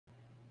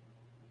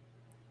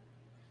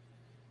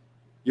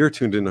You're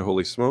tuned into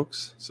Holy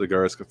Smokes,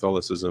 Cigars,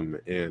 Catholicism,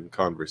 and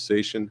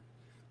Conversation.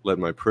 Let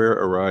my prayer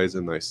arise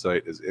in thy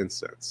sight as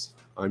incense.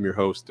 I'm your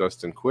host,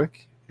 Dustin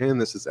Quick, and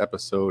this is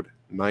episode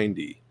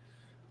 90,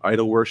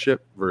 Idol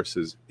Worship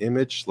versus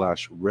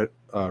Image/Relic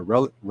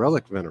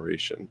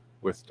Veneration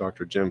with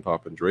Dr. Jim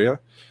Papandrea.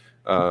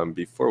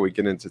 Before we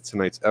get into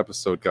tonight's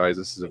episode, guys,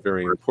 this is a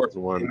very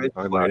important one,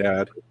 I might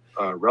add.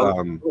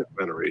 Relic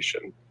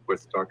Veneration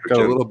with Dr. Got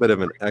Jim. A little bit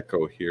of an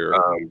echo here.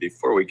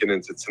 Before we get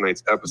into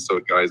tonight's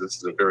episode, guys, this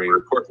is a very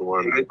important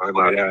one, I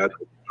might add.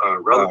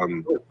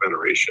 Relic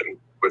Veneration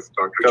with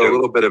Dr. Got Jim. A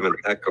little bit of an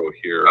echo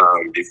here.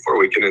 Before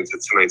we get into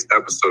tonight's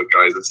episode,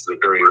 guys, this is a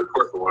very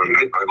important one,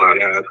 I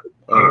might add.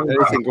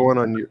 Anything going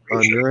on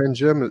your end,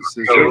 Jim?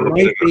 There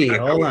might be.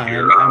 Hold on,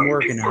 I'm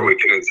working on it. Before we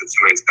get into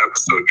tonight's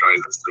episode,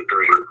 guys, this is a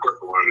very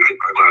important one,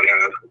 I might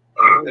add.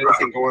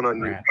 Anything going on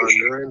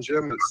your end,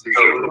 Jim?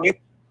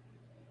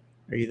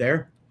 Are you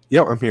there?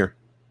 Yeah, I'm here.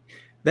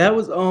 That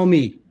was all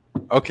me.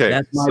 Okay,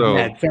 that's my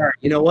bad. Sorry.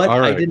 You know what?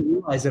 Right. I didn't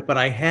realize it, but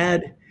I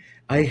had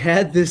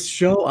this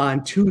show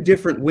on two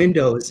different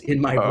windows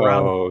in my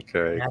browser. Oh,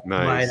 okay. That's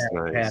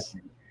nice.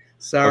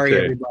 Sorry,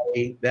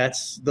 everybody.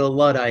 That's the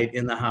Luddite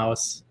in the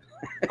house.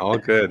 All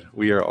good.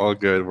 We are all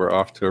good. We're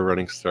off to a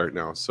running start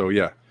now. So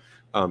yeah,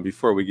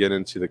 before we get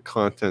into the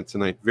content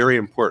tonight, very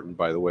important,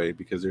 by the way,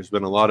 because there's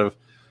been a lot of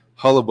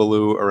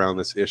hullabaloo around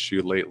this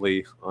issue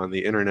lately on the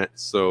internet,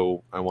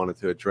 so I wanted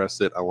to address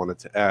it. I wanted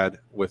to add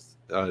with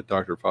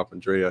Dr.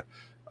 Papandrea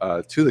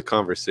to the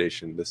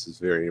conversation. This is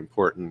very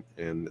important,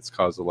 and it's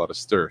caused a lot of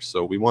stir.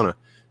 So we want to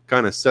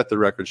kind of set the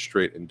record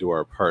straight and do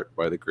our part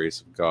by the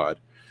grace of God.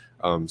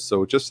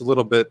 So just a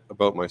little bit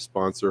about my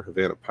sponsor,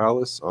 Havana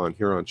Palace on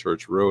Huron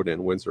Church Road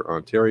in Windsor,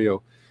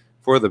 Ontario.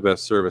 For the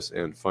best service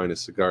and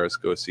finest cigars,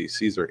 go see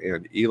Caesar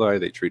and Eli.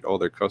 They treat all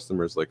their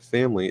customers like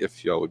family.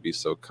 If y'all would be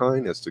so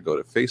kind as to go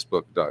to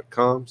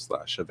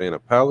facebook.com/Havana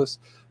Palace.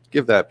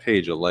 Give that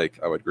page a like.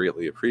 I would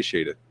greatly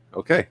appreciate it.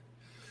 Okay,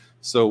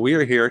 so we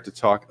are here to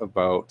talk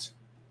about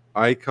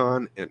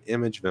icon and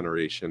image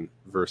veneration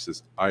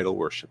versus idol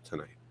worship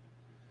tonight.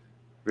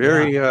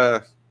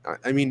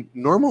 I mean,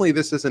 normally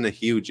this isn't a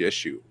huge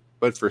issue,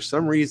 but for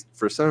some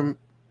reason,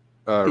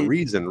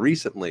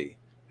 recently,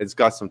 it's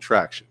got some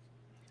traction.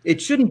 It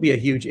shouldn't be a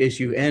huge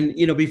issue. And,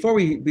 you know, before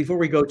we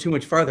go too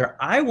much farther,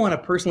 I want to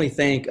personally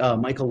thank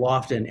Michael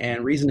Lofton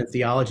and Reason and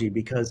Theology,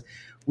 because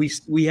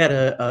we had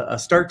a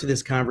start to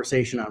this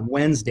conversation on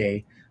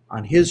Wednesday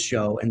on his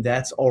show, and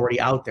that's already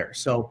out there.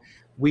 So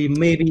we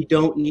maybe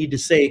don't need to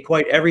say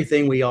quite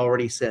everything we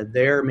already said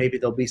there. Maybe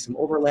there'll be some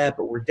overlap,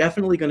 but we're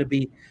definitely going to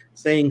be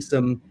saying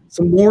some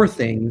more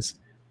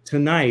things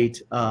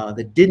tonight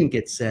that didn't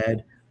get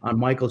said on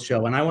Michael's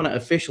show. And I want to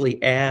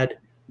officially add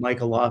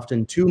Michael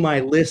Lofton to my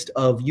list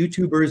of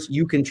YouTubers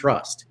you can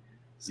trust.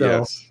 So,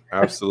 yes,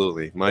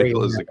 absolutely.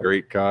 Michael is a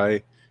great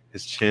guy.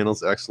 His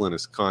channel's excellent.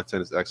 His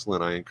content is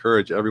excellent. I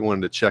encourage everyone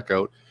to check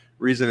out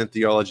Reason and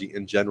Theology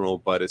in general,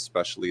 but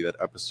especially that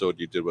episode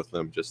you did with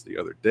them just the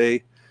other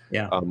day.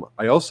 Yeah.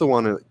 I also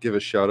want to give a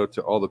shout out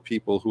to all the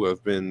people who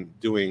have been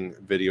doing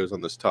videos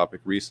on this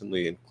topic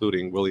recently,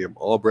 including William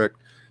Albrecht,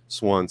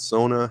 Swan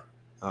Sona,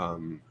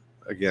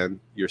 again,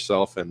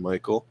 yourself and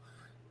Michael.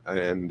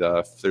 And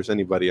if there's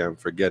anybody I'm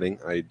forgetting,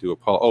 I do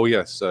apologize. Oh,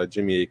 yes,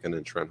 Jimmy Aiken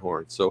and Trent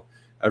Horn. So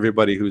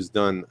everybody who's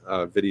done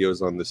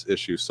videos on this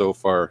issue so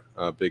far,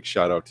 big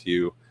shout out to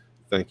you.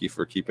 Thank you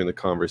for keeping the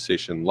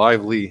conversation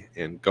lively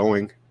and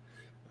going.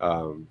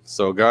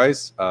 So,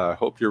 guys,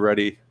 hope you're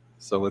ready.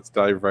 So let's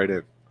dive right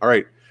in. All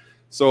right.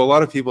 So a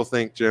lot of people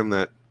think, Jim,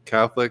 that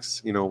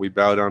Catholics, you know, we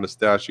bow down to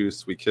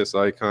statues, we kiss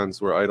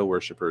icons, we're idol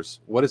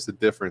worshipers. What is the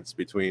difference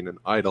between an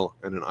idol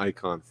and an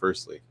icon,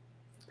 firstly?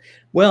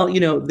 Well, you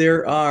know,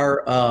 there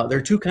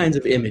are two kinds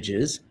of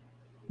images.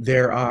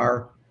 There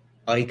are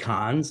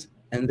icons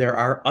and there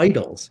are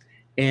idols.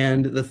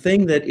 And the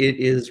thing that it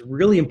is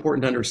really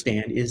important to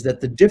understand is that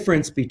the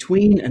difference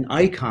between an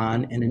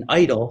icon and an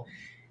idol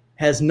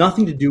has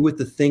nothing to do with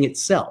the thing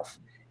itself.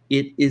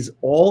 It is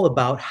all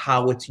about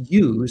how it's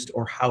used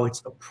or how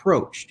it's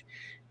approached.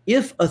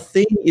 If a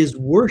thing is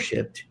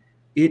worshipped,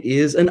 it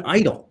is an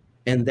idol.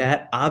 And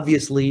that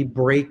obviously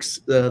breaks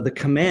the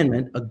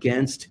commandment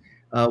against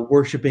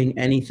worshiping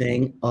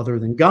anything other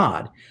than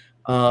God.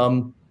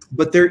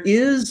 But there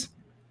is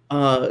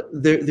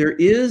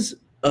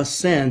a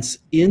sense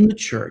in the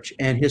church,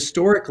 and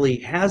historically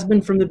has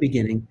been from the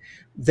beginning,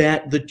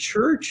 that the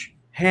church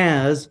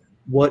has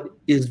what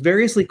is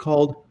variously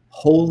called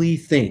holy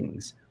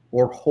things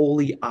or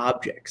holy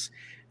objects,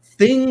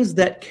 things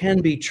that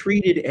can be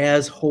treated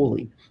as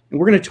holy. And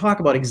we're going to talk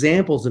about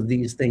examples of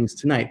these things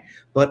tonight.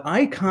 But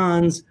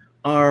icons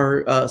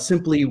are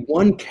simply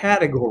one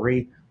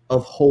category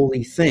of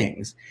holy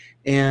things.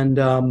 And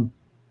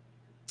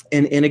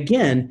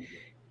again,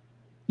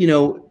 you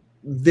know,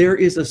 there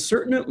is a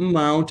certain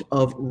amount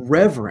of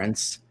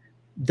reverence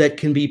that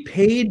can be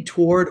paid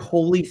toward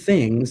holy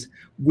things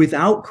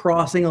without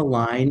crossing a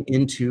line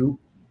into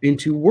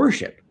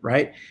worship,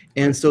 right?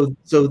 And so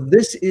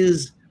this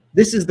is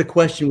this is the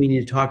question we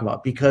need to talk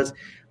about, because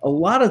a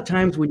lot of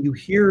times when you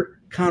hear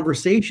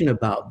conversation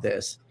about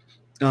this,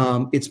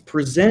 it's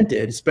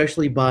presented,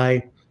 especially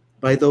by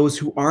those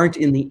who aren't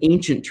in the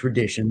ancient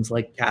traditions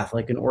like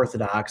Catholic and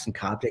Orthodox and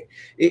Coptic.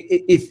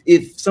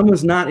 If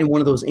someone's not in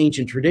one of those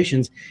ancient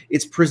traditions,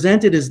 it's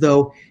presented as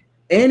though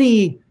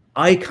any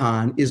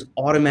icon is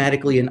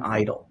automatically an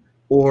idol,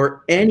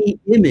 or any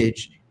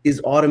image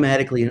is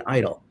automatically an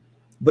idol.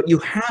 But you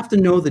have to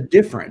know the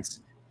difference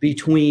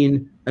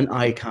between an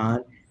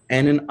icon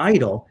and an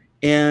idol.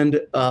 And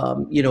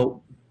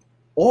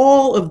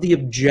all of the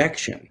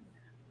objection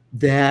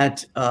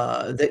that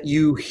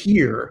you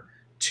hear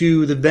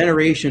to the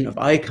veneration of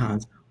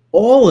icons,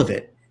 all of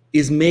it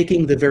is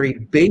making the very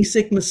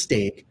basic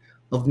mistake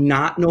of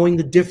not knowing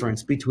the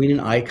difference between an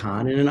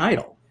icon and an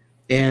idol.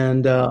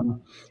 And I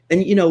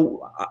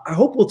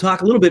hope we'll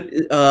talk a little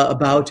bit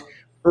about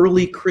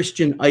early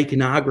Christian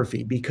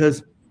iconography,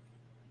 because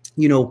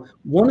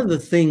one of the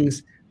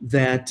things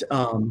that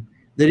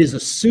that is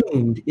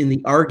assumed in the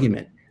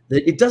argument,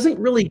 that it doesn't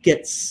really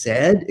get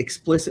said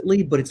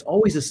explicitly, but it's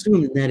always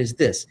assumed, and that is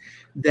this: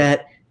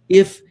 that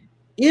if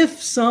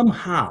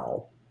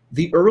somehow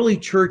the early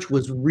church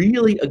was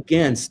really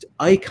against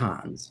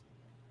icons,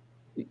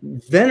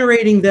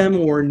 venerating them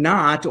or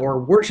not, or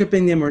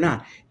worshiping them or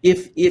not,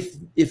 if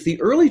the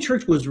early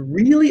church was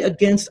really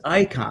against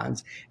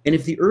icons, and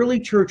if the early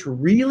church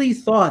really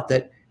thought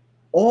that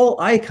all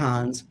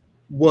icons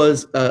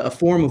was a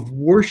form of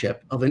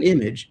worship of an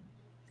image,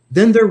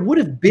 then there would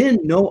have been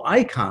no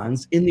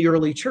icons in the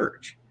early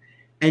church.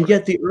 And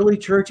yet the early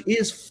church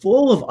is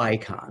full of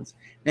icons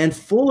and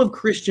full of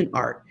Christian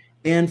art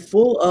and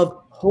full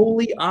of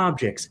holy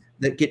objects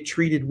that get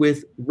treated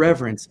with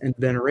reverence and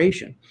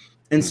veneration.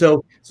 And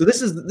so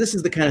this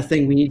is the kind of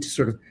thing we need to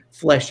sort of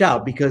flesh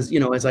out, because,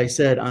 as I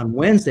said on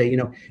Wednesday,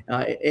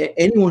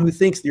 anyone who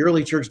thinks the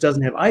early church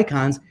doesn't have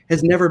icons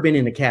has never been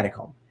in a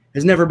catacomb,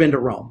 has never been to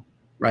Rome,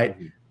 right?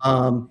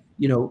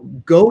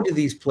 Go to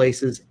these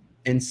places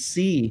and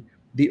see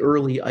the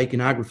early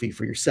iconography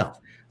for yourself.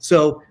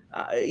 So,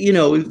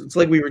 it's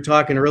like we were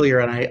talking earlier,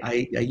 and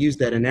I used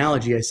that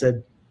analogy. I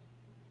said,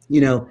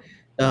 to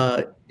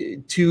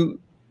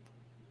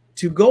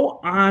go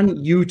on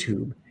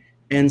YouTube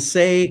and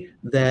say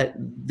that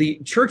the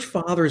church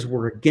fathers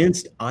were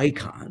against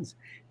icons,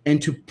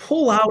 and to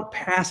pull out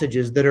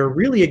passages that are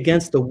really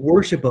against the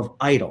worship of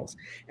idols,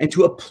 and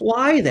to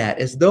apply that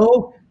as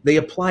though they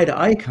apply to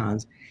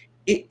icons,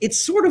 it's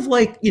sort of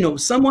like,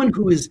 someone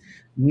who is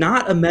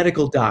not a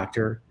medical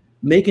doctor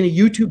making a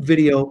YouTube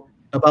video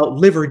about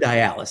liver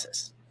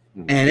dialysis.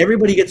 And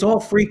everybody gets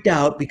all freaked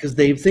out because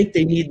they think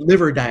they need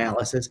liver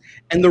dialysis.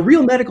 And the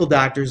real medical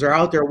doctors are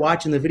out there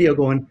watching the video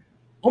going,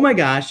 oh my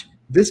gosh,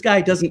 this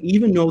guy doesn't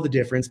even know the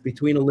difference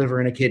between a liver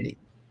and a kidney.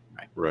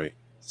 Right.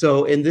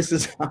 So, and this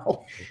is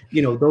how,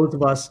 those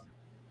of us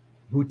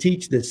who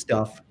teach this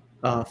stuff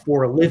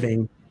for a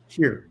living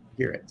hear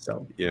it.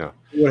 So, yeah.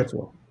 What it's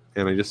worth.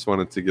 And I just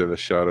wanted to give a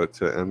shout out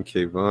to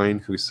MK Vine,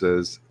 who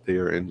says they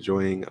are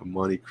enjoying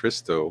Monte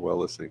Cristo while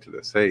listening to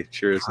this. Hey,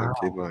 cheers, wow.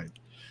 MK Vine.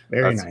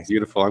 Very That's nice.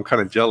 Beautiful. I'm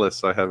kind of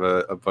jealous. I have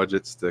a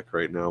budget stick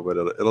right now, but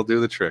it'll do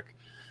the trick.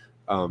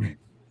 It's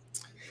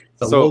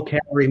a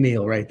low-calorie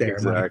meal right there.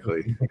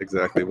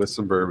 Exactly, with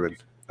some bourbon.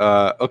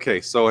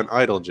 Okay, so an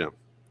idol, Jim.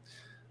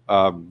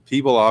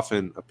 People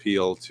often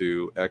appeal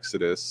to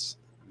Exodus,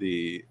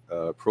 the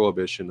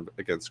prohibition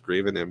against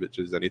graven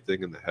images,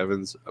 anything in the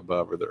heavens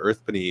above or the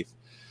earth beneath.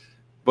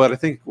 But I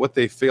think what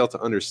they fail to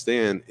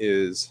understand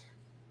is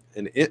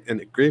an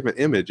graven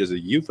image is a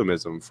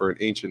euphemism for an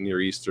ancient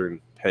Near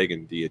Eastern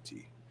pagan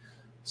deity.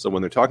 So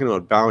when they're talking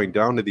about bowing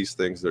down to these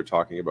things, they're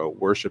talking about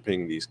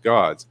worshiping these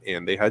gods.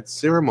 And they had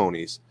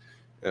ceremonies,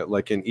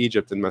 like in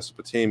Egypt and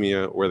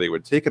Mesopotamia, where they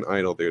would take an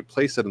idol, they would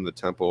place it in the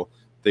temple,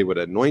 they would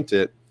anoint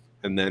it,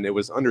 and then it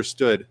was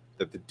understood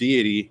that the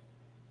deity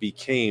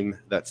became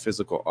that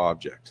physical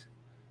object.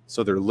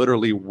 So they're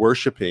literally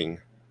worshiping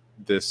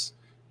this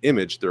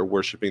image. They're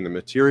worshiping the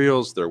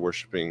materials, they're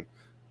worshiping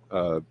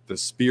the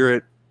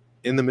spirit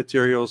in the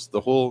materials, the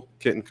whole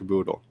kit and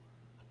caboodle.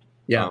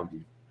 Yeah.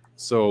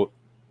 So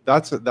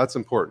that's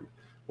important.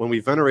 When we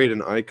venerate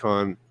an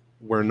icon,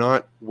 we're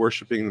not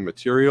worshiping the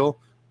material.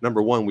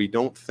 Number one, we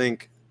don't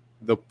think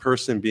the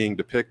person being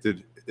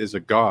depicted is a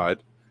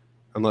god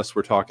unless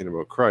we're talking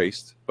about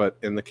Christ. But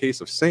in the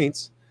case of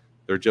saints,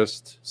 they're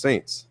just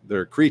saints.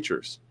 They're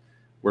creatures.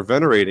 We're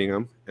venerating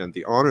them, and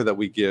the honor that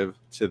we give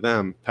to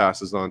them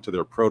passes on to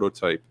their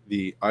prototype.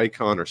 The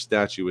icon or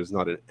statue is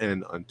not an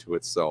end unto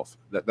itself.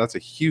 That's a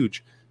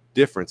huge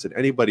difference, and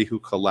anybody who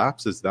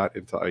collapses that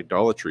into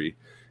idolatry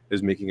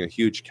is making a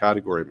huge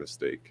category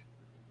mistake.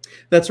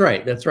 That's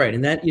right.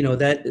 And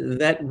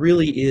that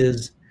really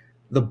is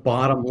the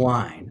bottom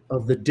line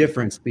of the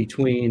difference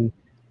between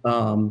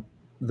the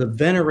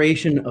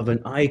veneration of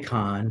an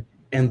icon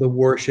and the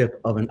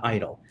worship of an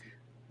idol.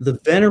 The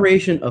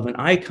veneration of an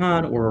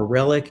icon or a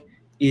relic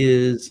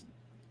is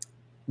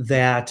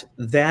that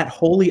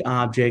holy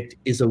object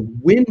is a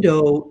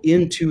window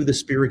into the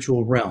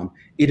spiritual realm.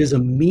 It is a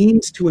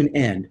means to an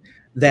end.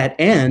 That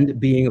end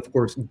being, of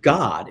course,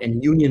 God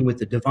and union with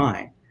the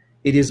divine.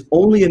 It is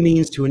only a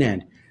means to an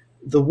end.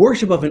 The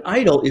worship of an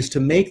idol is to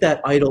make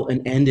that idol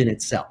an end in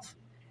itself,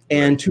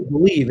 and to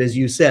believe, as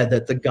you said,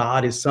 that the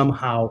God is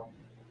somehow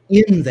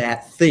in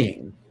that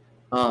thing.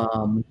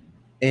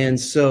 And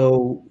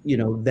so,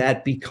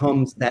 that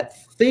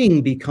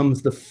thing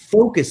becomes the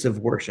focus of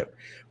worship.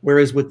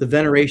 Whereas with the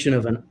veneration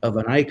of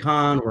an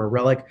icon or a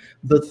relic,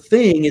 the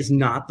thing is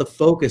not the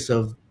focus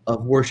of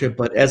worship,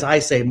 but, as I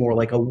say, more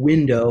like a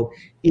window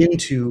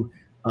into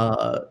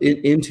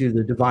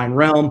the divine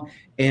realm.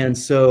 And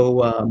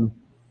so,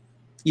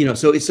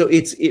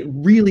 it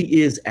really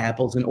is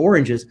apples and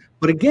oranges.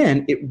 But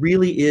again, it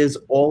really is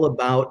all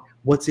about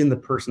what's in the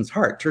person's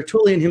heart.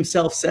 Tertullian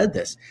himself said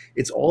this.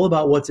 It's all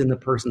about what's in the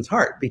person's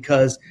heart,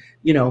 because,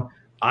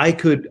 I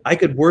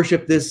could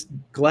worship this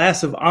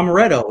glass of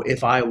amaretto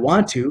if I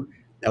want to.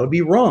 That would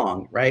be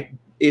wrong, right?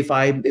 If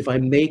I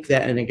make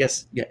that, and I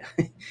guess, yeah,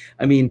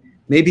 I mean,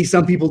 maybe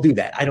some people do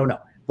that. I don't know,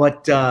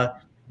 but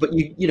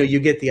you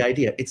get the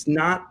idea. It's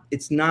not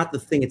the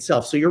thing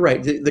itself. So you're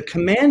right. The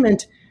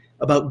commandment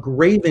about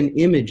graven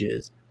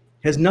images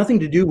has nothing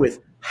to do with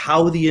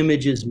how the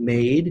image is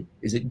made.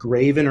 Is it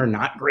graven or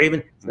not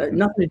graven?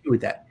 Nothing to do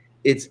with that.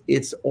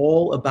 It's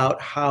all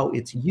about how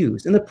it's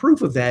used. And the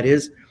proof of that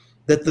is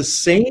that the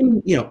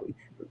same,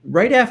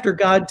 right after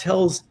God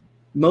tells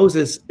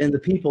Moses and the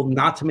people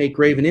not to make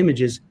graven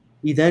images,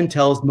 he then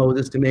tells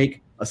Moses to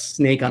make a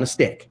snake on a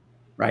stick,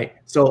 right?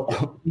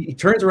 So he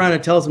turns around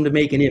and tells him to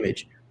make an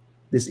image.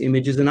 This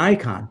image is an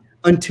icon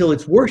until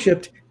it's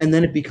worshipped, and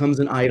then it becomes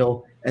an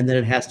idol, and then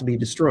it has to be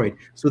destroyed.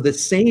 So the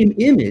same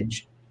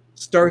image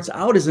starts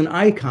out as an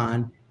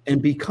icon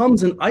and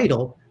becomes an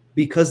idol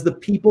because the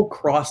people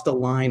crossed a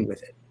line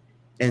with it.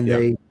 And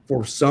they,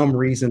 for some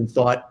reason,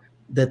 thought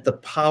that the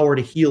power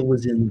to heal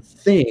was in the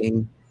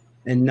thing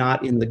and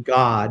not in the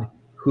God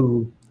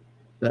who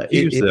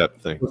used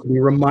that thing. Was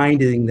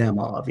reminding them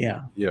of.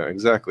 Yeah,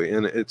 exactly.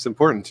 And it's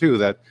important too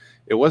that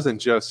it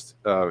wasn't just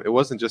a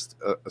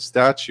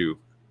statue,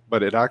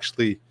 but it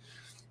actually,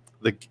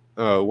 the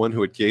one who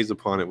would gaze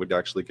upon it would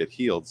actually get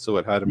healed. So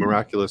it had a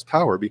miraculous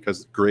power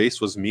because grace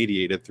was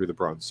mediated through the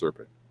bronze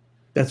serpent.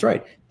 That's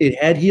right.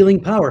 It had healing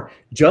power,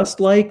 just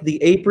like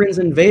the aprons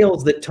and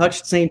veils that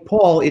touched St.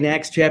 Paul in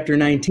Acts chapter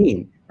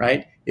 19,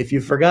 right? If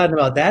you've forgotten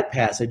about that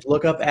passage,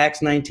 look up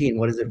Acts 19.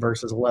 What is it?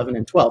 Verses 11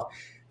 and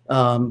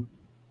 12.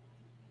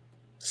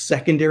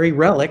 Secondary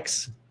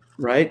relics,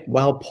 right?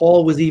 While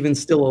Paul was even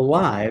still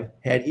alive,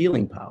 had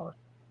healing power.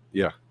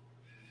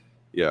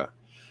 Yeah.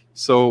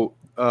 So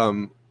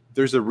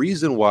there's a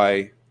reason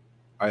why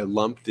I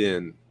lumped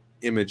in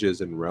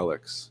images and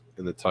relics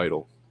in the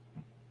title.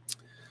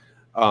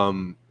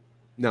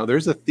 Now,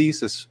 there's a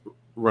thesis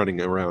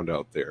running around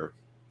out there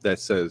that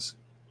says,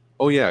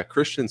 oh yeah,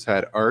 Christians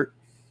had art,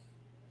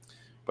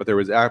 but there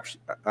was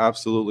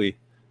absolutely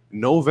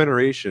no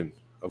veneration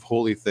of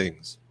holy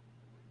things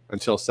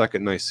until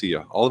Second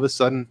Nicaea. All of a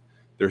sudden,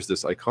 there's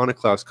this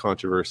iconoclast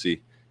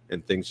controversy,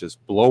 and things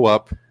just blow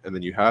up, and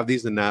then you have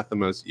these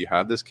anathemas, you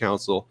have this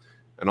council,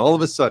 and all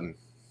of a sudden,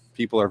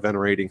 people are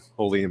venerating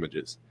holy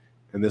images.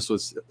 And this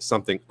was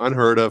something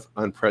unheard of,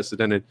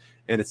 unprecedented,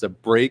 and it's a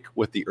break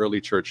with the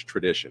early church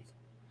tradition.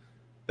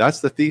 That's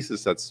the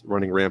thesis that's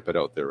running rampant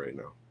out there right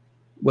now.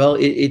 Well,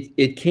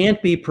 it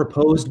can't be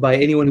proposed by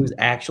anyone who's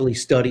actually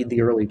studied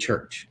the early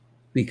church,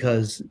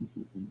 because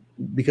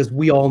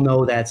we all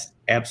know that's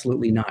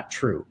absolutely not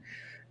true.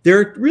 There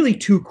are really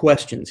two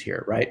questions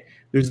here, right?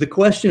 There's the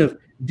question of,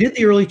 did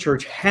the early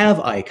church have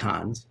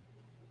icons?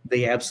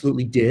 They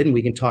absolutely did, and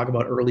we can talk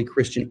about early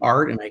Christian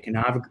art and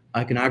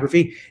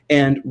iconography,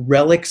 and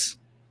relics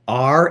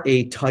are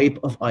a type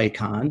of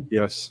icon.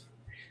 Yes.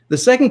 The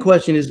second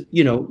question is,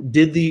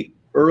 did the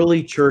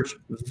early church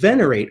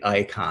venerate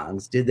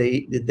icons? Did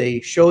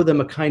they show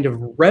them a kind of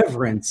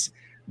reverence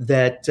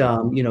that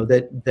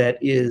that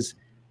is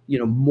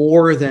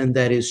more than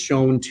that is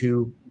shown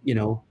to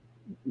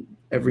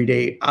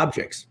everyday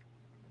objects?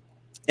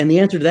 And the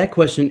answer to that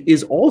question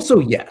is also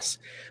yes.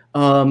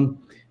 And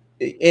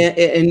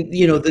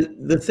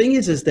the thing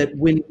is that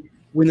when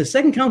the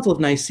Second Council of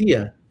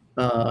Nicaea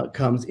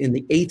comes in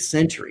the 8th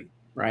century,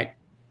 right?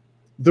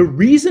 The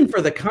reason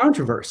for the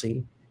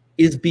controversy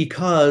is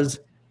because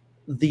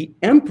the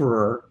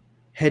emperor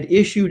had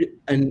issued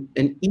an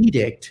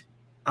edict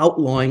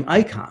outlawing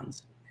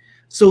icons.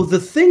 So the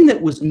thing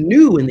that was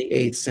new in the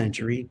 8th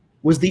century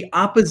was the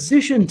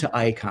opposition to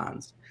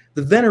icons.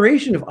 The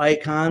veneration of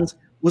icons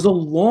was a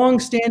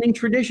long-standing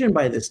tradition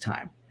by this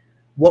time.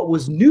 What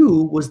was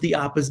new was the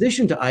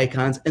opposition to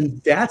icons,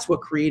 and that's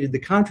what created the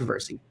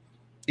controversy.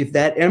 If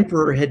that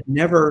emperor had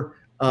never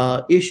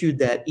issued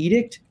that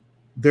edict,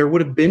 there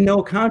would have been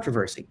no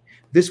controversy.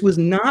 This was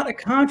not a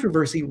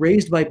controversy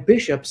raised by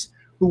bishops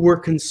who were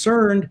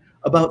concerned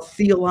about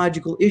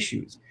theological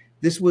issues.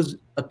 This was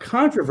a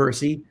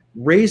controversy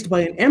raised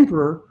by an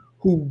emperor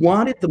who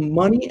wanted the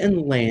money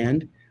and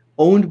land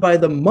owned by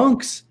the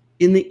monks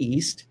in the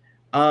East,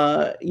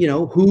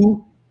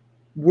 who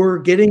were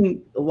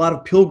getting a lot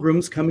of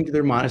pilgrims coming to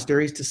their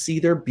monasteries to see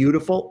their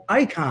beautiful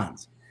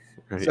icons.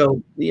 Right.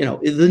 So,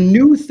 the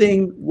new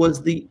thing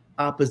was the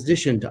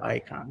opposition to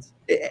icons.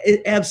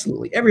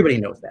 Absolutely. Everybody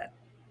knows that.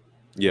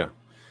 Yeah.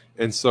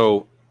 And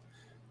so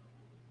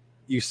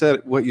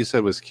what you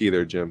said was key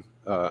there, Jim.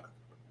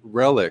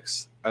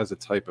 Relics as a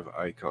type of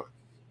icon,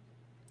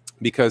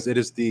 because it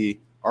is the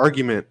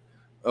argument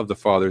of the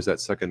fathers at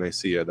Second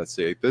Nicaea that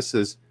say this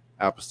is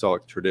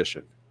apostolic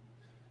tradition.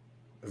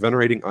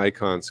 Venerating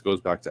icons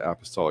goes back to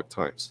apostolic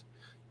times.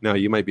 Now,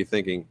 you might be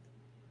thinking,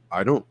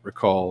 I don't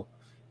recall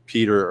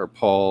Peter or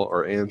Paul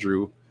or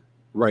Andrew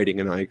writing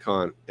an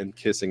icon and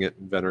kissing it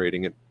and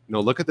venerating it. No,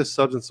 look at the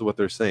substance of what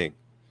they're saying.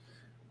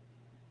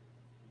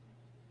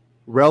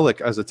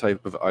 Relic as a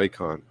type of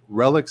icon.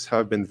 Relics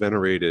have been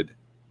venerated.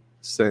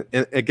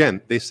 And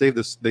again, they serve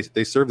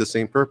the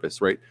same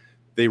purpose, right?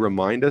 They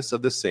remind us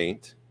of the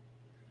saint.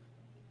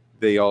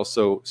 They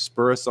also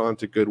spur us on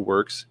to good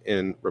works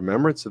in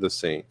remembrance of the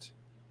saint.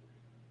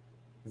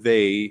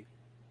 They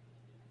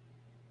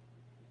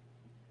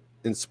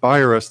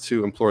inspire us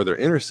to implore their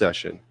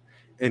intercession,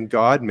 and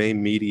God may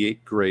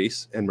mediate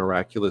grace and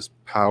miraculous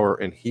power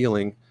and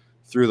healing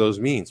through those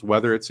means,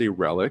 whether it's a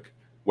relic,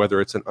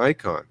 whether it's an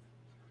icon.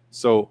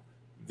 So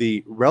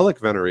the relic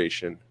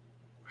veneration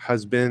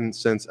has been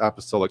since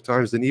apostolic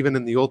times, and even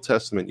in the Old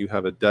Testament, you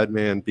have a dead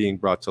man being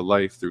brought to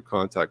life through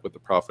contact with the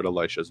prophet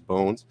Elisha's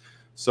bones.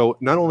 So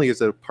not only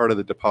is it a part of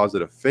the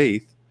deposit of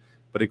faith,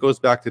 but it goes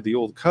back to the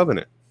Old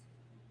Covenant,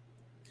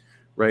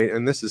 right?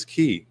 And this is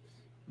key,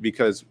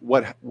 because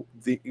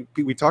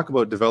we talk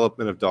about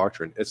development of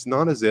doctrine. It's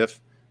not as if,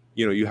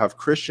 you have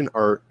Christian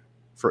art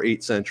for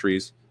 8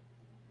 centuries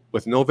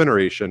with no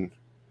veneration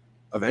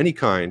of any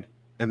kind,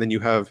 and then you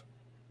have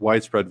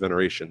widespread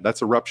veneration.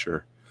 That's a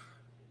rupture.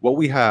 What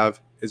we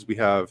have is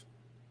the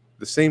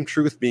same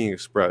truth being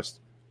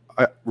expressed.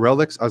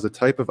 Relics as a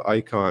type of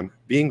icon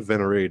being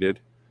venerated,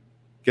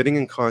 getting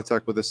in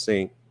contact with a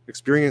saint,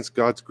 experience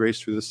God's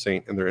grace through the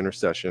saint and their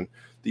intercession.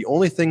 The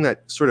only thing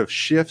that sort of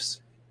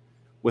shifts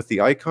with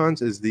the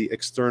icons is the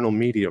external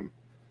medium.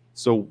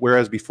 So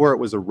whereas before it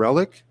was a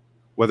relic,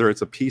 whether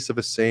it's a piece of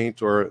a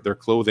saint or their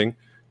clothing,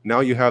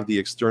 now you have the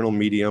external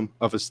medium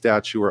of a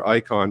statue or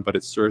icon, but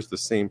it serves the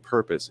same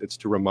purpose. It's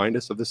to remind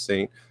us of the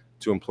saint,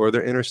 to implore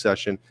their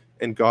intercession,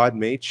 and God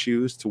may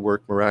choose to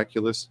work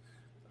miraculous,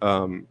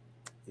 do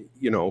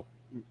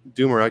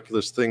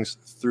miraculous things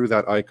through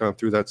that icon,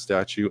 through that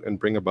statue, and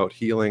bring about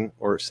healing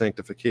or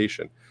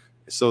sanctification.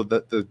 So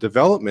that the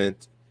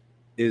development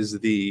is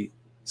the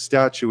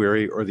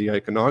statuary or the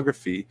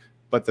iconography,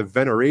 but the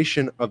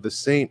veneration of the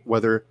saint,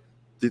 whether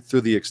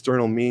through the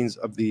external means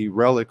of the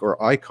relic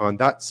or icon,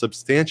 that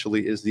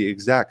substantially is the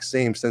exact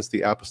same since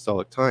the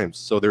apostolic times.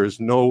 So there is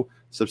no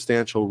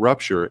substantial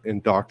rupture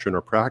in doctrine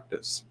or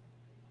practice.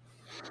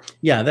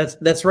 Yeah,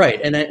 that's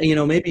right. And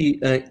maybe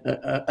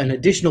an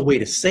additional way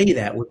to say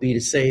that would be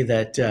to say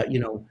that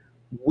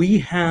we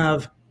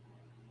have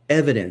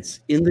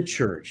evidence in the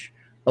church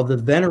of the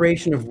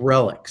veneration of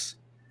relics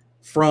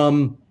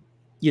from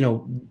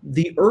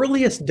the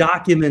earliest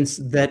documents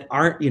that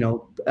aren't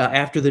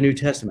after the New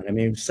Testament. I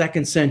mean,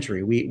 2nd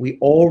century, we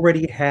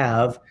already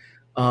have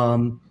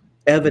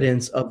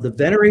evidence of the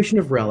veneration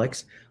of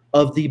relics,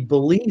 of the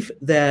belief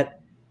that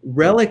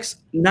relics,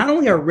 not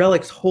only are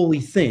relics holy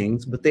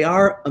things, but they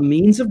are a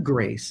means of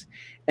grace.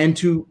 And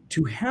to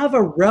have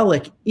a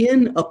relic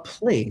in a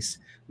place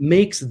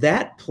makes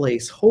that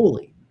place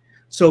holy.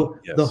 So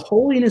yes, the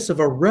holiness of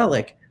a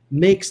relic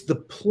makes the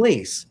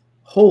place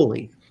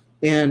holy.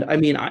 And I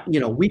mean,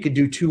 we could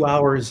do 2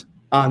 hours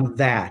on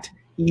that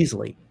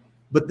easily.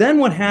 But then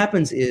what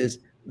happens is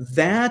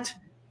that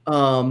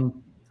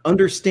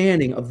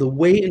understanding of the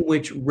way in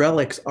which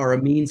relics are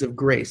a means of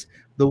grace,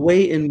 the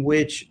way in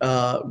which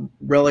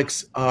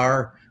relics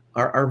are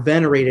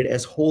venerated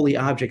as holy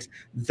objects,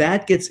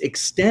 that gets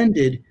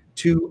extended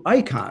to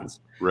icons.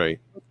 Right.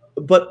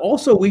 But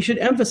also we should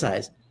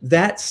emphasize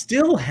that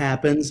still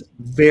happens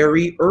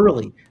very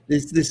early.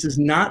 This is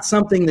not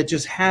something that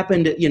just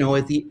happened, at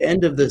the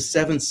end of the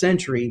 7th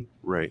century,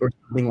 right, or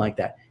something like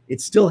that. It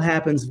still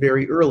happens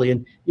very early.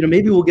 And,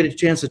 maybe we'll get a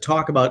chance to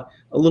talk about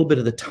a little bit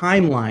of the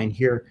timeline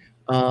here.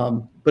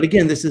 But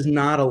again, this is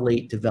not a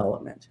late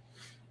development.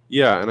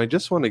 Yeah, and I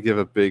just want to give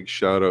a big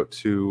shout out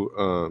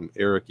to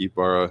Eric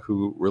Ibarra,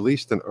 who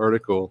released an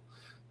article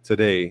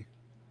today.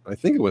 I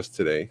think it was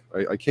today.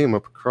 I came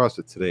up across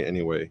it today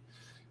anyway.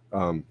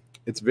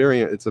 It's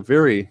a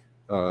very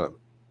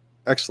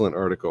excellent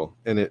article,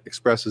 and it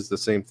expresses the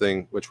same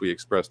thing which we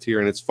expressed here.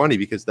 And it's funny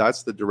because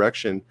that's the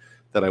direction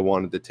that I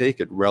wanted to take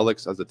it,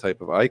 relics as a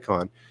type of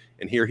icon.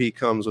 And here he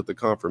comes with the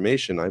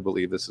confirmation. I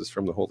believe this is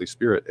from the Holy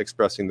Spirit,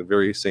 expressing the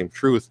very same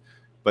truth,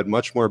 but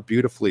much more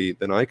beautifully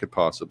than I could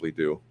possibly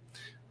do.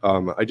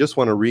 I just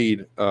want to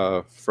read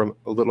from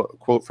a little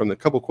quote from a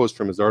couple quotes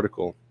from his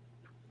article.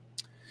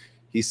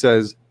 He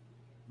says,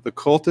 "The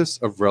cultus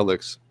of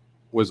relics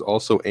was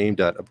also aimed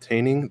at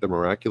obtaining the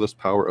miraculous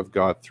power of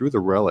God through the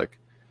relic,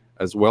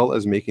 as well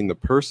as making the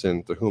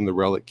person to whom the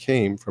relic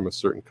came from a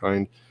certain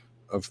kind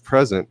of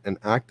present an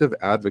active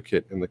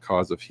advocate in the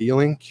cause of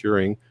healing,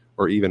 curing,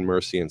 or even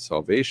mercy and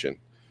salvation.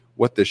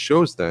 What this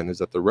shows then is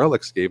that the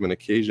relics gave an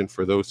occasion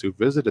for those who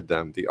visited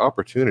them the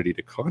opportunity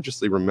to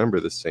consciously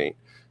remember the saint,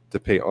 to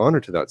pay honor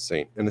to that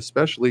saint, and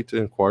especially to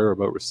inquire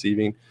about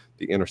receiving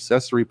the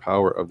intercessory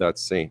power of that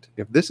saint.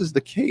 If this is the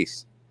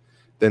case,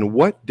 then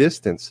what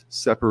distance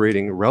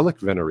separating relic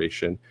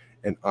veneration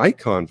and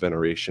icon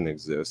veneration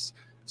exists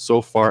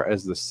so far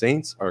as the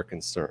saints are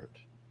concerned?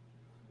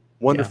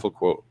 Wonderful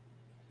quote.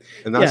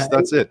 And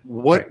that's it.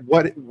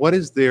 What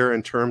is there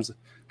in terms of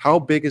how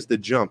big is the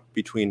jump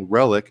between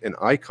relic and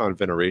icon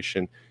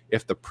veneration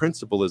if the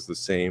principle is the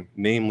same,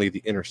 namely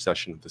the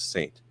intercession of the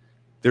saint?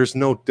 There's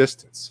no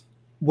distance.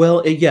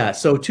 Well, yeah.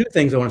 So two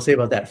things I want to say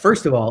about that.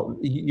 First of all,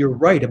 you're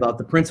right about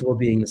the principle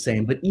being the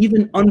same, but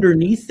even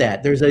underneath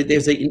that, there's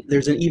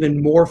an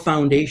even more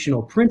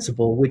foundational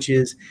principle, which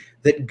is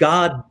that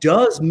God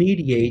does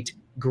mediate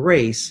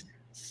grace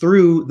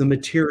through the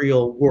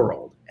material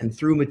world and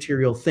through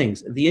material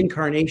things. The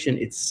incarnation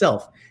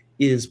itself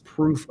is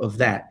proof of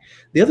that.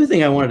 The other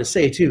thing I wanted to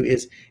say too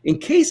is, in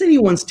case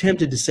anyone's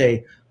tempted to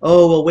say,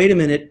 "Oh, well, wait a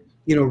minute,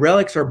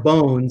 relics are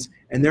bones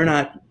and they're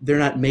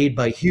not made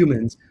by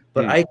humans,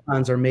 but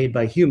icons are made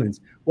by humans."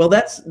 Well,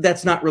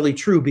 that's not really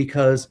true,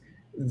 because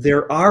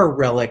there are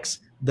relics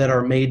that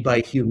are made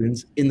by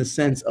humans in the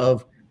sense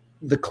of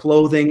the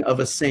clothing of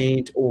a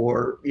saint,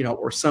 or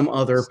some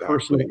other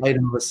personal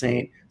item of a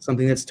saint,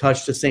 something that's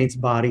touched a saint's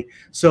body.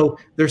 So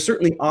there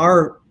certainly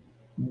are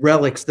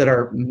relics that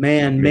are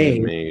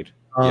man-made.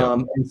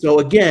 And so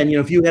again,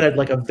 if you had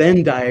like a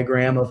Venn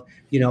diagram of,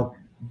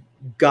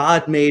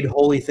 God-made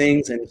holy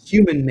things and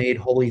human-made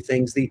holy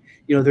things,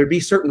 there'd be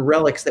certain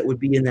relics that would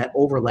be in that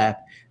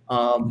overlap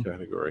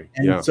category.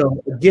 And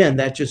so again,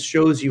 that just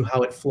shows you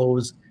how it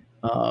flows,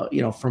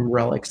 from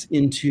relics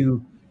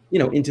into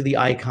the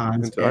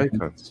icons.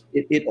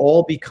 It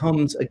all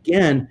becomes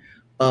again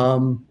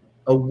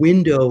a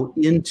window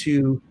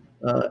into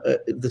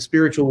the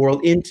spiritual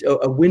world, into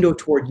a window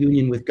toward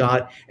union with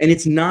God. And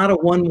it's not a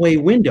one-way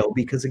window,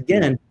 because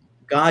again,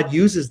 God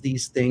uses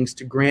these things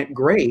to grant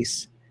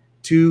grace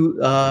to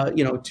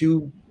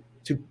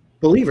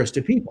believers,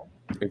 to people.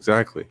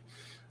 Exactly.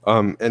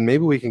 And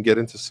maybe we can get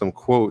into some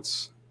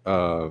quotes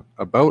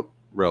about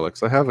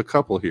relics. I have a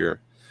couple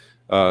here,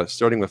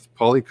 starting with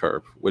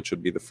Polycarp, which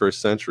would be the 1st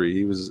century.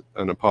 He was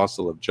an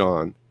apostle of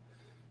John.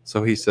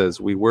 So he says,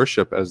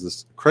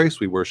 Christ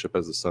we worship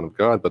as the Son of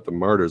God, but the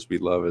martyrs we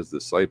love as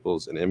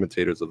disciples and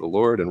imitators of the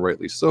Lord, and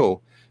rightly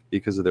so,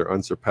 because of their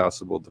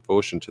unsurpassable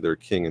devotion to their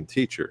king and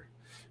teacher.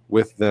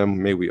 With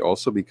them may we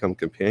also become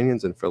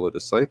companions and fellow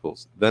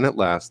disciples. Then at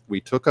last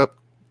we took up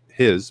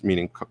his,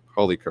 meaning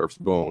Polycarp's,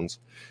 bones,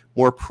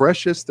 more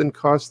precious than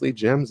costly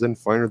gems and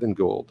finer than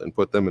gold, and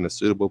put them in a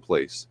suitable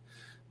place.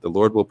 The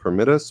Lord will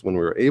permit us, when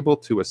we are able,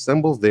 to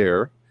assemble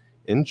there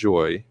in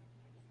joy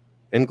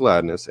and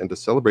gladness, and to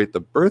celebrate the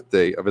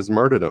birthday of his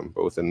martyrdom,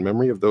 both in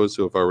memory of those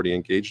who have already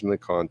engaged in the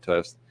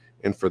contest,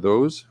 and for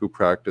those who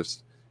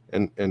practice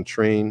and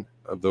train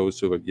of those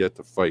who have yet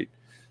to fight.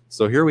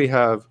 So here we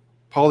have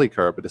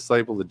Polycarp, a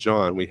disciple of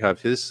John. We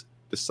have his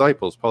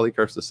disciples,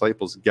 Polycarp's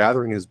disciples,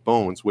 gathering his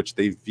bones, which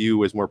they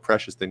view as more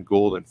precious than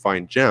gold and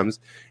fine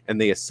gems,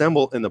 and they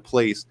assemble in the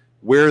place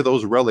where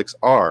those relics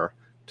are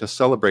to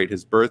celebrate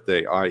his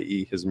birthday,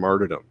 i.e. his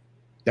martyrdom.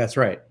 That's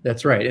right.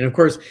 That's right. And of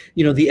course,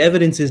 the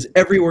evidence is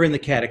everywhere in the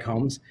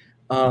catacombs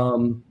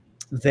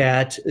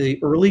that the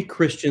early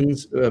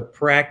Christians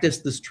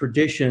practiced this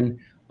tradition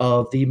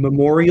of the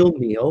memorial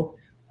meal.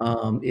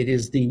 It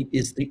is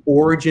the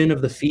origin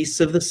of the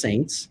feasts of the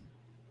saints.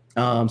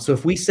 So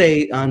if we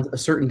say on a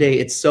certain day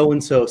it's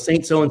so-and-so,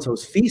 Saint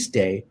so-and-so's feast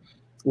day,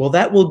 well,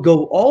 that will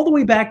go all the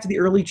way back to the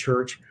early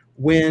church,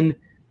 when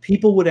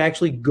people would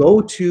actually go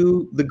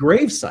to the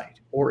gravesite,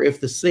 or if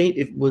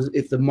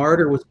the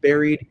martyr was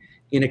buried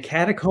in a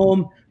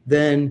catacomb,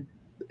 then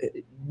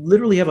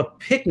literally have a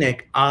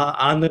picnic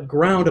on the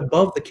ground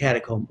above the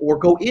catacomb, or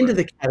go into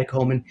the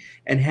catacomb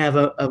and have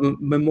a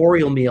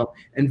memorial meal,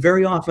 and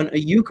very often a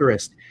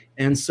Eucharist.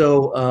 And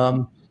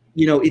so,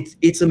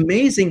 it's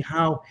amazing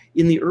how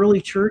in the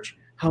early church,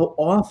 how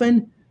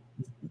often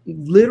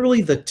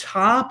literally the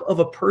top of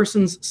a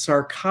person's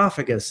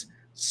sarcophagus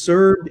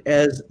served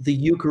as the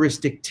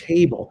Eucharistic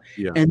table.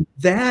 And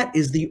that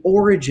is the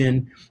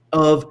origin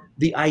of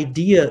the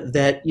idea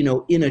that,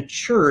 in a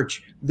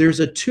church, there's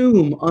a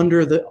tomb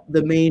under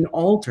the main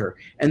altar,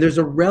 and there's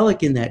a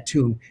relic in that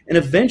tomb. And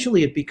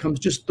eventually it becomes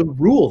just the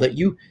rule that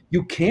you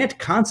can't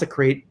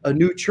consecrate a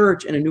new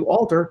church and a new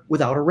altar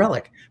without a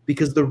relic,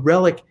 because the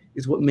relic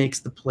is what makes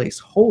the place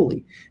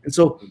holy. And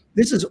so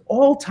this is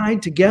all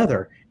tied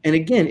together. And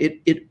again,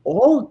 it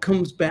all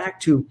comes back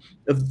to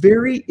a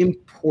very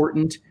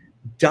important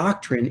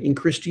doctrine in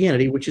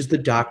Christianity, which is the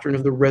doctrine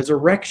of the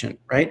resurrection,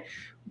 right?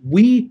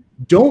 We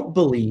don't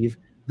believe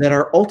that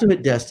our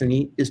ultimate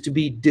destiny is to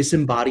be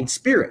disembodied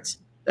spirits.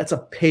 That's a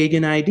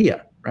pagan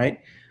idea,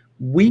 right?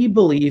 We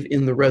believe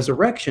in the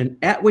resurrection,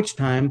 at which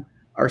time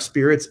our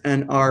spirits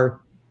and our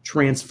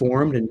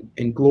transformed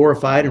and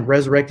glorified and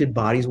resurrected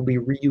bodies will be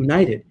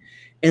reunited.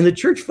 And the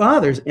church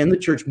fathers and the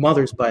church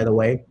mothers, by the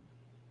way,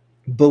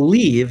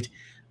 believed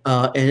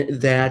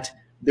that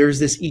there's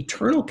this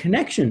eternal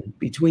connection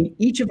between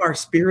each of our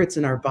spirits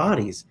and our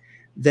bodies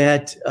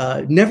that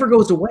never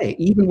goes away,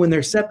 even when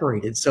they're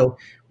separated. So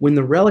when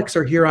the relics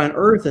are here on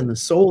earth and the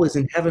soul is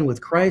in heaven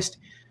with Christ,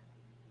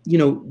 you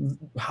know,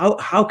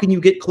 how can you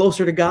get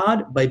closer to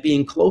God? By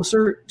being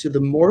closer to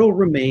the mortal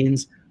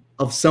remains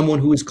of someone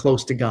who is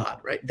close to God,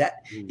 right?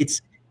 That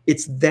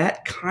it's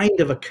that kind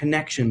of a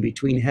connection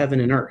between heaven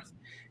and earth.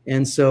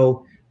 And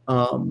so,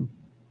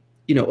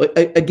 you know,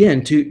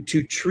 again,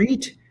 to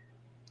treat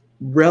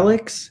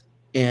relics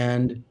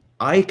and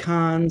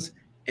icons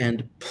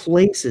and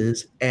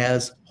places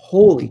as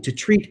holy, to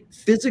treat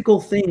physical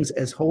things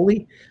as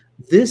holy,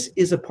 this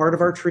is a part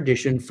of our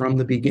tradition from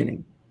the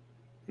beginning.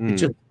 It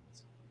just,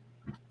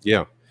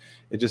 yeah,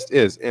 it just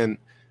is. And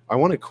I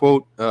want to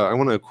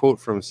quote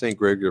from St.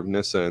 Gregory of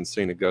Nyssa and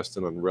St.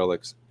 Augustine on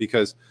relics,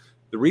 because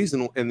the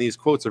reason, and these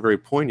quotes are very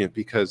poignant,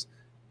 because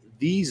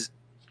these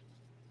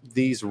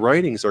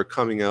writings are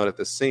coming out at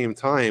the same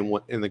time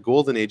in the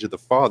golden age of the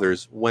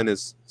fathers, when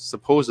is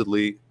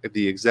supposedly at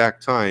the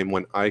exact time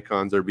when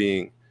icons are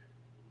being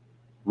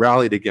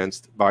rallied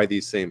against by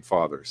these same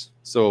fathers.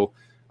 So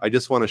I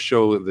just want to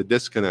show the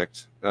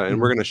disconnect, and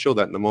we're going to show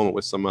that in a moment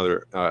with some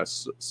other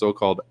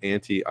so-called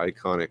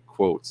anti-iconic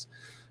quotes.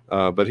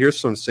 But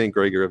here's from St.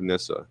 Gregory of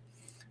Nyssa.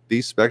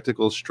 These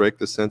spectacles strike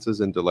the senses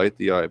and delight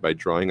the eye by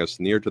drawing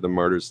us near to the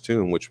martyr's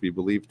tomb, which we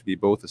believe to be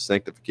both a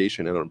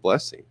sanctification and a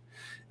blessing.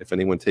 If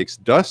anyone takes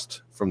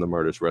dust from the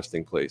martyr's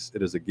resting place,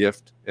 it is a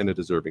gift and a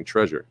deserving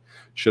treasure.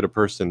 Should a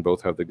person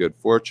both have the good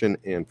fortune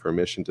and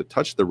permission to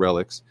touch the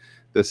relics,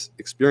 this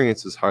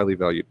experience is highly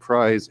valued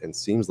prize and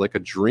seems like a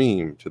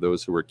dream to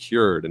those who were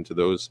cured and to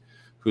those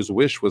whose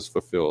wish was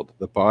fulfilled.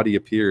 The body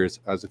appears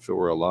as if it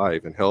were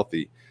alive and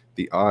healthy.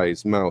 The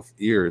eyes, mouth,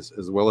 ears,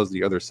 as well as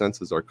the other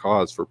senses are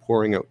cause for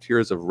pouring out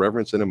tears of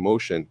reverence and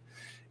emotion.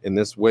 In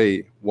this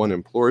way, one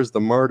implores the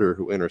martyr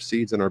who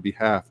intercedes on our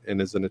behalf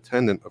and is an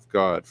attendant of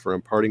God for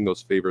imparting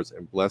those favors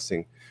and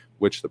blessing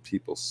which the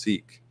people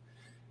seek.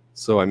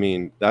 So, I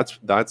mean, that's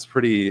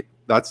the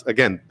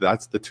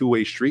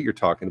two-way street you're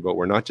talking about.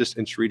 We're not just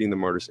entreating the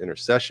martyr's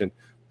intercession,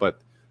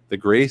 but the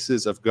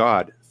graces of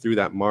God through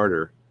that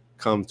martyr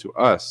come to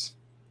us.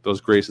 Those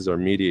graces are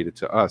mediated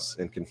to us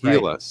and can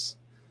heal us.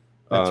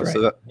 That's right.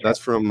 So that's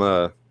from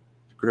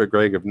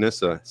Greg of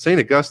Nyssa. St.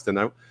 Augustine,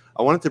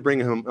 I wanted to bring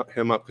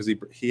him up because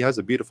he has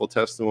a beautiful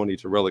testimony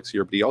to relics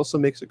here, but he also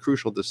makes a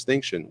crucial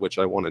distinction, which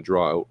I want to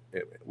draw out,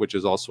 which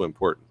is also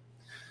important.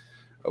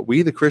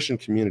 We, the Christian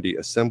community,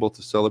 assemble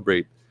to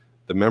celebrate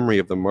the memory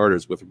of the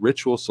martyrs with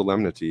ritual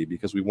solemnity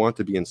because we want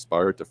to be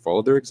inspired to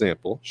follow their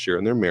example, share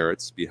in their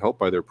merits, be helped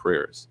by their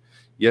prayers.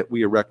 Yet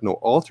we erect no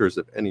altars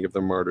of any of the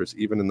martyrs,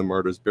 even in the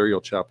martyrs'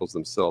 burial chapels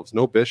themselves.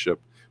 No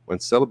bishop, when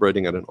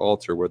celebrating at an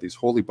altar where these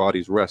holy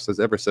bodies rest, has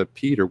ever said,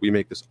 Peter, we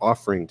make this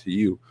offering to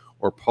you,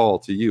 or Paul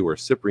to you, or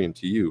Cyprian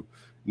to you.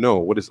 No,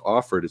 what is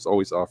offered is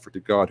always offered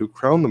to God, who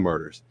crowned the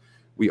martyrs.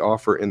 We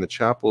offer in the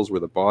chapels where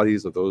the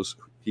bodies of those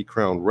he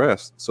crowned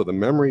rest, so the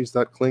memories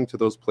that cling to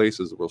those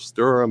places will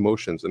stir our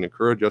emotions and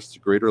encourage us to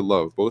greater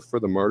love, both for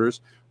the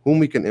martyrs whom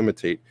we can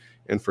imitate,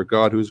 and for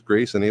God, whose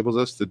grace enables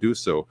us to do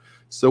so.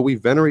 So we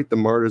venerate the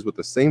martyrs with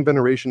the same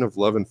veneration of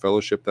love and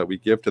fellowship that we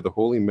give to the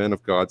holy men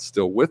of God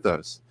still with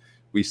us.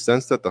 We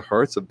sense that the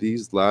hearts of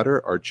these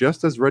latter are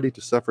just as ready to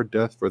suffer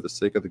death for the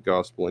sake of the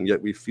gospel, and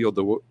yet we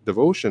feel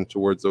devotion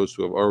towards those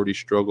who have already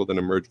struggled and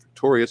emerged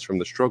victorious from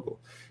the struggle.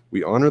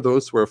 We honor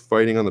those who are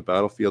fighting on the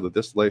battlefield of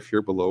this life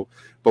here below,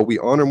 but we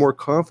honor more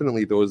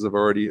confidently those who have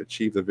already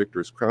achieved the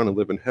victor's crown and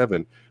live in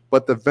heaven.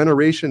 But the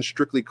veneration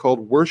strictly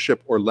called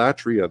worship or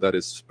latria, that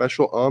is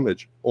special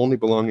homage only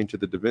belonging to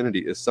the divinity,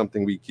 is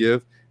something we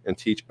give and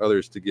teach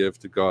others to give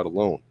to God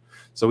alone.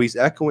 So he's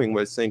echoing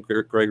what St.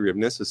 Gregory of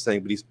Nyssa is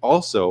saying, but he's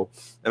also,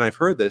 and I've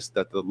heard this,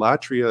 that the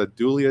latria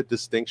dulia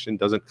distinction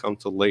doesn't come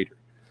till later.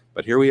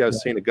 But here we have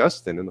St.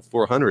 Augustine in the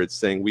 400s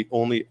saying we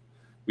only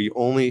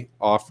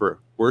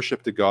offer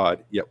worship to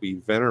God, yet we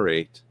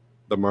venerate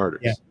the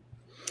martyrs. Yeah.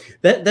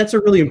 That's a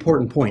really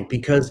important point,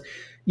 because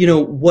you know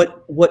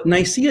what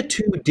Nicaea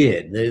II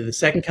did, the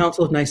Second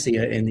Council of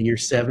Nicaea in the year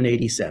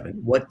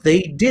 787, what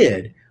they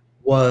did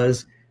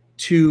was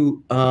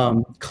to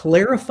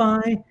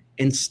clarify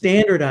and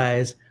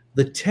standardize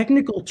the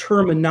technical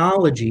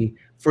terminology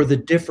for the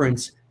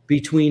difference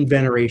between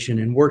veneration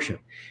and worship.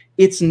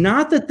 It's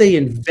not that they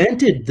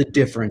invented the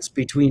difference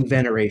between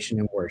veneration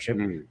and worship.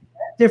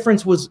 That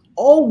difference was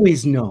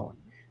always known,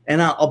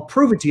 and I'll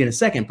prove it to you in a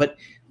second. But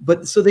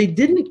so they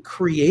didn't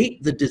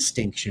create the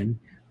distinction.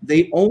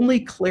 They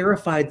only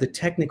clarified the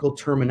technical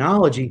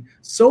terminology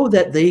so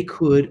that they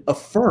could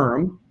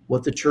affirm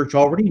what the church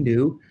already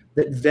knew,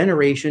 that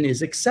veneration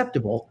is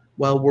acceptable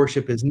while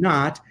worship is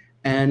not,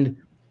 and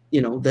you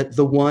know that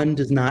the one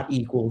does not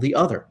equal the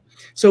other.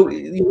 So let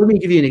me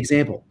give you an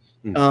example.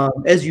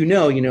 As you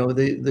know,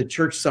 the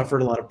church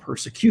suffered a lot of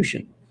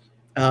persecution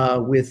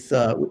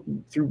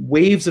through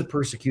waves of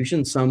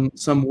persecution,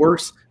 some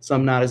worse,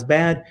 some not as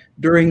bad.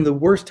 During the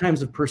worst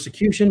times of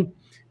persecution,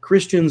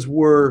 Christians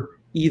were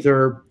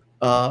either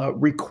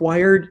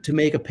required to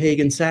make a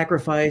pagan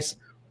sacrifice,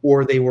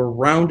 or they were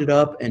rounded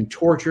up and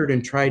tortured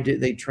and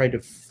they tried to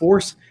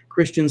force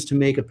Christians to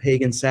make a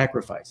pagan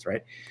sacrifice,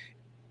 right?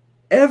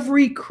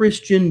 Every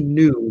Christian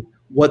knew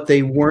what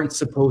they weren't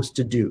supposed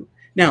to do.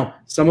 Now,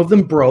 some of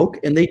them broke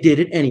and they did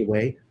it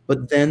anyway,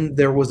 but then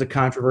there was a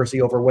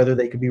controversy over whether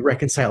they could be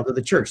reconciled to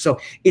the church. So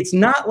it's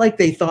not like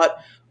they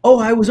thought, oh,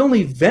 I was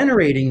only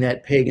venerating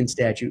that pagan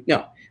statue.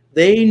 No,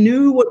 they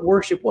knew what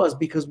worship was,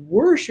 because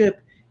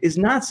worship is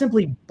not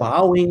simply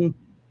bowing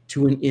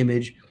to an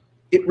image.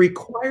 It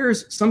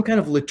requires some kind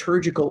of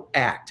liturgical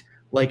act,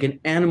 like an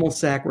animal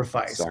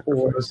sacrifice.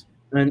 Or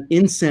an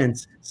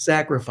incense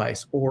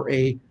sacrifice, or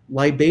a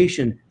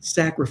libation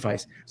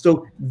sacrifice.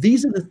 So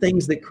these are the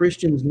things that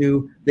Christians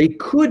knew they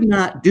could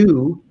not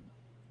do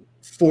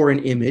for an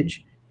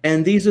image,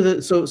 and these are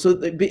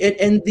the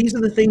and these are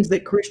the things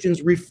that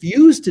Christians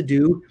refuse to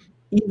do,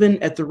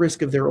 even at the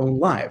risk of their own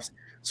lives.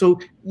 So,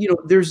 you know,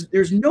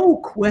 there's no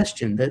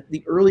question that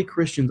the early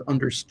Christians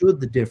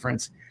understood the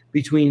difference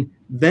between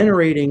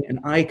venerating an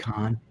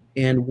icon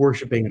and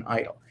worshiping an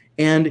idol.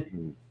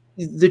 And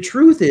the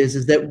truth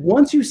is that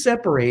once you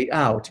separate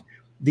out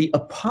the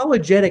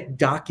apologetic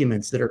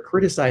documents that are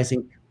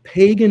criticizing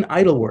pagan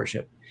idol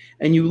worship,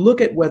 and you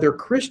look at whether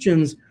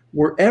Christians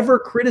were ever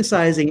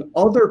criticizing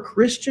other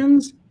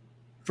Christians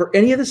for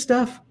any of this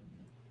stuff,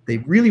 they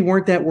really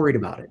weren't that worried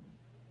about it.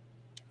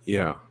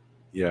 Yeah,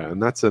 yeah,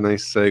 and that's a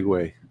nice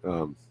segue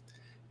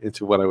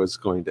into what I was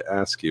going to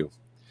ask you.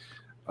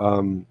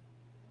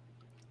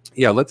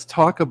 Yeah, let's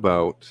talk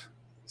about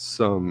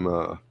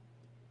some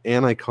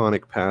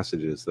aniconic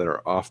passages that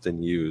are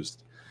often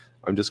used.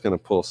 I'm just going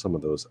to pull some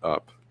of those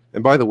up.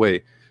 And by the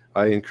way,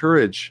 I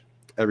encourage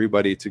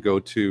everybody to go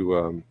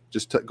to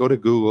go to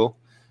Google,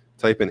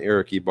 type in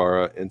Eric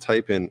Ibarra, and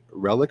type in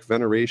relic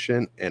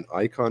veneration and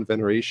icon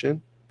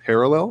veneration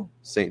parallel.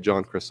 St.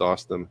 John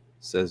Chrysostom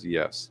says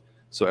yes.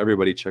 So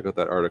everybody check out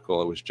that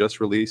article. It was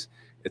just released.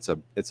 It's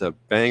a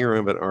banger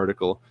of an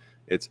article.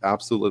 It's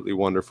absolutely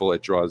wonderful.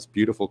 It draws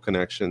beautiful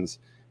connections,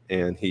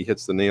 and he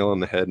hits the nail on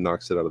the head,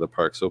 knocks it out of the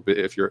park. So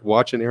if you're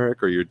watching,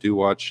 Eric, or you do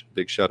watch,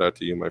 big shout out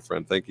to you, my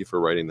friend. Thank you for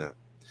writing that.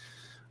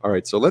 All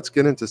right, so let's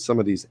get into some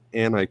of these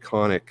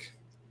aniconic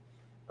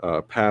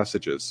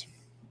passages.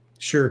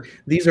 Sure.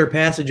 These are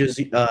passages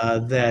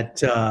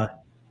that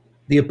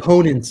the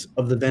opponents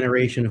of the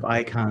veneration of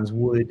icons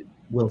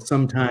will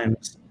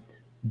sometimes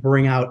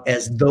bring out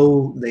as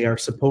though they are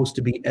supposed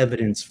to be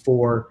evidence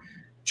for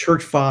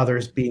church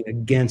fathers being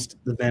against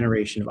the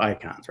veneration of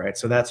icons, right?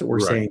 So that's what we're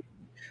saying.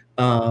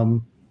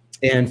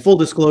 And full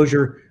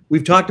disclosure,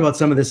 we've talked about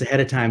some of this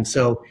ahead of time.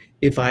 So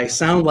if I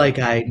sound like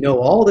I know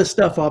all this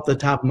stuff off the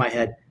top of my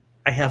head,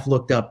 I have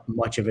looked up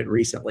much of it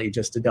recently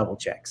just to double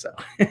check. So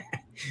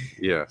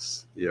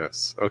yes.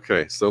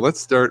 Okay, so let's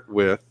start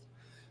with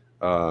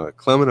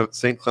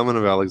Saint Clement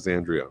of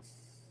Alexandria.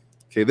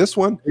 Okay, this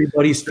one,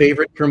 everybody's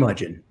favorite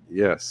curmudgeon.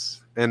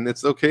 Yes, and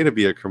it's okay to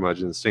be a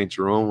curmudgeon. Saint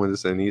Jerome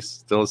was, and he's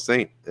still a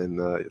saint, and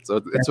it's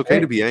okay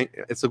to be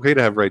it's okay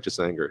to have righteous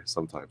anger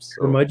sometimes.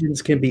 So.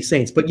 Curmudgeons can be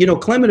saints, but you know,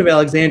 Clement of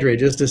Alexandria.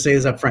 Just to say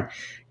this up front,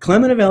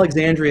 Clement of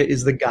Alexandria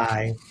is the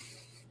guy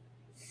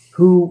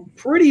who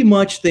pretty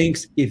much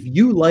thinks if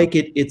you like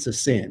it, it's a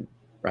sin,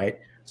 right?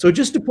 So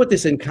just to put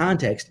this in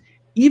context,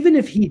 even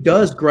if he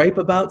does gripe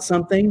about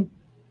something,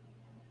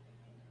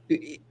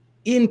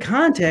 in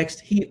context,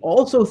 he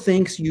also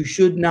thinks you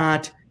should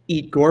not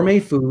eat gourmet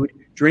food,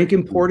 drink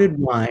imported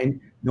wine.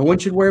 No one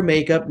should wear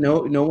makeup. No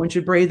one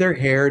should braid their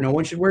hair. No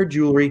one should wear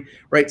jewelry,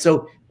 right?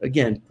 So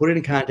again, put it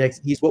in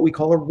context. He's what we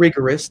call a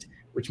rigorist,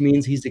 which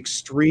means he's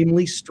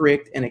extremely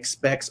strict and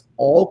expects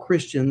all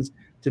Christians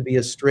to be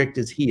as strict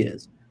as he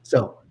is.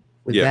 So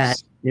with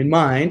that in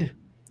mind,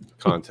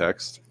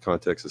 context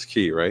is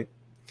key, right?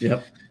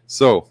 Yep.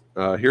 So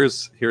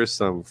here's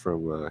some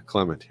from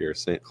Clement here.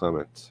 Saint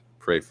Clement,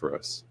 pray for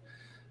us.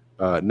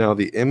 Now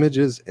the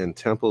images and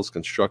temples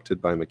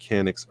constructed by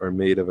mechanics are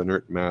made of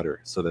inert matter,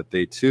 so that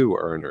they too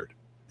are inert,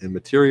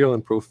 immaterial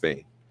and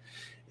profane.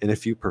 And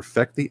if you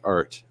perfect the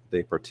art,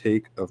 they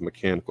partake of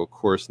mechanical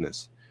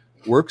coarseness.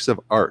 Works of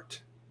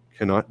art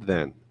cannot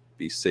then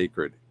be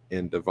sacred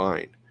and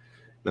divine.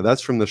 Now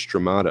that's from the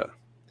Stromata.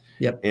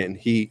 Yep. And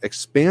he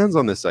expands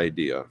on this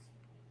idea.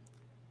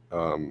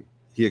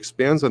 He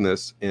expands on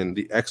this in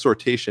the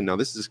exhortation. Now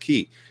this is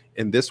key.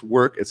 In this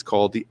work, it's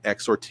called the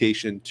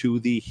Exhortation to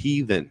the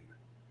Heathen.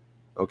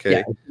 Okay.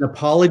 Yeah, it's an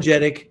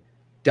apologetic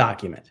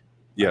document.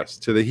 Yes,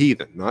 to the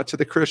heathen, not to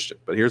the Christian.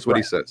 But here's what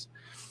he says.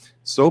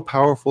 So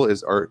powerful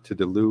is art to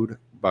delude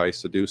by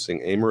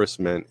seducing amorous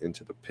men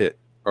into the pit.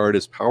 Art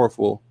is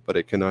powerful, but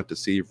it cannot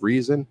deceive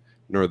reason,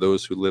 nor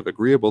those who live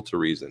agreeable to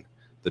reason.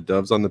 The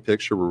doves on the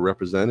picture were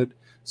represented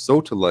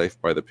so to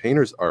life by the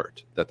painter's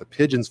art that the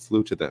pigeons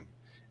flew to them,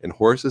 and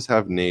horses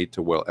have neighed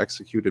to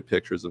well-executed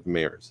pictures of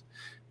mares.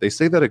 They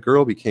say that a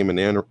girl became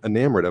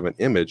enamored of an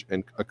image,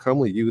 and a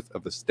comely youth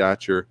of the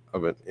stature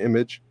of an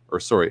image, a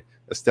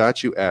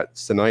statue at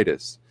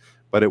Cnidus.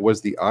 But it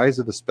was the eyes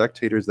of the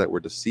spectators that were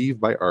deceived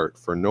by art,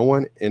 for no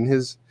one in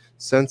his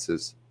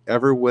senses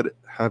ever would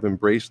have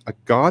embraced a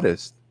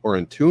goddess or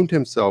entombed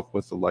himself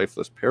with the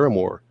lifeless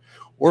paramour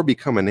or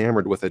become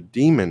enamored with a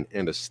demon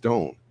and a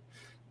stone.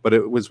 But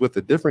it was with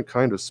a different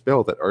kind of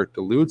spell that art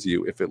deludes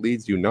you. If it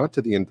leads you not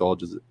to the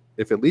indulgence,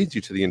 if it leads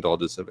you to the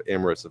indulgence of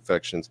amorous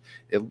affections,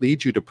 it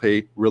leads you to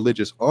pay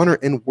religious honor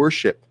and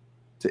worship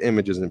to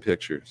images and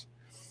pictures.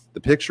 The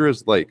picture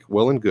is like,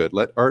 well and good.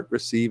 Let art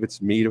receive its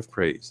meed of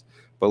praise,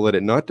 but let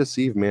it not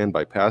deceive man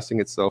by passing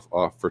itself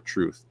off for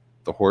truth.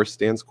 The horse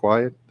stands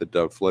quiet, the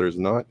dove flutters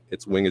not,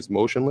 its wing is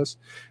motionless,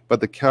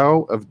 but the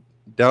cow of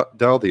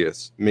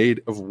Daldius,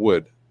 made of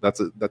wood, that's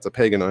a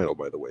pagan idol,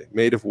 by the way,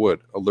 made of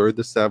wood, allured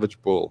the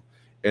savage bull,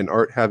 and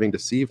art having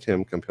deceived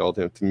him, compelled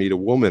him to meet a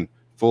woman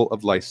full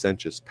of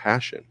licentious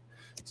passion.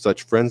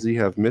 Such frenzy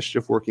have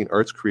mischief-working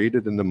arts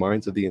created in the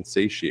minds of the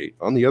insatiate.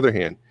 On the other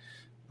hand,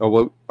 oh,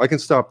 well, I can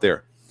stop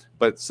there,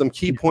 but some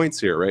key points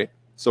here, right?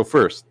 So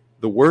first,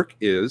 the work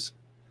is,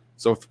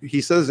 so if he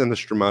says in the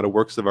Stromata,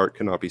 works of art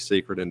cannot be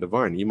sacred and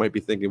divine. You might be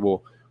thinking,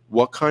 well,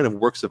 what kind of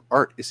works of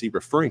art is he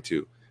referring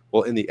to?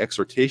 Well, in the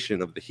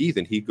exhortation of the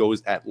heathen, he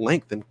goes at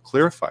length and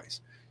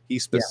clarifies. He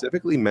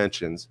specifically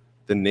mentions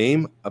the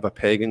name of a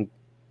pagan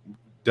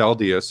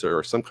Daldius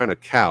or some kind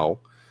of cow,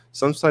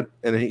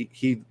 and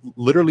he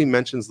literally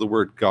mentions the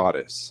word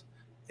goddess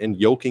and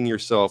yoking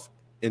yourself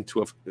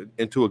into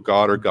a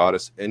god or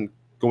goddess and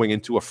going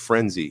into a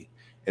frenzy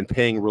and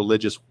paying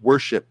religious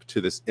worship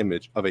to this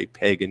image of a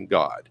pagan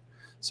god.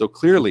 So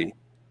clearly,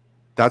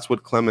 that's who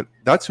Clement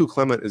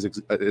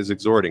is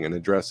exhorting and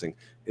addressing,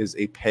 is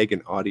a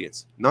pagan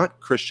audience, not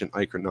Christian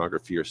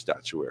iconography or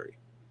statuary.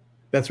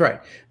 That's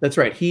right. That's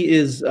right. He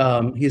is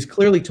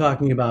clearly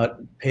talking about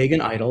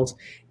pagan idols.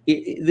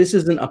 This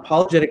is an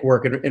apologetic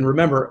work, and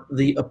remember,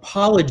 the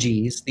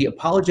apologies, the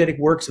apologetic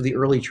works of the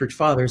early church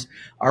fathers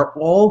are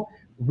all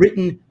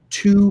written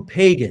to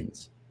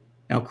pagans.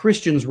 Now,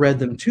 Christians read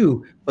them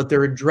too, but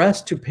they're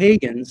addressed to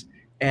pagans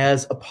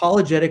as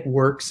apologetic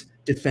works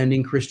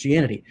defending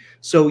Christianity.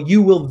 So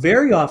you will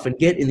very often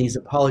get in these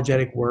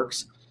apologetic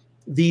works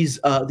these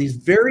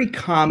very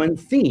common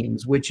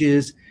themes, which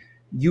is,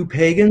 you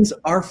pagans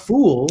are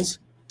fools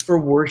for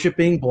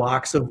worshiping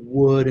blocks of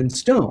wood and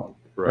stone,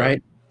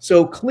 right?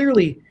 So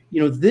clearly,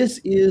 this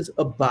is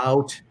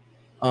about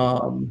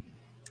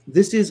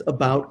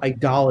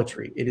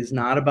idolatry. It is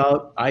not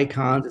about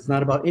icons. It's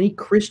not about any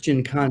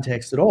Christian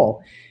context at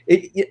all.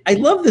 I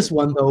love this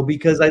one though,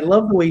 because I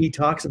love the way he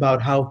talks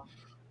about how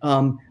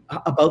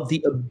about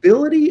the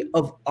ability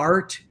of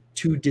art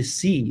to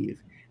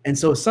deceive. And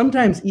so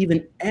sometimes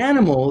even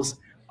animals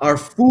are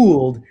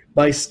fooled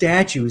by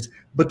statues,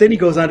 but then he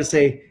goes on to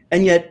say,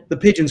 and yet the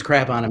pigeons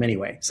crap on them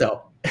anyway.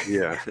 So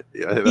yeah,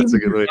 that's a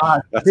good way.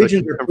 That's a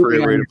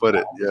contemporary way to put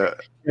it. Yeah.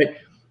 Right.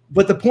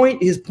 But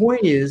his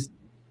point is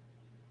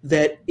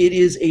that it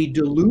is a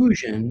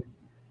delusion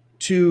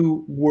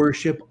to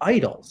worship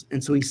idols.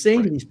 And so he's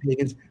saying to these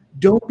pagans,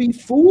 don't be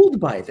fooled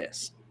by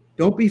this.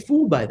 Don't be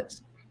fooled by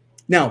this.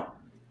 Now,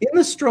 in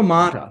the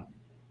Stromata,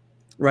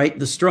 right?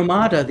 The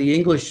Stromata, the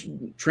English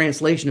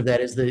translation of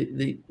that is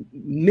the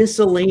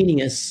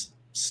miscellaneous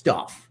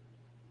stuff.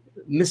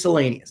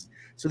 Miscellaneous.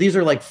 So these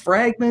are like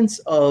fragments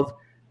of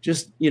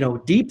just,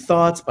 deep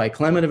thoughts by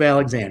Clement of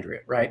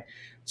Alexandria, right?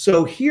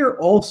 So here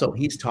also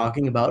he's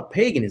talking about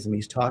paganism.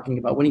 He's talking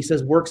about, when he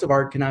says works of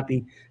art cannot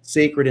be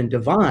sacred and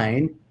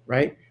divine,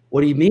 right?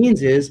 What he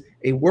means is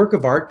a work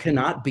of art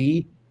cannot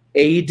be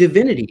a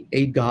divinity,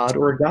 a god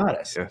or a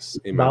goddess. Yes,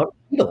 it's about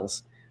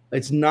idols.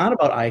 It's not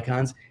about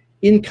icons.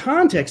 In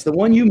context, the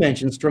one you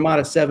mentioned,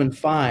 Stromata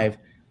 7:5,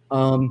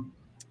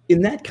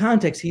 in that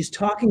context, he's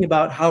talking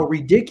about how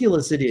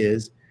ridiculous it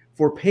is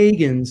for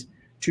pagans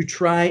to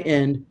try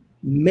and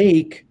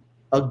make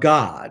a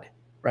god,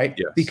 right?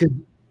 Yes. Because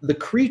the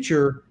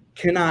creature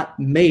cannot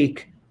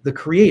make the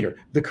creator.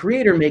 The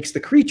creator makes the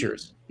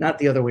creatures, not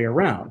the other way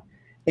around.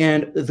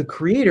 And the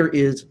creator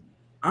is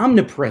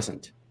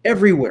omnipresent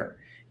everywhere.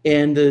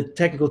 And the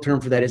technical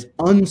term for that is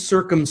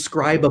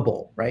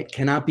uncircumscribable, right?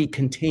 Cannot be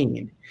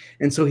contained.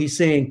 And so he's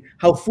saying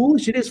how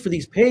foolish it is for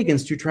these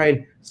pagans to try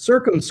and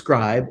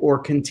circumscribe or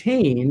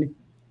contain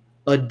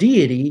a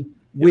deity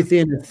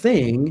within a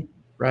thing,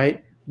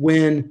 right?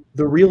 When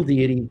the real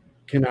deity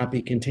cannot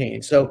be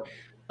contained. So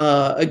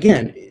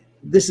again,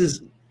 this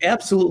is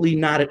absolutely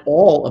not at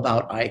all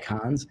about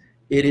icons.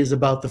 It is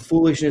about the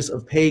foolishness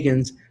of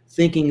pagans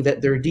thinking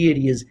that their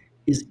deity is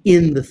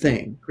in the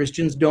thing.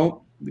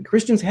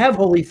 Christians have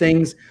holy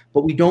things,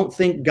 but we don't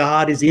think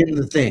God is in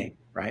the thing,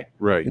 right?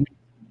 Right. And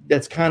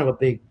that's kind of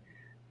a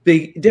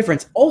big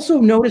difference.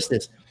 Also notice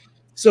this.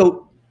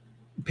 So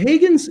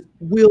pagans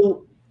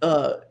will,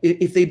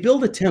 if they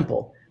build a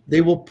temple,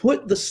 they will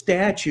put the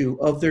statue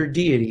of their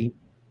deity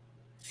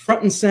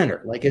front and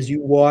center, like as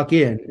you walk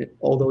in,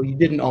 although you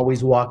didn't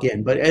always walk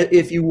in, but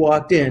if you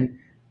walked in,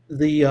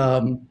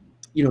 the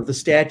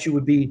statue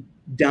would be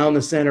down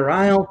the center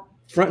aisle,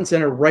 front and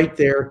center, right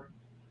there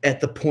at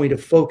the point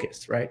of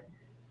focus, right?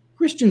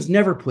 Christians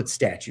never put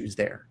statues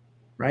there,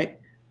 right?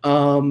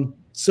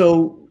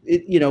 So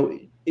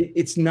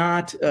it's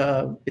not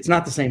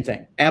the same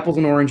thing. Apples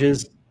and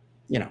oranges,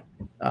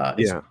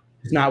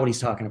 it's not what he's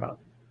talking about.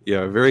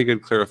 Yeah, very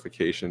good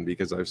clarification,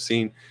 because I've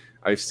seen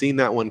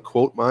that one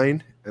quote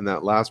mine, and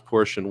that last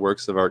portion,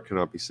 works of art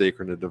cannot be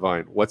sacred and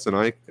divine. What's an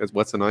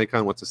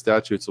icon? What's a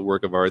statue? It's a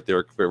work of art.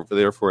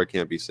 Therefore, it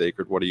can't be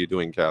sacred. What are you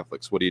doing,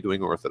 Catholics? What are you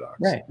doing, Orthodox?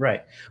 Right,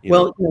 right. You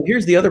Well, know?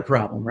 here's the other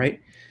problem, right?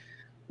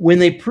 When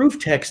they proof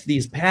text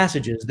these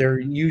passages, they're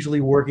usually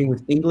working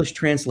with English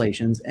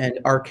translations, and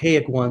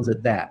archaic ones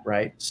at that,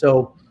 right?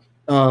 So,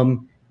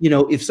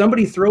 if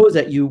somebody throws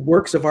at you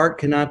works of art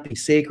cannot be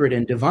sacred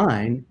and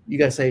divine, you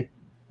got to say,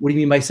 what do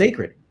you mean by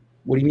sacred?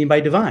 What do you mean by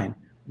divine?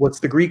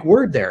 What's the Greek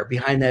word there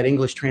behind that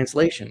English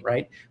translation,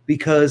 right?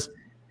 Because,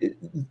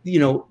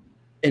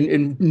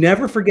 and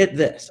never forget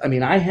this. I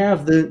mean, I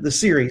have the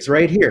series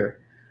right here.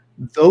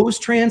 Those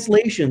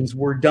translations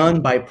were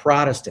done by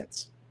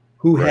Protestants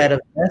who had a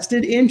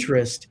vested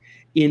interest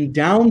in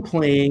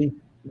downplaying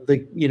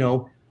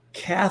the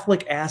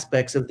Catholic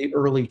aspects of the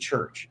early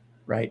church,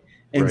 right?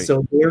 And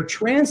so they're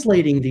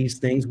translating these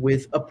things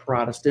with a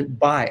Protestant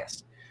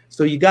bias.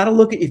 So you got to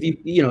look at, if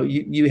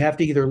you have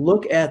to either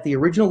look at the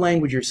original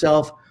language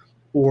yourself,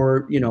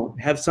 or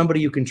have somebody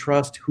you can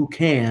trust who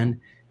can,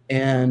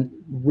 and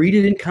read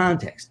it in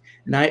context.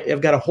 And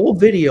I've got a whole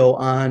video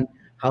on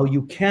how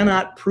you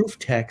cannot proof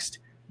text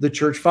the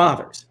church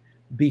fathers,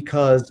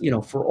 because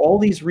for all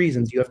these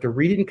reasons, you have to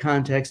read it in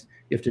context,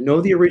 you have to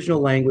know the original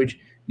language,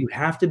 you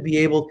have to be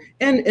able,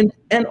 and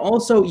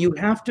also you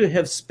have to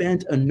have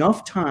spent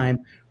enough time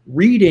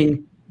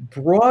reading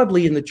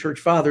broadly in the church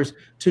fathers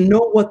to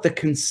know what the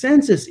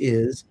consensus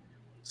is,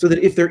 so that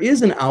if there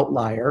is an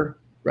outlier,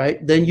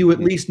 right, then you at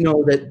least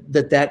know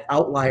that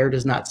outlier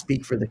does not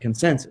speak for the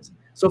consensus.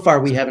 So far,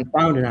 we haven't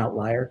found an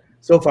outlier.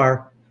 So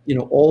far,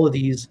 all of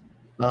these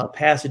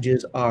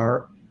passages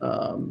are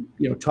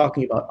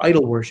talking about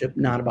idol worship,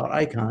 not about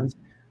icons.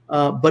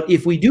 But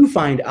if we do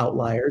find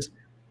outliers,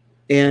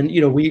 and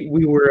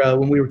we were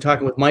when we were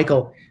talking with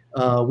Michael,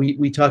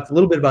 we talked a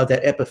little bit about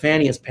that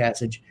Epiphanius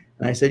passage,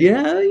 and I said,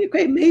 yeah,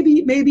 okay,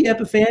 maybe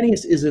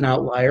Epiphanius is an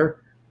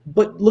outlier,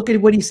 but look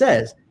at what he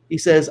says. He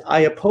says,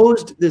 I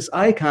opposed this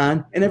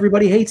icon, and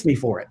everybody hates me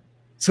for it.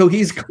 So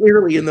he's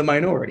clearly in the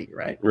minority,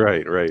 right?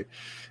 Right.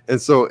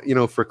 And so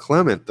for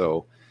Clement,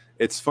 though,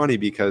 it's funny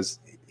because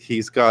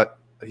he's got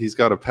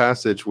a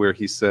passage where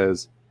he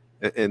says,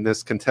 and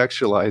this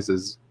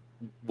contextualizes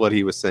what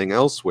he was saying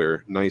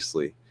elsewhere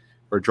nicely,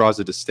 or draws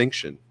a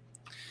distinction.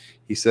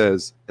 He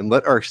says, and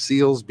let our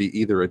seals be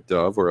either a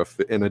dove or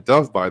and a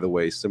dove, by the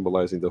way,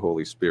 symbolizing the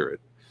Holy Spirit,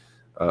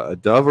 a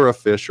dove or a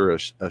fish, or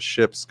a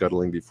ship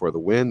scuttling before the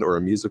wind, or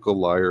a musical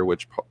lyre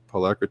which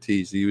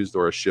Polycrates used,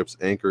 or a ship's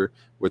anchor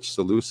which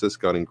Seleucus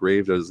got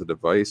engraved as a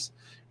device.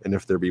 And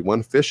if there be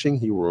one fishing,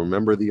 he will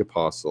remember the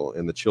apostle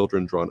and the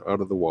children drawn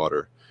out of the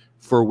water.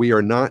 For we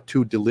are not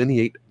to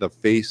delineate the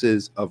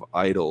faces of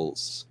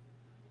idols.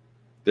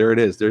 There it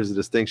is. There's a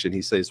distinction.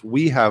 He says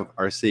we have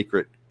our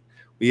sacred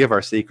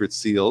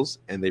seals,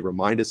 and they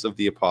remind us of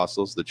the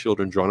apostles, the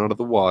children drawn out of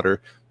the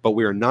water, but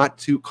we are not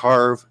to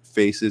carve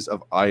faces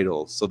of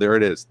idols. So there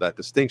it is, that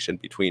distinction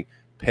between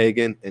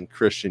pagan and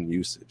Christian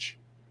usage.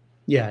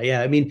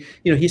 Yeah. I mean,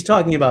 he's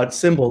talking about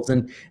symbols,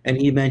 and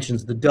he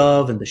mentions the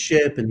dove and the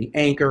ship and the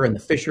anchor and the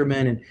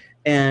fisherman,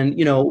 and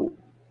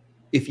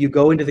if you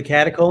go into the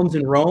catacombs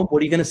in Rome,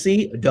 what are you going to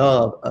see? A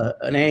dove,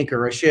 an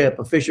anchor, a ship,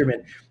 a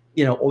fisherman.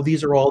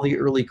 These are all the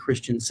early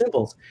Christian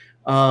symbols.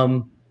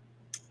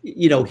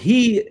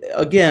 He,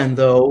 again,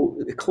 though,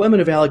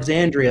 Clement of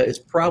Alexandria is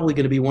probably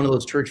going to be one of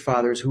those church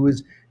fathers who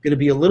is going to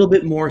be a little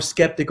bit more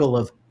skeptical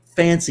of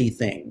fancy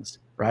things,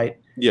 right?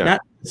 Yeah.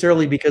 Not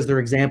necessarily because they're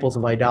examples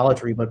of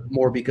idolatry, but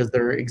more because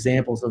they're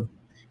examples of,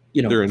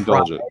 they're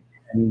indulgent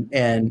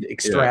and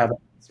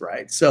extravagance,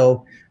 right?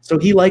 So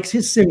he likes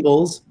his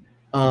symbols.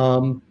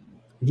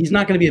 He's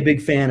not going to be a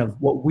big fan of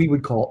what we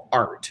would call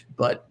art,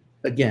 but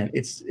again,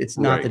 it's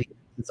not that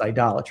it's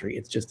idolatry.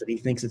 It's just that he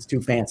thinks it's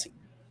too fancy.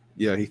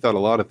 Yeah, he thought a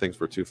lot of things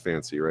were too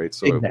fancy, right?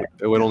 So exactly.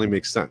 it would only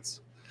make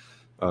sense,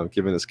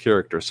 given his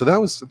character. So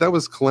that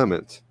was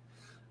Clement.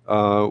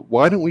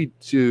 Why don't we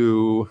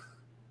do?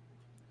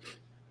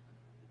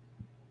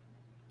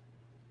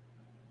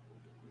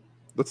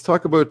 Let's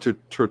talk about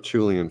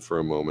Tertullian for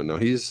a moment. Now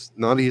he's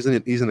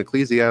an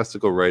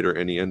ecclesiastical writer,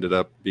 and he ended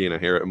up being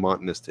a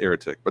Montanist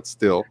heretic, but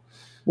still.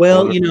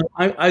 Well,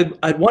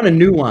 I'd want to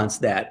nuance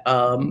that.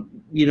 The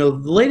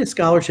latest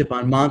scholarship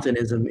on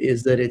Montanism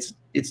is that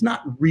it's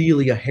not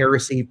really a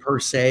heresy per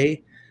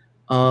se.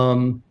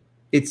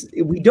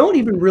 We don't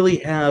even really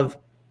have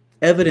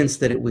evidence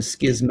that it was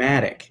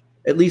schismatic,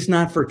 at least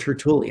not for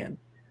Tertullian.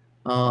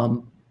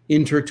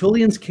 In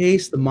Tertullian's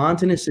case, the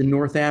Montanists in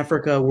North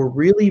Africa were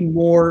really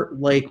more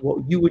like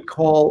what you would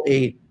call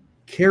a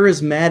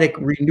charismatic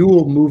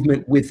renewal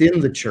movement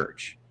within the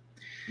church.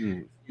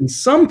 In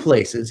some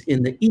places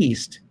in the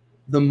East,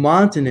 the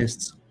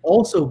Montanists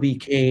also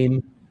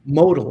became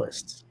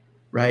modalists,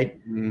 right?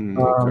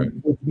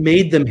 Which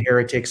made them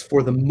heretics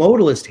for the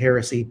modalist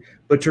heresy.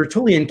 But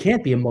Tertullian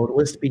can't be a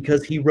modalist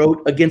because he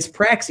wrote against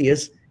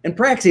Praxeas, and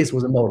Praxeas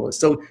was a modalist.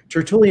 So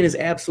Tertullian is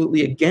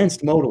absolutely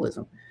against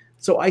modalism.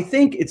 So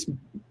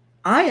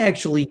I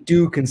actually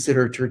do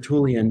consider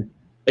Tertullian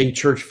a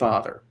church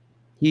father.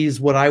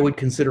 He's what I would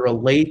consider a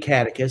lay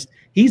catechist.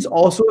 He's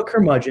also a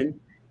curmudgeon.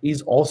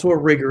 He's also a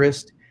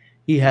rigorist.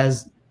 He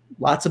has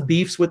lots of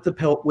beefs with the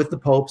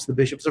popes, the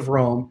bishops of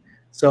Rome.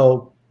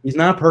 So he's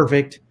not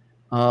perfect.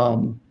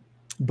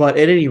 But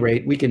at any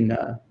rate, we can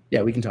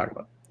talk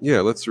about it.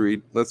 Yeah, let's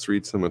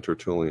read some of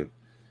Tertullian.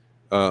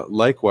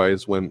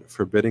 Likewise, when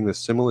forbidding the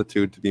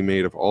similitude to be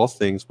made of all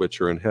things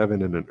which are in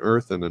heaven and in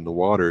earth and in the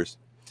waters,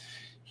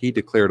 he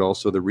declared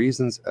also the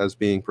reasons as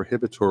being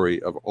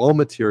prohibitory of all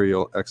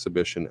material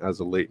exhibition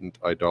as a latent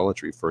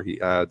idolatry. For he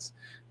adds,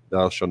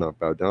 "Thou shalt not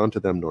bow down to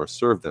them nor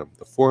serve them."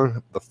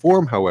 The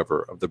form,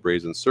 however, of the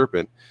brazen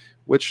serpent,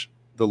 which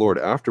the Lord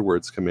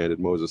afterwards commanded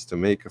Moses to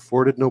make,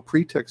 afforded no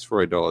pretext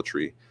for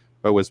idolatry,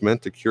 but was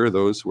meant to cure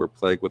those who were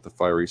plagued with the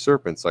fiery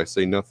serpents. I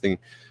say nothing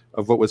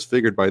of what was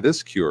figured by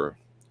this cure.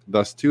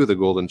 Thus, too, the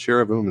golden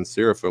cherubim and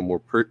seraphim were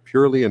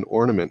purely an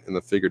ornament in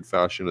the figured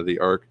fashion of the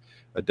ark,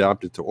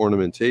 adapted to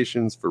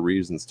ornamentations for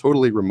reasons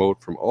totally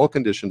remote from all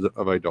conditions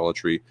of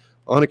idolatry,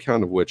 on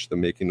account of which the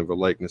making of a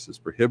likeness is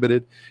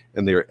prohibited,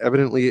 and they are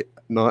evidently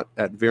not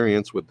at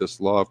variance with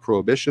this law of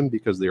prohibition,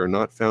 because they are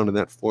not found in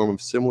that form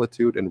of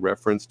similitude in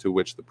reference to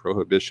which the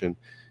prohibition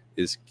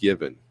is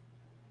given.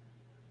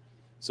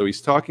 So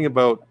he's talking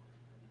about,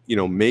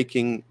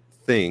 making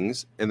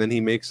things, and then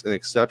he makes an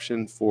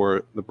exception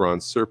for the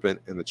bronze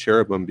serpent and the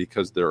cherubim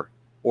because they're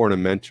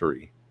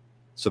ornamentary.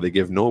 So they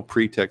give no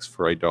pretext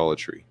for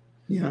idolatry.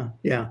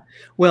 Yeah.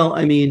 Well,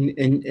 I mean,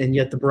 and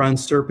yet the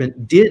bronze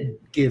serpent did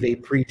give a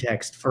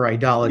pretext for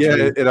idolatry.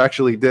 Yeah, it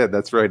actually did.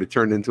 That's right. It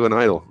turned into an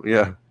idol.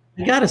 Yeah.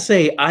 I gotta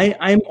say,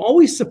 I'm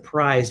always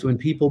surprised when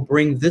people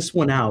bring this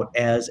one out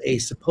as a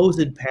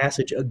supposed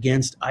passage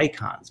against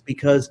icons,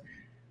 because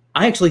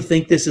I actually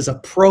think this is a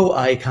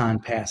pro-icon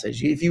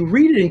passage. If you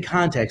read it in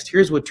context,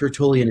 here's what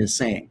Tertullian is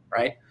saying,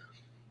 right?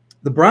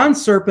 The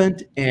bronze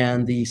serpent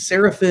and the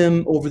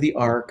seraphim over the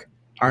ark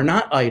are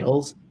not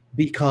idols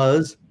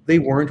because they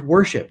weren't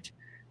worshipped.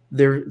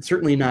 They're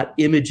certainly not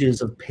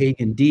images of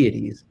pagan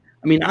deities.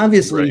 I mean,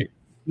 obviously, right.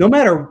 no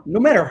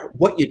matter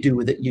what you do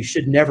with it, you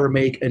should never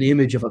make an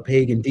image of a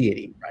pagan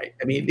deity, right?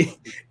 I mean,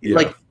 yeah.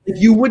 Like,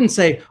 you wouldn't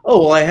say, "Oh,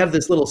 well, I have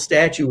this little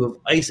statue of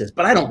Isis,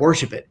 but I don't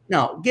worship it."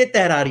 No, get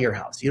that out of your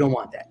house. You don't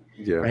want that,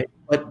 right?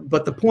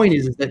 But the point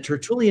is that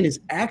Tertullian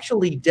is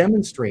actually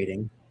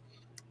demonstrating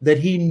that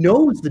he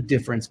knows the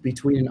difference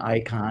between an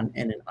icon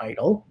and an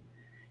idol.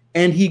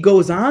 And he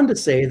goes on to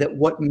say that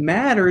what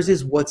matters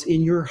is what's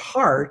in your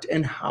heart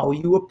and how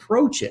you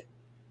approach it,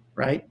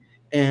 right?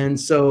 And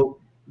so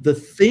the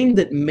thing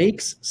that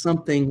makes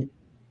something,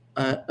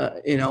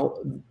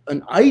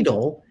 an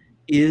idol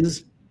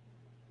is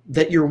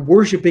that you're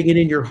worshiping it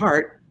in your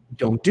heart.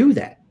 Don't do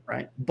that,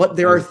 right? But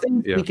there are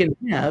things we can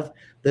have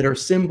that are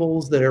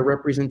symbols, that are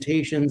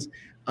representations,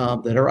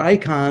 that are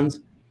icons,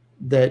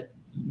 that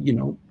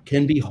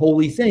can be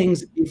holy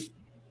things if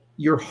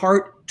your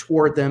heart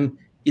toward them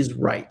is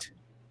right.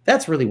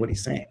 That's really what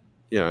he's saying.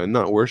 Yeah, and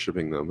not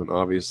worshiping them. And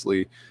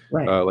obviously,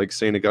 like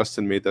St.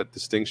 Augustine made that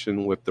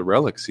distinction with the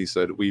relics. He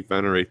said, we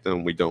venerate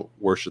them, we don't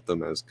worship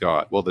them as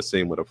God. Well, the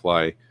same would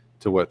apply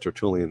to what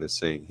Tertullian is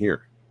saying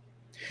here.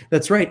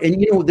 That's right.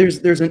 And,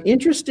 there's an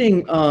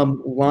interesting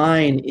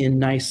line in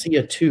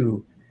Nicaea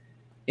 2,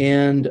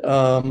 and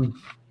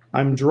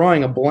I'm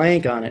drawing a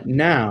blank on it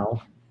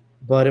now,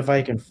 but if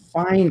I can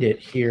find it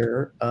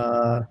here,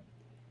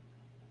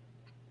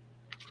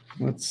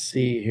 let's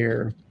see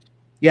here.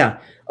 Yeah.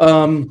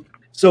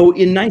 So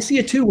in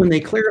Nicaea 2, when they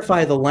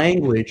clarify the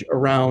language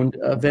around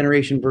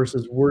veneration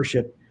versus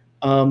worship,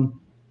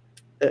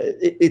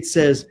 it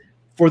says,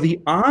 "For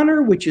the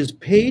honor which is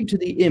paid to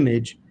the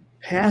image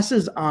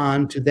passes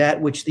on to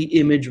that which the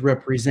image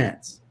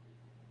represents."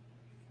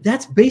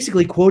 That's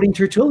basically quoting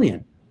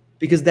Tertullian,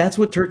 because that's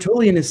what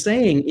Tertullian is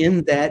saying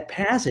in that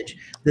passage,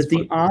 that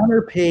the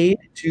honor paid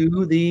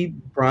to the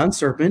bronze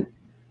serpent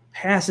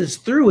passes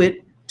through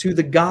it to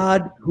the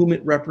God whom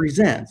it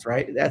represents,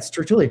 right? That's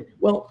Tertullian.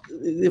 Well,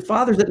 the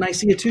fathers at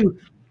Nicaea 2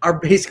 are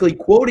basically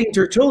quoting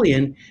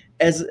Tertullian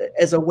as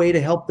a way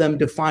to help them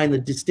define the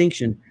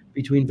distinction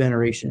between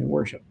veneration and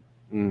worship.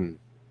 Mm.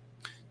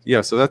 Yeah,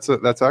 so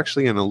that's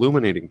actually an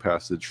illuminating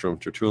passage from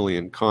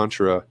Tertullian,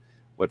 contra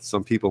what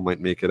some people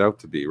might make it out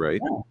to be, right?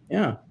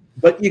 Yeah.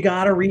 But you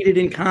got to read it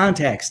in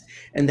context,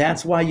 and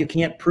that's why you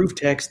can't proof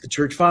text the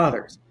church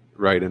fathers.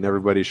 Right, and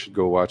everybody should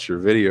go watch your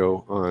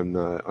video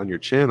on your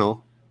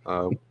channel.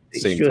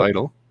 Same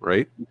title,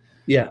 right?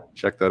 Yeah.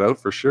 Check that out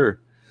for sure.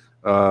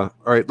 All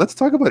right, let's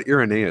talk about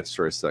Irenaeus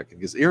for a second,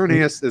 because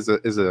Irenaeus is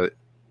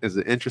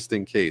an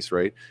interesting case,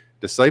 right?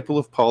 Disciple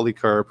of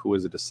Polycarp, who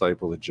is a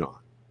disciple of John.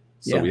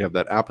 So we have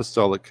that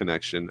apostolic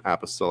connection.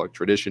 Apostolic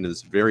tradition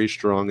is very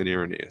strong in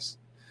Irenaeus.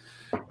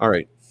 All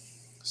right.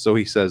 So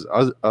he says,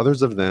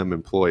 others of them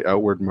employ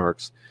outward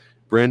marks,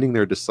 branding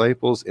their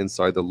disciples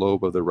inside the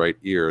lobe of the right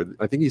ear.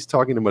 I think he's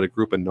talking about a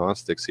group of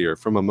Gnostics here.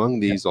 From among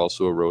these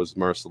also arose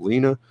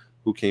Marcellina,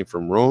 who came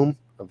from Rome,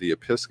 of the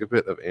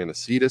episcopate of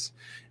Anicetus,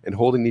 and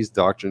holding these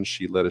doctrines,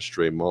 she led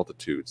astray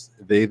multitudes.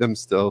 They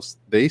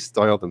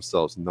style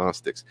themselves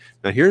Gnostics.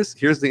 Now here's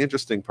the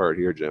interesting part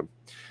here, Jim.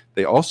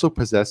 They also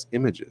possess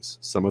images,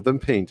 some of them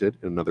painted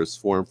and others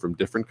formed from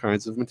different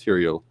kinds of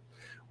material,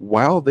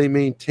 while they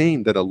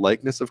maintain that a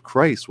likeness of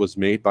Christ was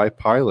made by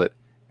Pilate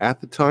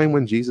at the time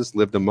when Jesus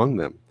lived among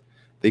them.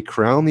 They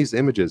crown these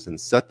images and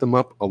set them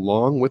up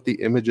along with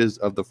the images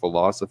of the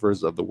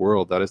philosophers of the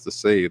world, that is to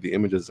say, the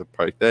images of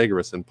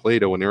Pythagoras and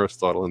Plato and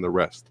Aristotle and the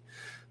rest.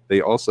 They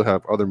also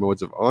have other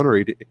modes of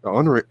honoring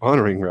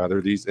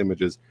these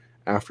images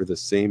after the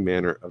same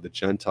manner of the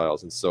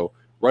Gentiles. And so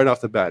right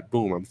off the bat,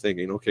 boom, I'm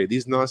thinking, okay,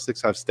 these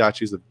Gnostics have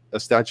a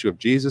statue of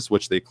Jesus,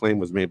 which they claim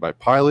was made by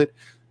Pilate.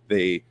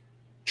 They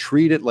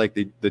treat it like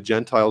the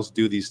Gentiles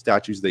do these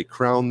statues. They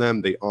crown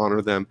them, they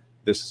honor them.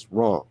 This is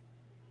wrong.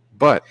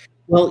 But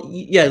well,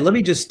 yeah, let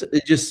me just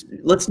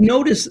let's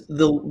notice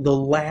the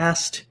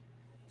last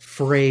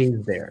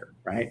phrase there,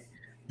 right?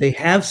 They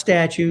have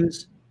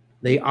statues,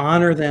 they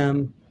honor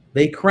them,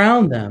 they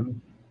crown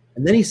them,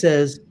 and then he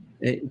says,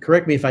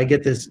 correct me if I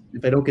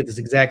don't get this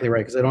exactly right,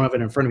 because I don't have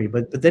it in front of me,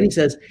 but then he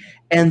says,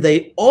 and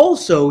they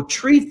also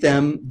treat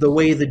them the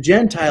way the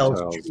Gentiles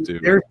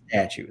treat their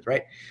statues,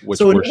 right? Which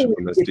worship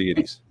them as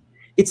deities.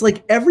 It's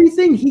like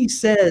everything he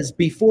says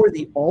before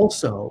the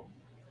also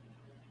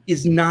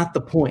is not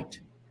the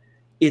point.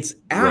 It's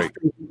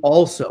after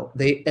also.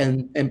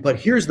 But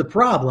here's the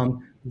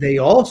problem. They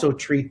also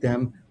treat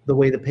them the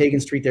way the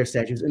pagans treat their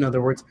statues. In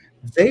other words,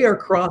 they are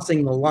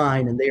crossing the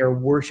line and they are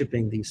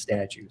worshiping these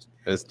statues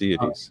as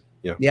deities.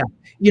 Yeah.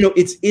 You know,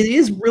 it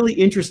is really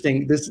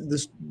interesting,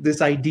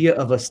 this idea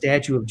of a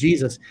statue of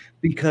Jesus,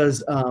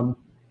 because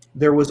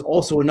there was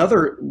also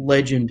another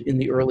legend in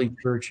the early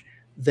church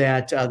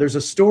that there's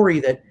a story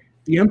that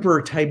the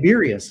Emperor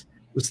Tiberius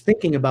was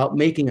thinking about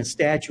making a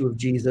statue of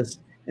Jesus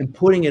and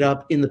putting it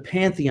up in the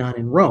Pantheon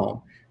in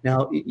Rome.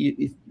 Now,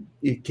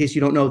 in case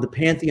you don't know, the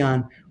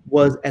Pantheon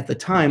was at the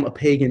time a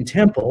pagan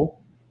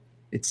temple.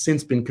 It's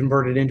since been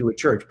converted into a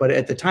church, but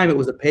at the time it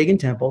was a pagan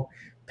temple.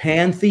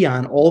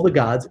 Pantheon, all the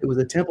gods. It was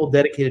a temple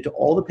dedicated to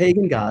all the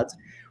pagan gods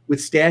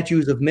with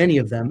statues of many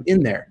of them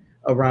in there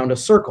around a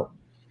circle.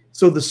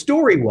 So the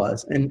story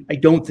was, and I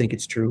don't think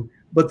it's true,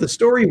 but the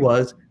story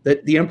was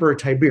that the Emperor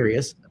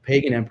Tiberius, a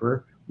pagan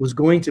emperor, was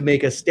going to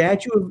make a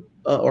statue of,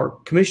 or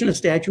commission a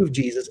statue of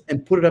Jesus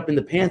and put it up in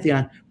the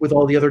Pantheon with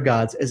all the other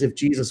gods as if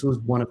Jesus was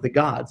one of the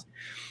gods.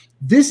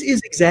 This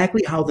is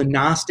exactly how the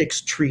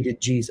Gnostics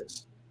treated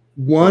Jesus,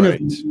 one of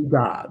the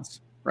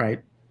gods,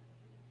 right?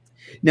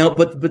 Now,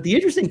 but the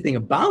interesting thing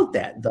about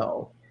that,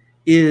 though,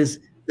 is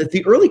that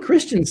the early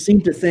Christians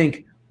seem to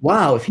think,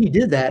 wow, if he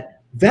did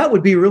that, that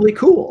would be really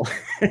cool.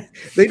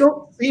 They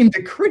don't seem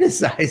to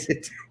criticize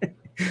it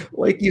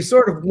like you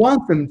sort of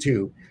want them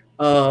to.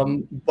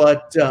 I'm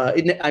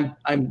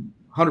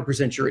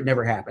 100% sure it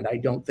never happened. I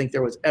don't think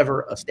there was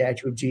ever a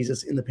statue of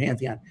Jesus in the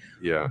Pantheon.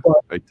 Yeah, but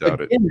I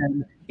doubt it.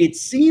 It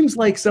seems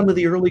like some of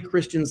the early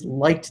Christians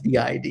liked the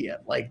idea.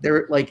 Like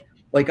they're like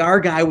our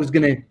guy was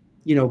going to,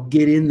 you know,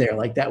 get in there.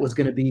 Like that was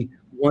going to be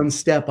one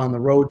step on the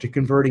road to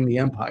converting the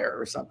empire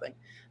or something.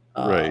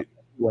 But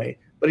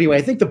anyway,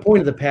 I think the point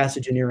of the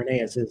passage in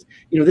Irenaeus is,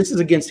 you know, this is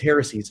against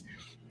heresies.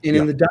 And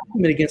in the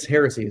document against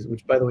heresies,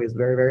 which by the way is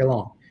very, very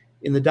long,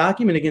 in the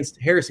document against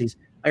heresies,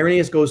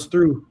 Irenaeus goes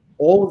through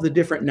all of the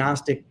different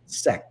Gnostic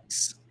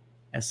sects,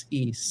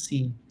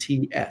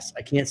 S-E-C-T-S.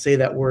 I can't say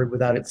that word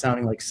without it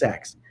sounding like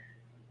sex.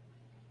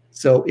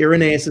 So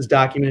Irenaeus's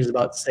document is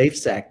about safe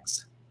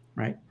sex,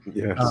 right?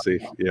 Yeah,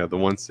 safe. Yeah, the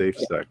one safe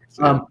sect.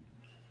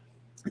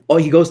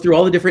 He goes through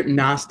all the different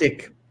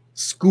Gnostic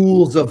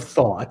schools of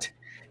thought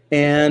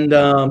and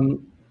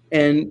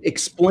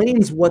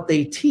explains what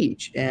they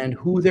teach and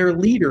who their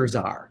leaders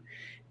are.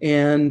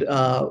 And,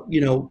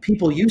 you know,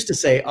 people used to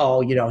say,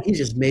 oh, you know, he's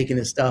just making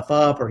this stuff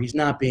up or he's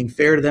not being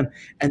fair to them.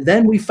 And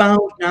then we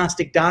found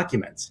Gnostic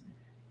documents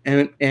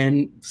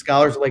and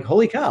scholars are like,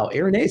 holy cow,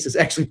 Irenaeus is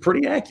actually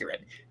pretty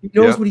accurate. He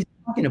knows what he's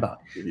talking about.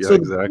 Yeah, so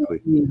exactly.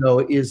 The thing, though,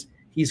 is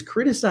he's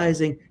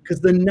criticizing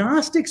because the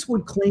Gnostics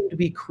would claim to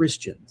be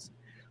Christians.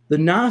 The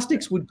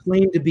Gnostics would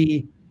claim to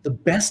be the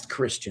best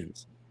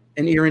Christians.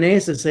 And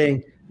Irenaeus is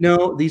saying,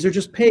 no, these are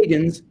just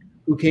pagans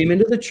who came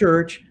into the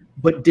church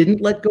but didn't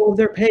let go of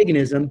their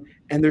paganism,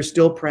 and they're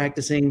still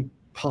practicing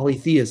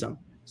polytheism.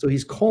 So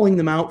he's calling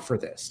them out for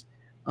this.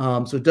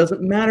 So it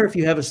doesn't matter if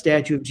you have a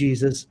statue of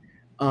Jesus.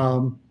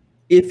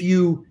 If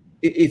you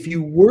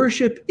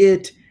worship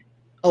it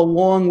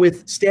along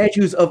with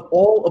statues of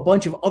a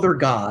bunch of other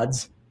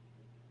gods,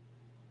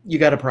 you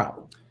got a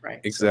problem,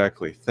 right?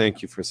 Exactly.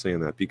 Thank you for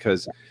saying that,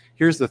 because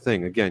here's the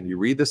thing. Again, you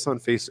read this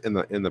on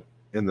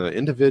in the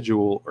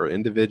individual or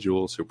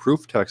individuals who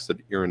proof texted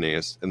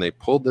Irenaeus, and they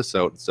pulled this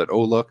out and said,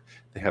 oh, look,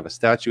 they have a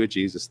statue of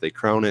Jesus, they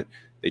crown it,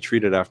 they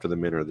treat it after the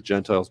manner of the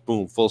Gentiles,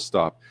 boom, full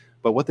stop.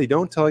 But what they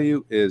don't tell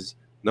you is,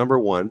 number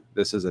one,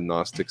 this is a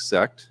Gnostic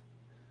sect,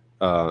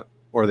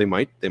 or they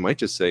might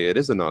just say it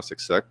is a Gnostic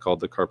sect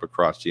called the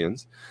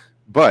Carpocratians.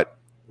 But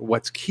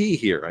what's key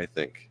here, I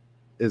think,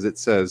 is it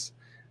says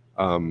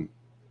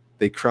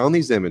they crown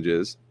these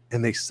images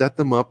and they set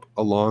them up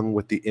along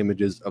with the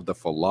images of the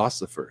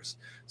philosophers.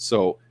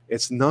 So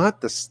it's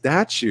not the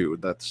statue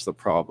that's the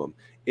problem.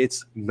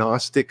 It's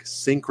Gnostic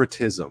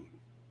syncretism.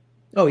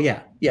 Oh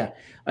yeah, yeah.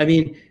 I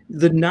mean,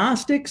 the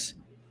Gnostics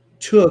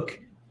took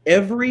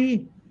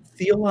every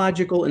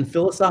theological and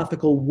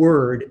philosophical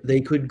word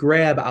they could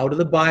grab out of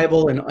the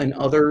Bible and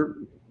other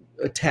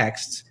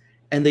texts,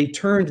 and they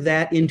turned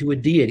that into a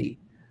deity.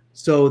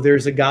 So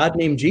there's a God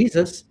named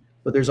Jesus,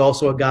 but there's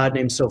also a God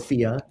named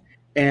Sophia,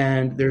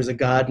 and there's a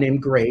God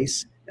named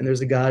Grace, and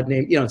there's a God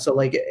named, so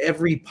like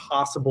every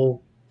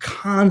possible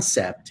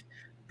concept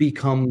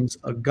becomes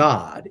a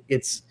God.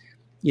 It's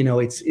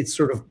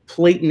sort of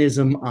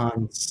Platonism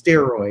on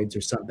steroids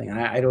or something.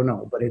 I don't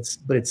know, but it's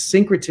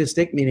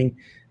syncretistic, meaning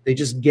they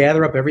just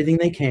gather up everything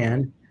they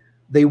can.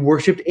 They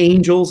worshipped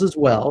angels as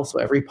well, so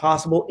every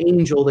possible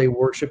angel they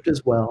worshipped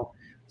as well.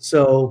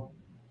 So,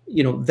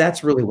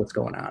 that's really what's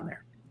going on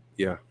there.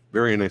 Yeah,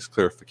 very nice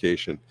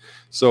clarification.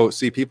 So,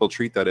 see, people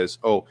treat that as,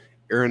 oh,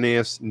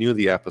 Irenaeus knew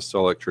the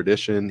apostolic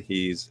tradition.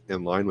 He's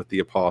in line with the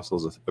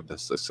apostles, the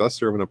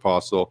successor of an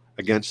apostle.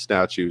 Against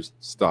statues,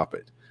 stop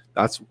it.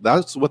 That's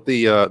what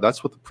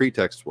the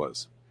pretext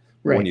was.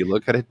 Right. When you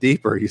look at it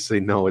deeper, you say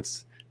no.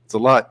 It's a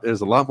lot.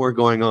 There's a lot more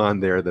going on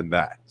there than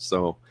that.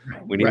 So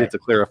we needed to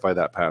clarify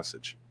that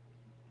passage.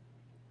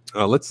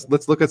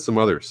 Let's look at some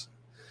others.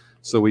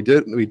 So we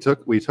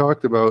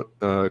talked about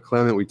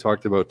Clement. We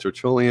talked about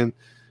Tertullian.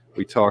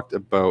 We talked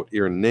about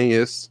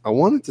Irenaeus. I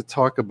wanted to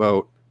talk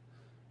about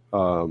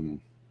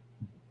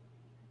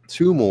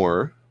two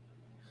more.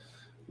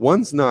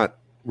 One's not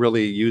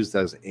really used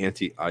as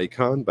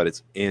anti-icon, but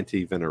it's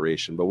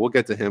anti-veneration. But we'll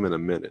get to him in a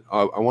minute.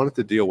 I wanted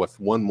to deal with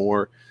one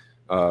more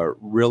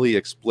really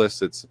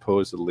explicit,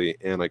 supposedly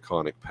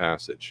aniconic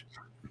passage.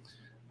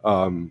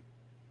 Okay,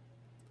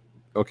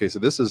 so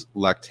this is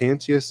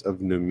Lactantius of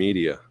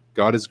Numidia.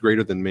 God is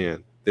greater than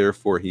man,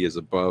 therefore he is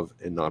above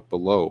and not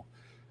below.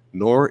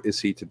 Nor is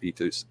he to be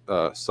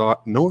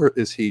sought in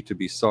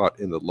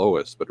the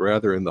lowest, but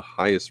rather in the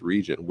highest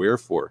region.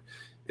 Wherefore,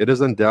 it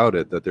is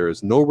undoubted that there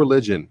is no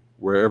religion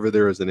wherever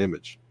there is an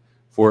image.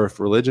 For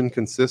if religion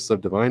consists of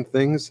divine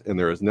things, and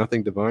there is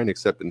nothing divine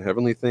except in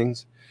heavenly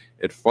things,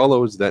 it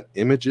follows that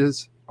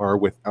images are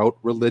without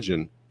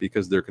religion,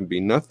 because there can be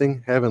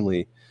nothing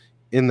heavenly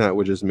in that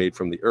which is made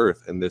from the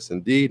earth. And this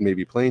indeed may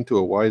be plain to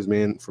a wise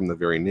man from the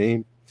very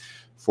name.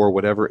 For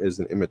whatever is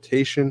an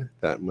imitation,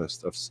 that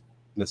must of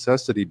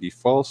necessity be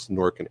false,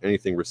 nor can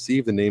anything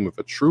receive the name of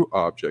a true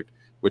object,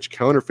 which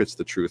counterfeits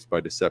the truth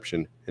by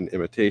deception and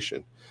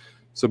imitation.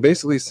 So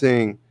basically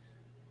saying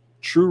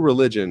true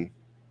religion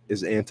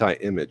is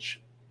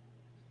anti-image.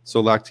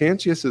 So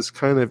Lactantius is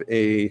kind of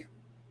a,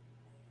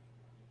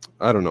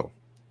 I don't know,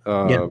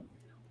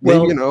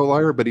 maybe an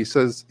outlier, but he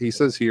says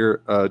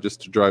here,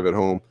 just to drive it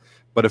home,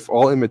 but if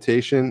all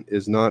imitation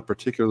is not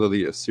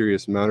particularly a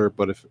serious matter,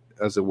 but if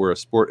as it were a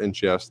sport and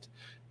jest,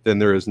 then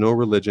there is no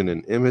religion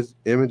in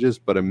images,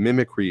 but a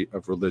mimicry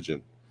of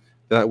religion.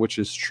 That which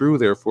is true,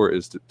 therefore,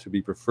 is to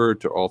be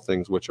preferred to all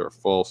things which are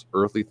false.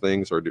 Earthly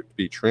things are to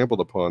be trampled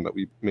upon, that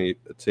we may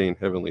attain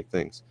heavenly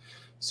things.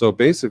 So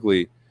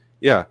basically,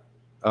 yeah,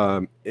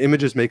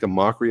 images make a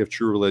mockery of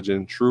true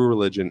religion. True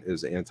religion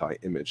is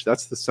anti-image.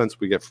 That's the sense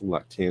we get from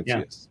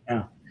Lactantius.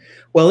 Yeah.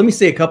 Well, let me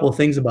say a couple of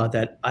things about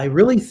that. I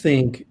really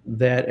think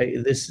that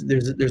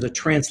there's a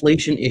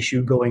translation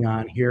issue going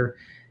on here,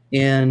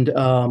 and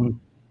I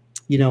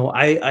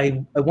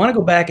want to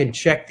go back and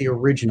check the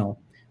original,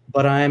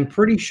 but I'm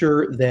pretty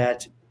sure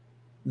that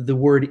the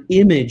word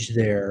image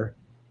there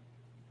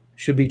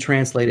should be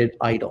translated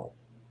idol.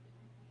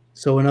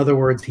 So in other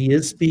words, he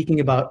is speaking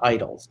about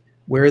idols.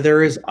 Where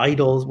there's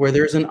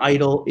an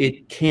idol,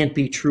 it can't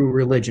be true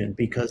religion,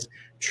 because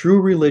true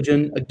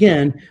religion,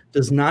 again,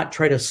 does not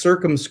try to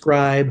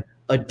circumscribe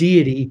a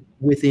deity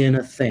within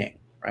a thing,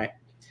 right?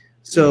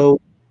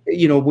 So,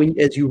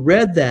 as you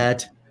read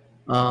that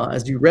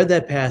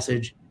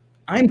passage,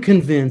 I'm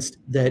convinced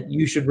that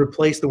you should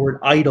replace the word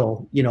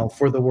idol,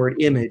 for the word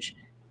image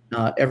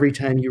every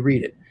time you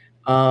read it.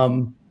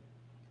 And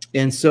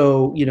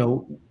so,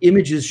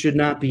 images should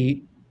not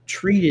be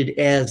treated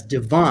as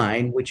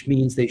divine, which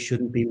means they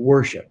shouldn't be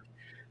worshipped.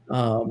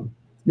 Now,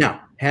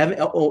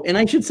 and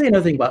I should say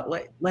another thing about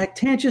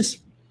Lactantius.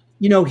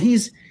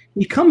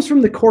 He comes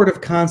from the court of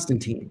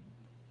Constantine.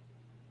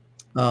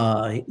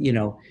 And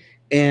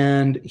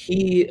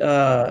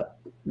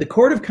the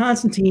court of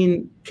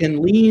Constantine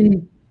can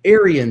lean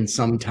Arian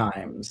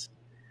sometimes.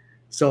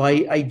 So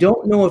I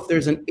don't know if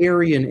there's an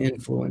Arian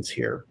influence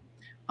here.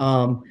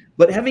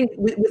 But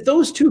with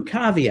those two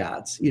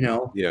caveats,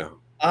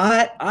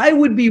 I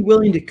would be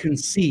willing to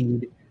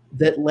concede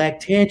that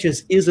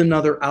Lactantius is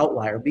another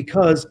outlier,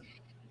 because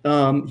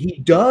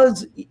he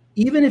does,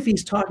 even if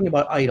he's talking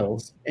about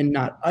idols and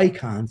not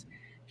icons,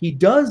 he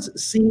does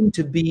seem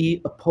to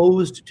be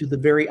opposed to the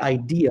very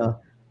idea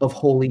of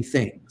holy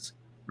things,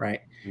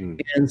 right?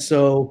 And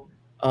so,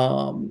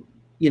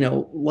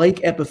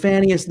 like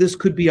Epiphanius, this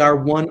could be our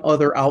one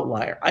other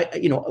outlier. At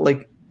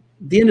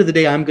the end of the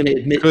day, I'm going to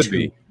admit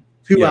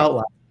two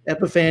outliers,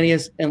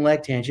 Epiphanius and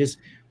Lactantius,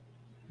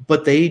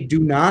 but they do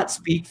not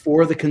speak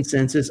for the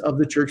consensus of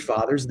the church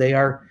fathers. They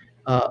are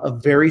a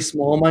very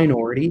small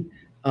minority.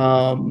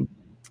 Because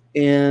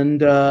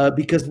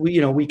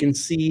we can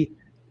see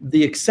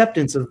the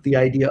acceptance of the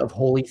idea of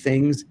holy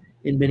things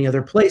in many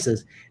other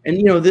places. And,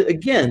 you know,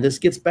 again, this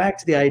gets back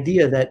to the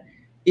idea that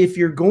if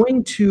you're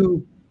going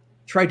to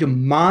try to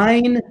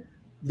mine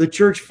the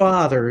church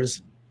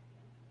fathers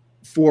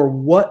for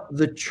what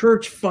the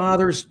church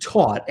fathers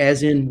taught,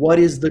 as in what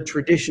is the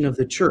tradition of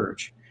the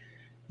church,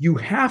 you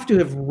have to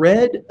have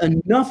read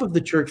enough of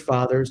the church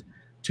fathers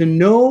to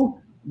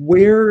know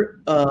where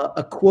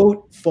a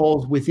quote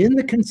falls within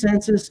the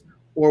consensus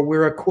or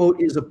where a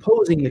quote is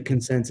opposing the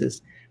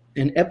consensus.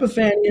 And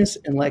Epiphanius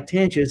and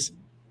Lactantius,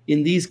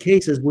 in these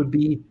cases, would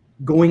be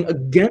going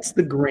against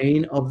the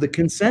grain of the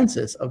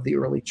consensus of the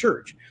early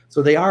church.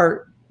 So they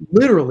are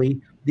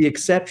literally the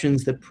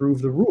exceptions that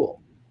prove the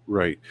rule.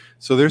 Right.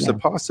 So there's a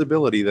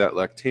possibility that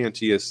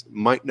Lactantius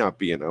might not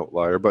be an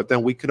outlier, but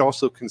then we could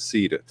also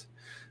concede it.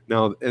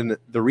 Now, and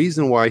the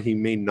reason why he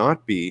may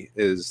not be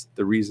is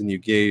the reason you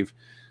gave.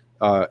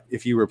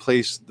 If you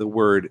replace the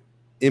word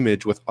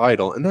image with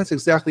idol, and that's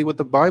exactly what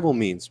the Bible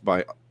means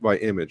by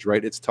image,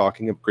 right? It's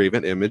talking of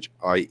graven image,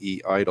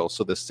 i.e. idol.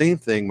 So the same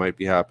thing might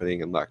be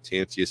happening in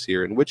Lactantius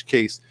here, in which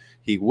case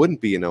he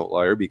wouldn't be an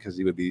outlier because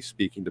he would be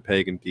speaking to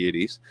pagan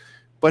deities.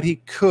 But he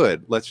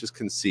could, let's just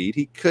concede,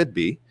 he could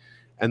be.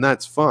 And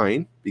that's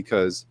fine,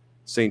 because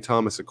St.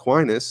 Thomas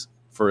Aquinas,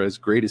 for as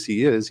great as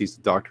he is, he's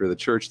the doctor of the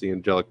church, the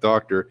angelic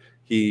doctor,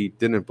 he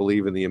didn't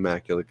believe in the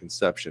Immaculate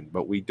Conception,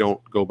 but we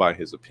don't go by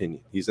his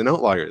opinion. He's an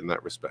outlier in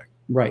that respect.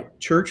 Right.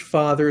 Church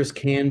fathers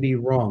can be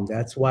wrong.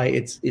 That's why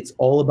it's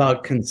all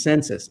about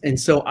consensus. And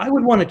so I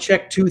would want to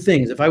check two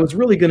things. If I was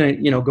really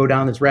going to, go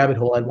down this rabbit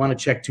hole, I'd want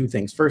to check two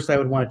things. First, I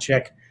would want to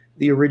check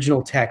the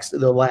original text,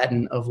 the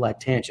Latin of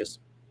Lactantius,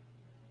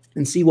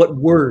 and see what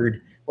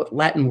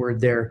Latin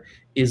word there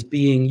is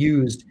being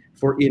used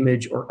for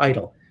image or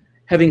idol.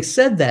 Having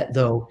said that,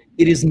 though,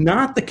 it is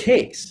not the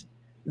case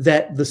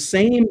that the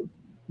same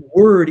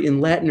word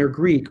in Latin or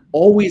Greek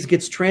always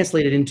gets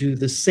translated into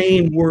the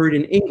same word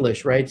in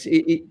English, right?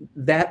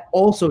 That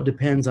also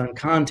depends on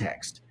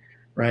context,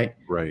 right?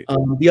 Right.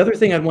 The other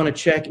thing I'd want to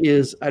check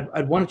is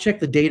I'd want to check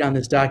the date on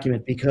this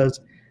document, because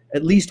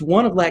at least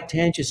one of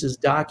Lactantius's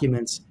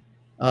documents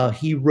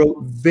he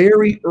wrote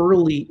very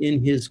early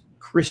in his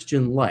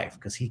Christian life,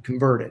 because he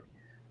converted.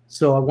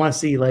 So I want to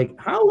see, like,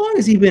 how long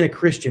has he been a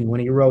Christian when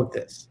he wrote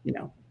this?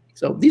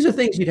 So these are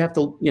things you'd have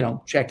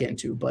to check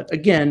into. But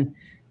again,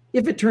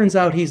 if it turns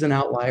out he's an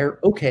outlier,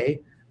 okay,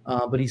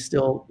 but he's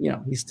still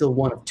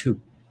one of two.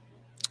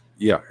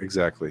 Yeah,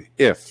 exactly.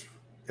 If,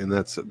 and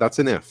that's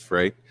an if,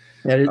 right?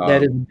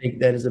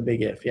 That is a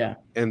big if, yeah.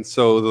 And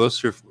so those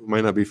who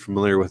might not be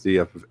familiar with the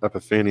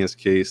Epiphanius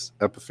case,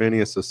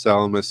 Epiphanius of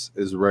Salamis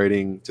is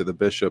writing to the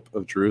Bishop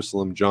of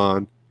Jerusalem,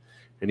 John,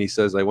 and he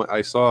says,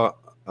 I saw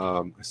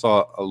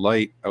a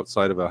light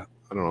outside of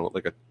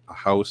like a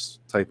house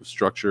type of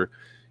structure.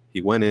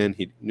 He went in,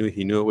 he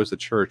knew it was a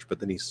church, but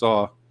then he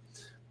saw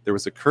there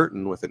was a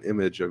curtain with an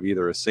image of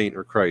either a saint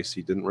or Christ.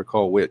 He didn't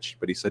recall which,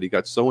 but he said he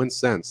got so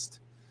incensed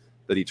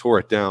that he tore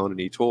it down, and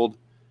he told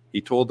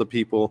the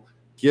people,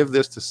 give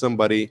this to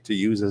somebody to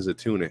use as a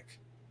tunic.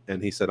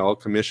 And he said, I'll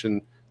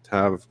commission to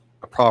have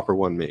a proper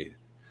one made.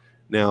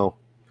 Now,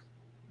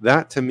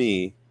 that to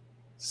me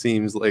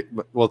seems like,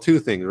 well, two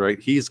things, right?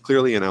 He's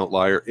clearly an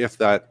outlier if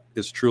that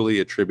is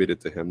truly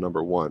attributed to him,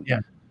 number one. Yeah.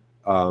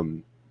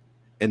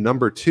 And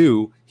number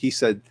two, he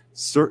said,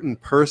 certain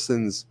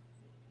persons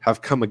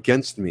have come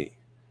against me.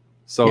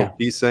 So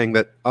he's saying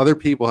that other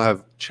people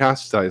have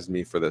chastised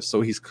me for this.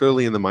 So he's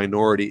clearly in the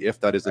minority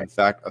if that is in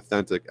fact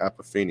authentic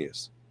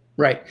Epiphanius.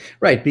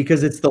 Right,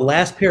 because it's the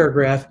last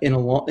paragraph in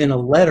a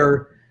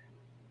letter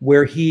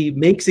where he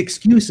makes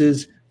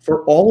excuses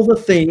for all the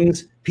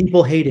things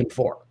people hate him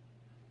for.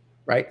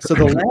 Right? So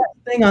the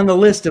last thing on the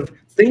list of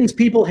things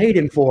people hate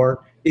him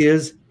for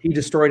is he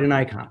destroyed an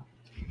icon.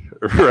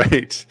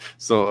 Right.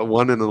 So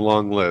one in a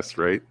long list,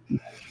 right?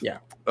 Yeah.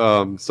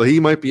 So he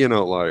might be an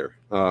outlier,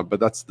 but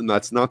that's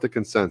not the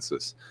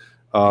consensus.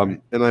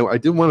 And I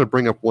did want to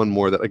bring up one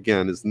more that,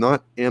 again, is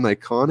not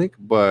aniconic,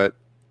 but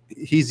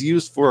he's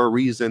used for a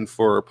reason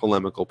for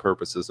polemical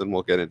purposes, and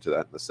we'll get into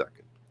that in a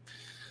second.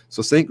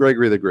 So St.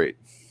 Gregory the Great.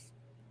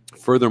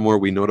 Furthermore,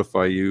 we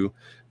notify you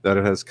that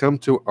it has come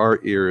to our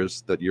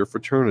ears that your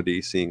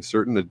fraternity, seeing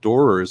certain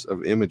adorers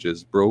of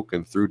images, broke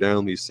and threw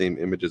down these same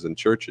images in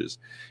churches,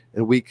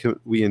 and we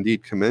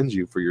indeed commend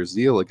you for your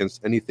zeal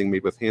against anything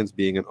made with hands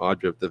being an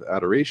object of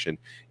adoration.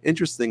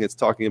 Interesting, it's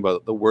talking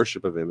about the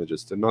worship of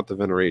images, and not the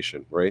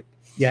veneration, right?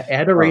 Yeah,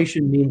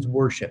 adoration means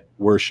worship.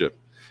 Worship.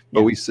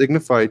 But we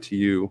signify to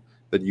you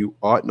that you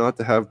ought not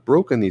to have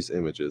broken these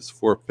images,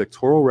 for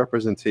pictorial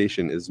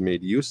representation is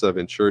made use of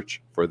in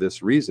church for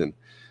this reason,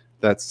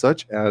 that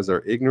such as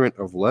are ignorant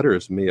of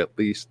letters may at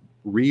least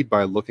read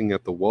by looking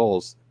at the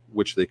walls,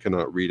 which they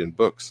cannot read in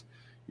books.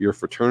 Your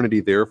fraternity,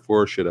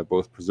 therefore, should have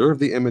both preserved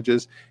the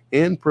images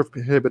and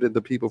prohibited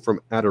the people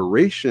from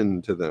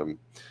adoration to them,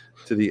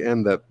 to the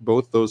end that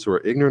both those who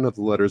are ignorant of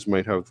the letters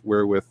might have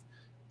wherewith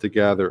to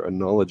gather a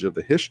knowledge of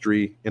the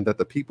history, and that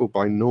the people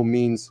by no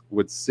means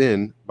would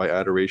sin by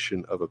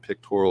adoration of a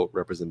pictorial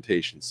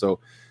representation. So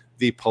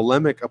the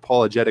polemic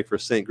apologetic for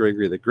St.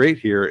 Gregory the Great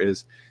here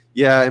is,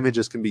 yeah,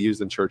 images can be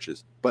used in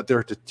churches, but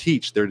they're to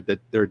teach, they're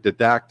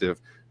didactive,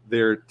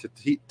 they're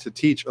to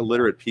teach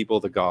illiterate people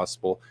the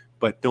gospel,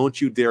 but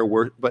don't you dare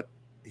but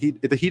he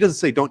doesn't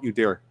say don't you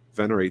dare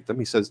venerate them.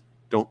 He says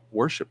don't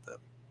worship them.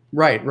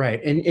 Right,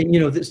 right. And you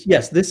know, this,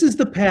 yes, this is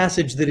the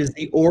passage that is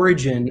the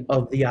origin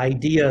of the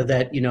idea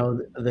that, you know,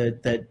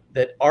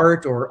 that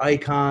art or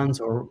icons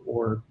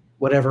or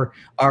whatever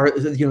are,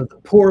 you know,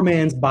 the poor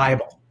man's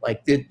Bible.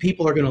 Like, that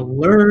people are going to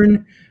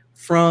learn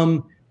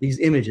from these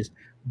images.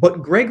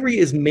 But Gregory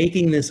is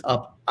making this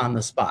up on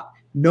the spot.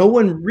 No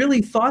one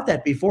really thought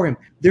that before him.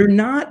 They're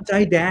not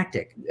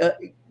didactic.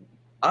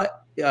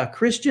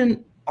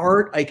 Christian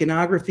art,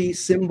 iconography,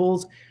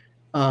 symbols,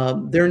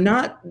 they're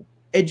not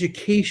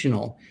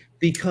educational,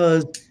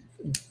 because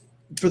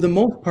for the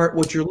most part,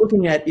 what you're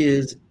looking at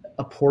is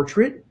a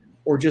portrait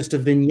or just a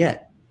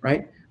vignette,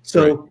 right?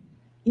 So right.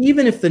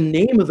 Even if the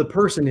name of the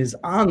person is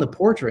on the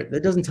portrait,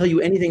 that doesn't tell you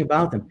anything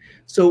about them.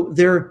 So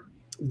they're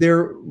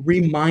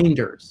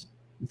reminders.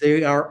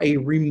 They are a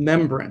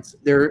remembrance.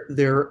 They're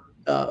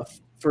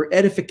for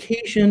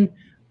edification,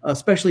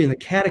 especially in the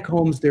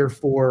catacombs. They're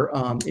for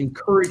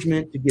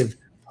encouragement, to give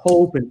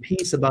hope and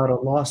peace about a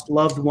lost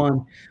loved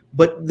one.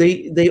 But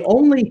they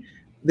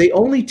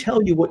only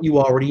tell you what you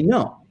already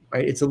know,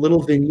 right? It's a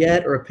little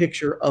vignette or a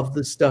picture of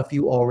the stuff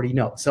you already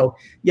know. So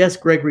yes,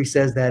 Gregory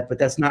says that, but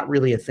that's not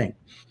really a thing.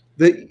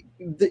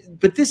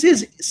 But this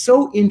is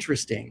so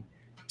interesting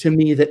to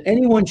me that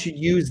anyone should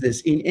use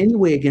this in any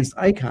way against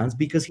icons,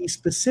 because he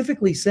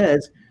specifically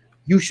says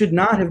you should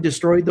not have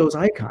destroyed those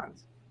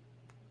icons,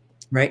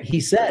 right? He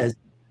says,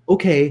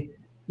 okay,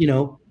 you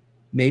know,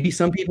 maybe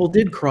some people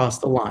did cross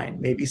the line.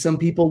 Maybe some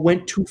people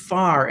went too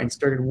far and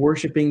started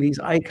worshiping these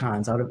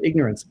icons out of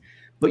ignorance.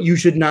 But you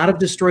should not have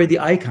destroyed the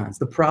icons.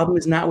 The problem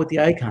is not with the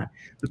icon.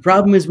 The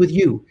problem is with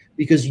you,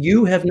 because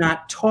you have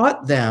not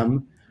taught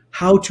them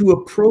how to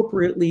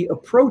appropriately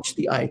approach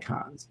the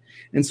icons.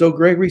 And so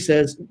Gregory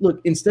says, look,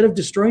 instead of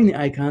destroying the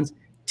icons,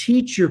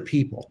 teach your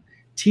people.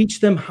 Teach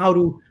them how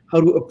to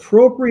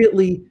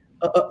appropriately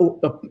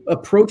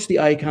approach the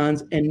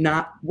icons and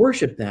not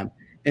worship them.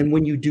 And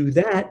when you do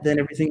that, then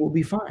everything will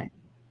be fine.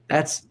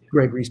 That's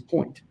Gregory's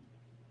point.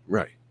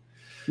 Right.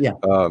 Yeah.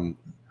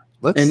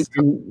 Let's...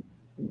 to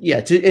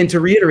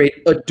reiterate,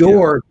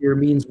 adore here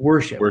means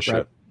worship. Worship.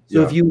 Right?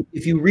 So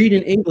if you read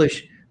in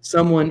English,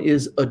 someone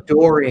is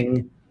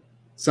adoring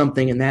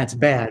something and that's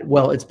bad.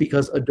 Well, it's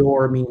because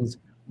adore means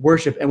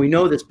worship, and we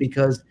know this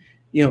because,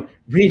 you know,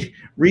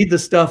 read the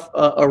stuff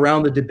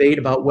around the debate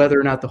about whether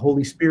or not the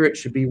Holy Spirit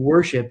should be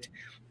worshipped,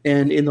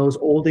 and in those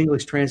old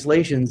English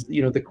translations,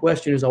 you know, the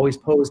question is always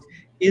posed: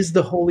 is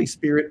the Holy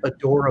Spirit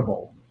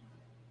adorable?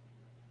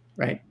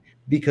 Right?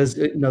 Because,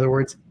 in other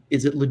words,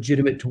 is it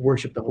legitimate to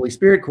worship the Holy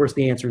Spirit? Of course,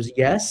 the answer is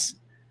yes.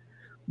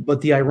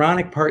 But the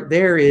ironic part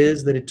there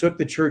is that it took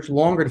the church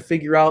longer to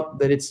figure out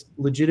that it's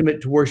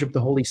legitimate to worship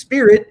the Holy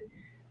Spirit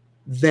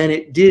than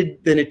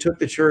it took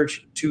the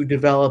church to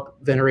develop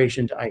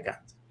veneration to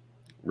icons.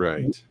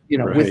 Right. You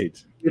know, right.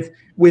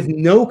 with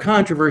no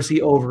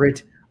controversy over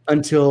it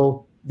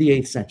until the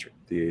 8th century.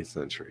 The 8th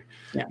century.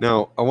 Yeah.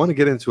 Now, I want to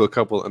get into a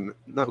couple.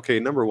 Okay,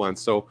 number one.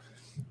 So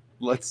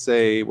let's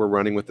say we're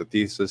running with the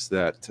thesis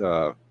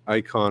that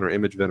icon or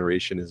image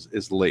veneration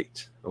is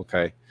late.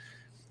 Okay.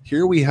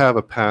 Here we have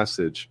a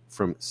passage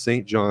from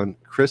St. John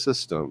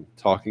Chrysostom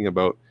talking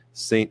about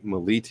St.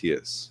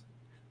 Meletius.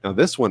 Now,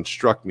 this one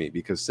struck me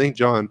because St.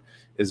 John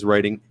is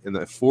writing in the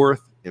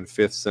 4th and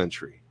 5th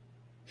century.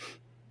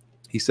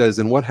 He says,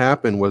 and what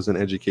happened was an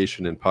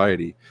education in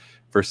piety,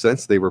 for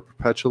since they were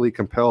perpetually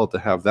compelled to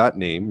have that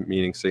name,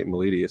 meaning St.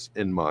 Meletius,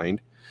 in mind,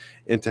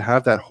 and to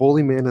have that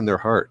holy man in their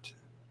heart,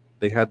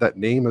 they had that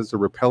name as a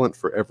repellent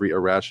for every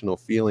irrational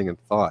feeling and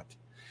thought.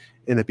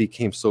 And it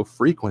became so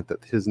frequent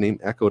that his name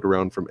echoed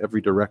around from every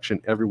direction,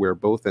 everywhere,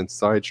 both in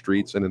side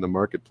streets and in the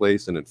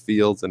marketplace and in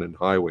fields and in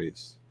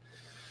highways.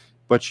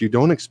 But you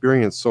don't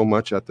experience so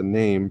much at the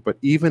name, but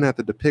even at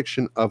the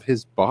depiction of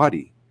his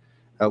body.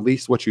 At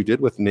least what you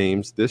did with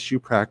names, this you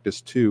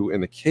practice too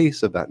in the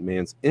case of that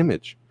man's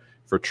image.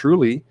 For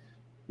truly,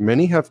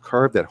 many have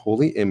carved that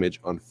holy image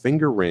on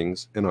finger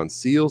rings and on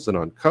seals and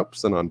on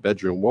cups and on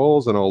bedroom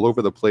walls and all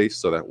over the place,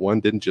 so that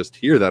one didn't just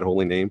hear that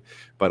holy name,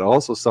 but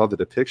also saw the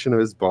depiction of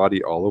his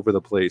body all over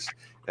the place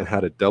and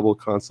had a double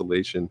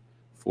consolation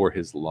for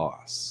his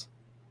loss.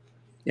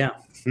 Yeah.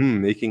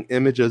 Making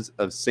images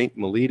of St.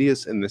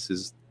 Meletius, and this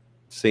is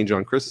St.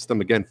 John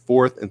Chrysostom, again,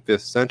 4th and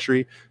 5th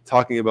century,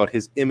 talking about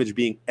his image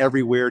being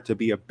everywhere to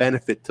be a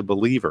benefit to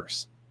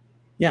believers.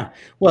 Yeah.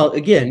 Well,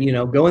 again, you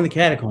know, go in the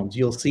catacombs,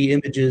 you'll see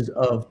images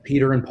of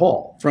Peter and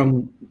Paul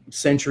from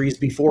centuries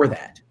before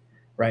that,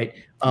 right?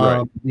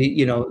 Right.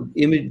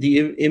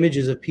 The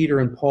images of Peter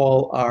and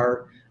Paul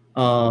are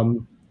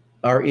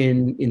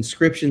in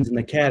inscriptions in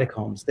the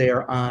catacombs. They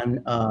are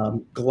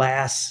on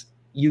glass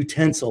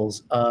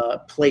utensils,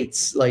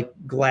 plates, like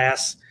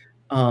glass,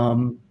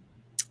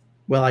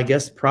 well, I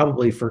guess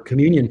probably for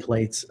communion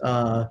plates,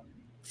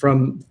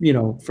 from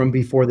from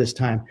before this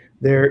time.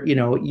 There,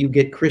 you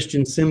get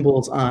Christian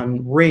symbols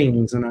on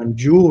rings and on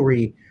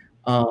jewelry,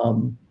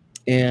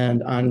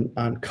 and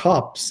on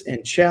cups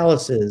and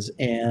chalices,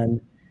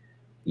 and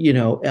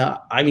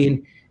I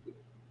mean,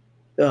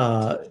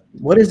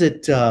 what is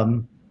it?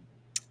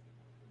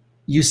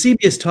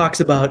 Eusebius talks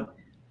about,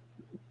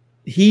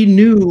 he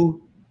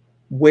knew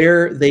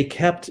where they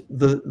kept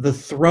the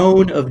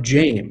throne of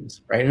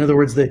James, right? In other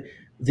words,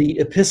 the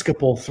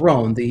episcopal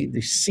throne,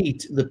 the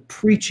seat, the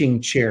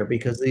preaching chair,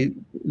 because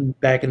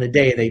back in the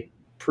day they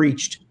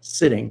preached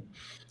sitting,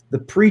 the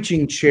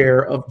preaching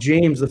chair of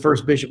James, the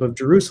first bishop of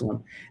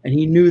Jerusalem, and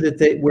he knew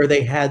that where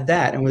they had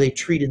that and where they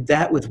treated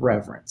that with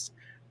reverence,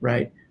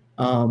 right?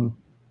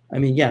 I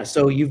mean, yeah.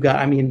 So you've got,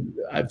 I mean,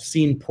 I've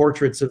seen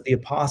portraits of the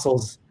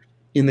apostles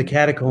in the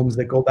catacombs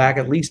that go back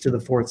at least to the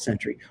 4th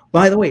century.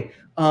 By the way,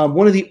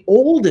 one of the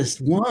oldest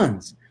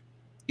ones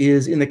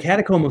is in the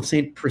catacomb of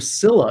St.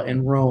 Priscilla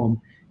in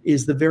Rome,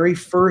 is the very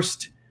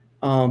first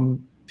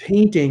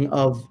painting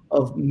of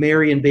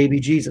Mary and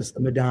baby Jesus, the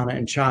Madonna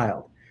and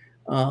Child.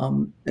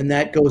 And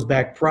that goes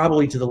back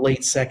probably to the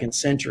late 2nd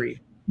century,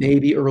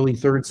 maybe early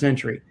 3rd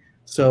century.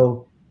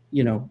 So,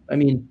 I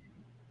mean,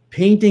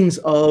 paintings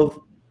of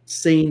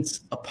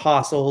saints,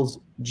 apostles,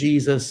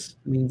 Jesus,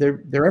 I mean,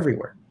 they're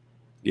everywhere.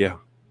 Yeah.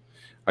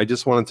 I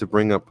just wanted to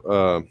bring up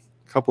a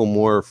couple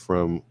more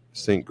from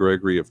St.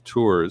 Gregory of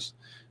Tours,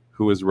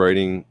 who was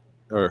writing,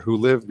 or who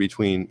lived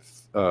between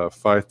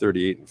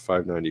 538 and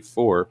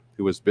 594,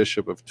 who was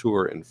Bishop of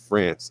Tours in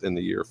France in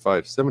the year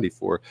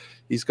 574.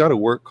 He's got a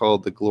work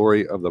called The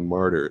Glory of the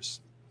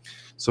Martyrs.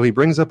 So he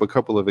brings up a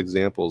couple of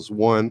examples.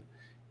 One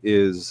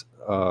is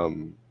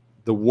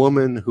the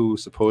woman who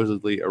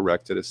supposedly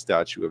erected a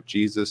statue of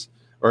Jesus,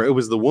 or it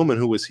was the woman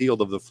who was healed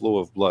of the flow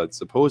of blood.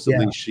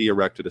 Supposedly, she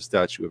erected a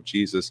statue of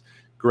Jesus.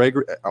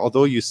 Gregory,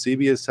 although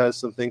Eusebius has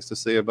some things to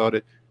say about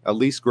it, at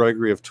least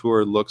Gregory of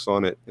Tours looks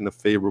on it in a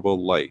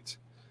favorable light.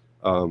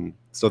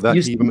 So that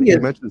he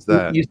mentions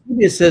that.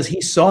 Eusebius says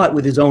he saw it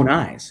with his own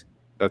eyes.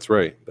 That's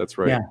right. That's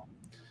right. Yeah.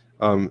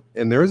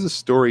 And there is a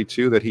story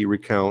too that he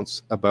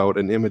recounts about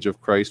an image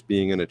of Christ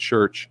being in a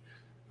church.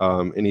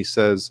 And he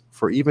says,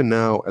 "For even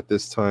now at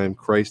this time,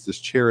 Christ is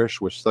cherished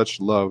with such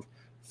love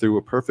through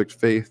a perfect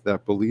faith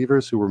that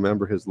believers who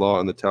remember his law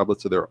on the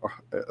tablets of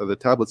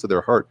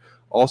their heart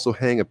also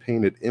hang a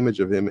painted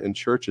image of him in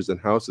churches and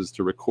houses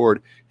to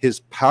record his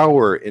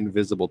power in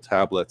visible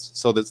tablets."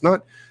 So that's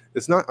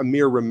it's not a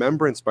mere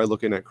remembrance by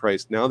looking at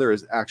Christ. Now there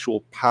is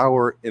actual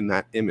power in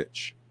that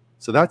image.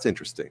 So that's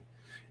interesting.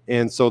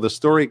 And so the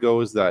story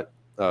goes that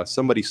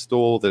somebody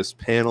stole this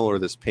panel or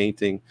this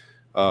painting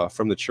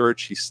from the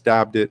church. He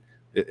stabbed it.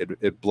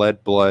 It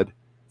bled blood.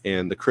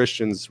 And the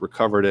Christians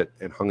recovered it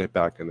and hung it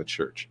back in the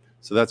church.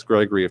 So that's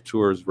Gregory of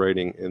Tours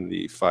writing in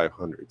the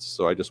 500s.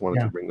 So I just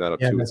wanted to bring that up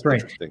too. That's right.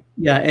 Interesting.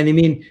 Yeah, and I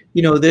mean,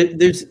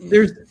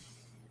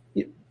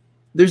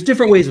 there's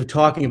different ways of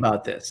talking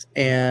about this,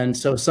 and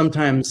so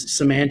sometimes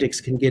semantics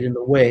can get in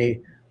the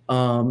way.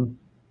 And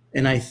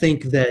I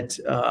think that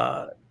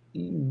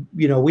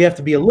we have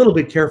to be a little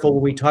bit careful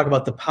when we talk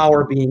about the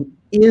power being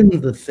in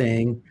the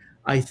thing.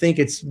 I think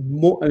it's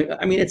more.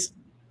 I mean, it's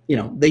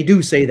they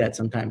do say that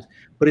sometimes,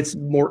 but it's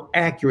more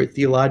accurate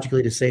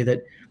theologically to say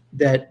that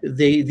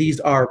these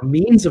are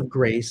means of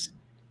grace,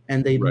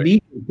 and they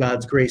meet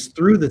God's grace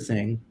through the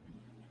thing.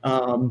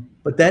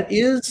 But that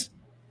is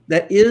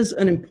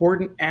an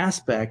important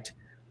aspect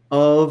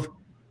of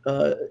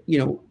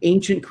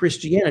ancient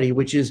Christianity,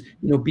 which is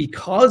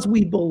because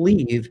we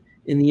believe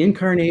in the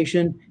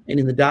incarnation and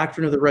in the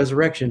doctrine of the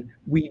resurrection,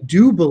 we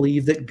do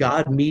believe that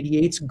God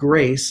mediates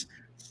grace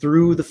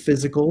through the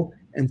physical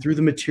and through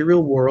the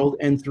material world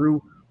and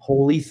through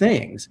holy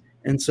things.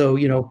 And so,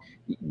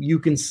 you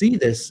can see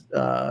this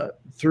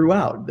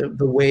throughout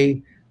the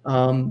way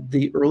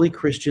the early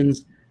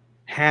Christians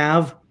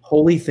have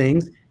holy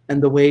things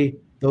and the way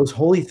those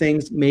holy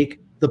things make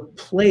the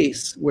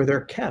place where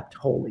they're kept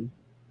holy.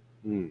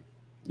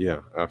 Yeah,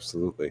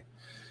 absolutely.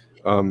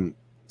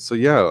 So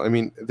yeah, I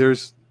mean,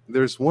 there's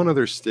one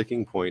other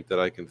sticking point that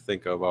I can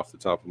think of off the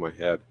top of my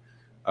head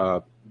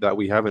that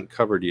we haven't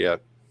covered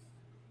yet,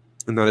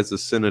 and that is the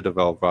Synod of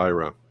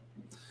Elvira.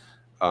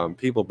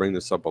 People bring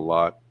this up a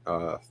lot.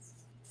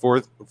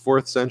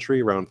 Fourth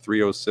century, around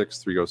 306,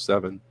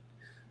 307.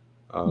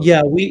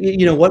 Yeah,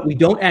 we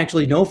don't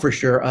actually know for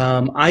sure.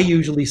 I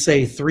usually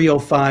say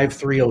 305,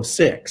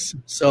 306.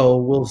 So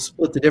we'll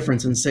split the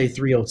difference and say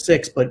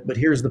 306. But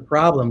here's the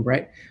problem,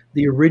 right?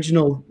 The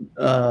original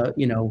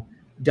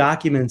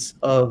documents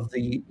of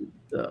the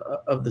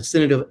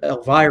Synod of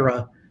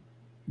Elvira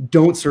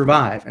don't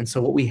survive, and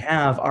so what we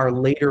have are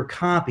later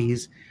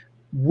copies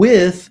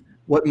with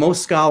what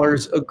most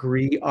scholars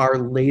agree are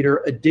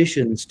later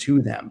additions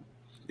to them.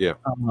 Yeah.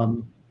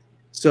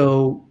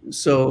 So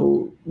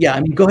yeah,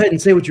 I mean, go ahead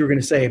and say what you were going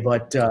to say,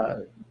 but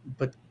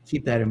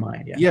keep that in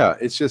mind. Yeah. Yeah,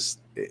 it's just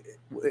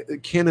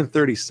Canon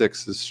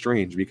 36 is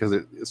strange because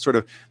it's sort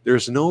of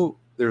there's no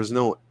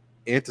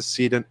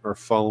antecedent or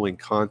following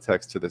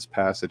context to this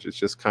passage. It's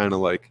just kind of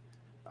like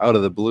out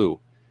of the blue,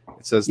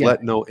 It says, Yeah.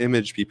 "Let no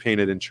image be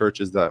painted in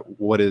churches, that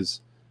what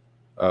is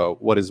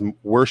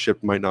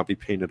worshipped might not be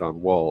painted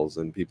on walls."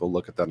 And people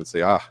look at that and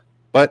say, ah.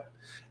 But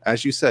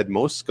as you said,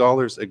 most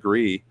scholars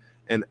agree.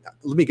 And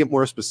let me get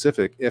more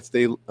specific. If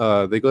they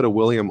go to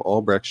William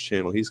Albrecht's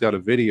channel, he's got a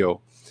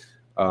video,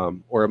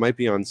 or it might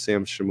be on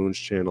Sam Shamoun's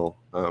channel,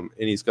 and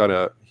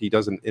he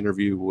does an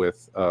interview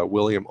with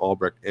William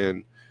Albrecht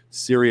and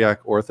Syriac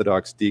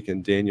Orthodox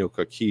deacon Daniel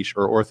Kakish,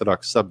 or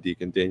Orthodox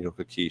subdeacon Daniel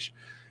Kakish.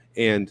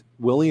 And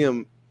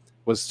William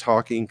was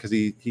talking because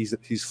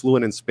he's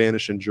fluent in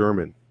Spanish and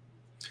German.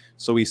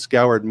 So he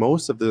scoured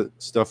most of the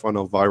stuff on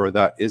Elvira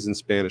that is in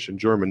Spanish and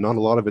German. Not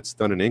a lot of it's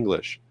done in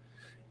English.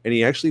 And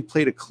he actually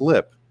played a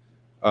clip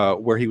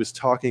where he was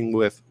talking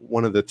with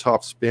one of the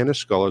top Spanish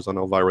scholars on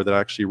Elvira that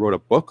actually wrote a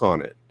book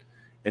on it.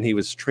 And he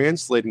was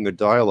translating the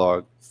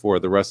dialogue for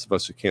the rest of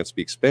us who can't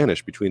speak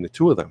Spanish between the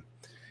two of them.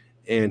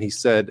 And he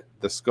said,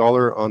 the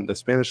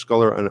Spanish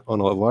scholar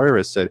on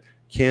Elvira said,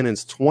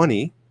 canons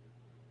 20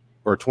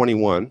 or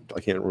 21, I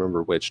can't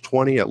remember which,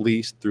 20 at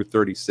least through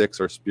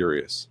 36 are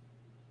spurious.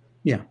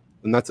 Yeah.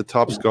 And that's a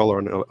top scholar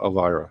on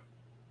Elvira.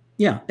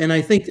 Yeah, and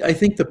I think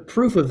the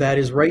proof of that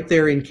is right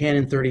there in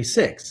Canon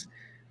 36,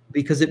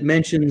 because it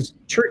mentions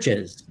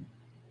churches,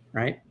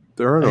 right?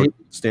 There are no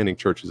standing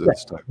churches at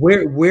this time.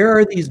 Where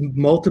are these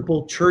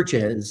multiple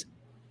churches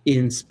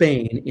in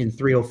Spain in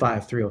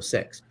 305,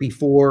 306,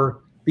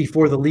 before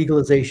the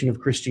legalization of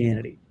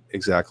Christianity?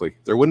 Exactly.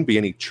 There wouldn't be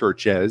any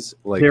churches,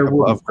 like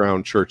above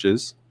ground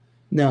churches.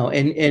 No,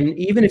 and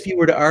even if you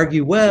were to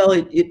argue, well,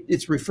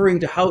 it's referring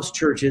to house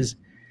churches,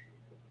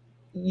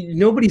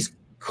 nobody's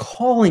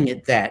calling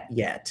it that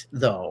yet,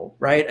 though,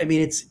 right? I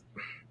mean,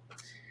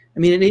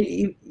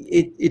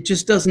 it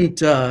just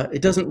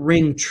doesn't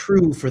ring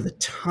true for the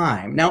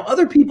time. Now,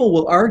 other people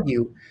will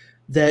argue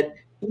that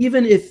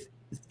even if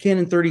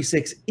Canon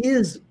 36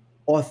 is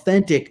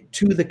authentic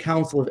to the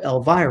Council of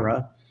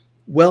Elvira,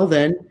 well,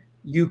 then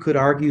you could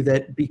argue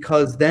that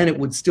because then it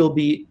would still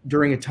be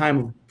during a time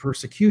of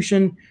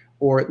persecution,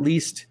 or at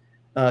least,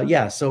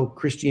 so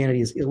Christianity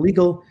is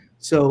illegal.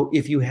 So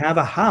if you have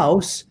a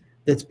house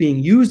that's being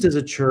used as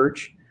a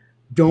church,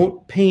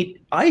 don't paint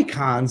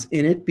icons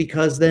in it,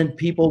 because then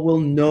people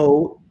will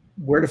know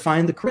where to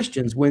find the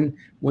Christians when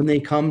they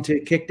come to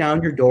kick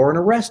down your door and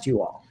arrest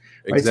you all.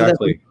 Right?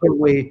 Exactly.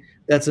 So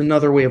that's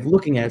another way of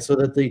looking at it, so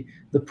that the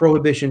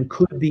prohibition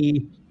could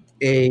be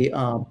a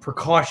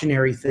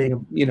precautionary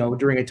thing,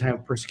 during a time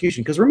of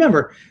persecution. Because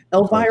remember,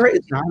 Elvira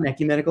is not an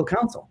ecumenical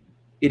council.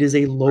 It is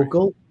a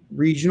local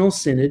regional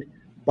synod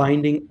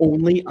binding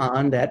only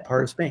on that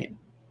part of Spain.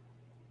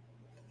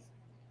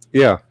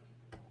 Yeah.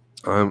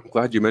 I'm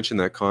glad you mentioned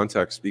that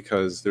context,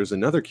 because there's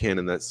another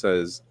canon that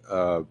says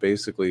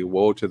basically,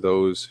 woe to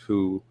those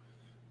who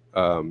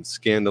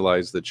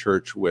scandalize the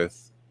church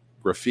with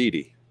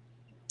graffiti.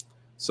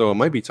 So it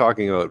might be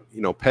talking about,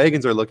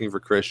 pagans are looking for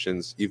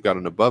Christians. You've got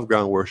an above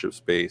ground worship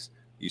space.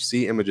 You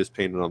see images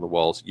painted on the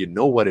walls. You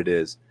know what it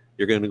is.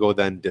 You're going to go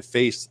then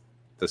deface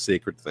the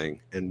sacred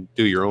thing and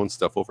do your own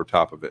stuff over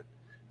top of it.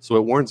 So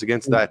it warns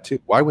against that too.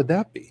 Why would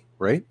that be,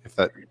 right? If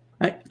that,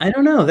 I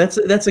don't know. That's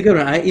a good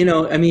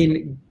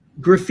one.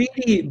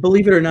 Graffiti,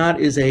 believe it or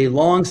not, is a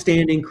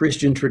long-standing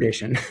Christian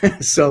tradition.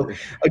 So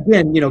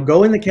again,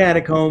 go in the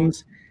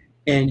catacombs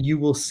and you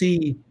will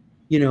see,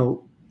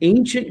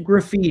 ancient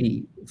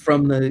graffiti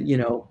from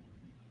the,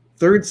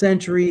 3rd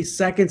century,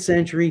 2nd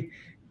century.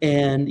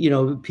 And,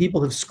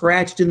 people have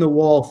scratched in the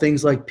wall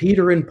things like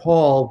Peter and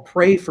Paul,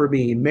 pray for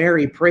me,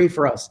 Mary, pray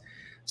for us.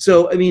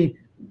 So,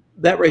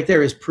 that right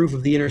there is proof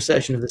of the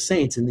intercession of the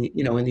saints in the,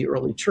 in the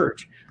early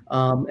church.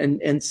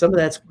 And some of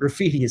that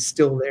graffiti is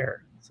still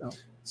there.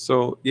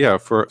 So yeah,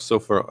 for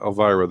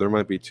Elvira, there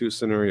might be two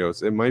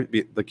scenarios. It might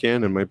be the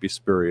canon might be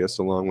spurious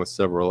along with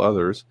several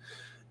others.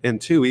 And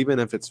two, even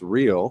if it's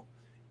real,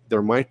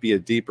 there might be a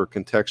deeper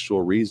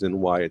contextual reason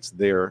why it's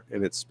there,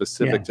 and it's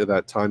specific to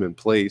that time and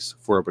place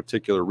for a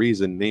particular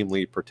reason,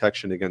 namely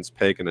protection against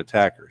pagan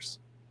attackers.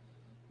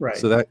 Right.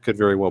 So that could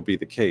very well be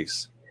the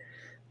case.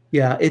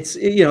 Yeah,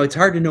 it's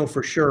hard to know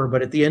for sure,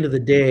 but at the end of the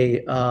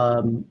day,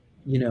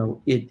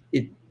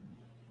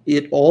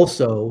 it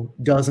also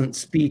doesn't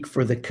speak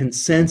for the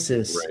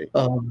consensus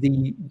of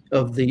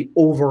the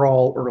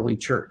overall early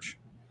church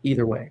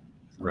either way.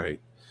 Right.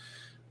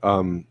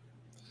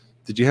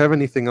 Did you have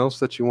anything else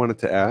that you wanted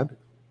to add?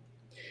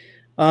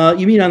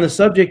 You mean on the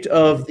subject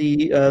of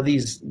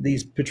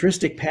these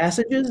patristic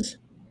passages?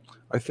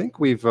 I think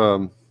we've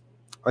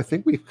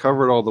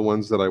covered all the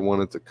ones that I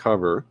wanted to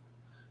cover.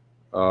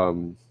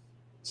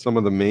 Some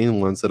of the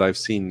main ones that I've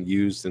seen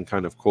used in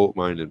kind of quote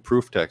mine and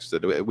proof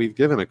texted. We've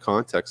given a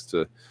context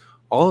to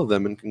all of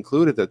them and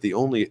concluded that the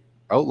only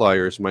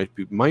outliers might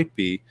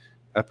be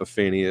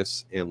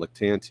Epiphanius and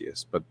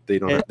Lactantius, but they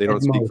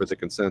don't speak for the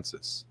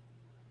consensus.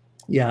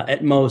 Yeah,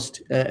 at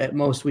most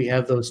we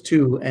have those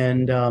two,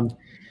 and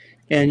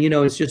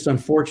it's just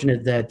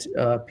unfortunate that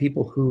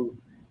people who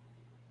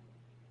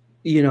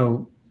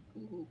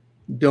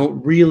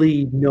don't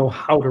really know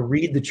how to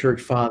read the church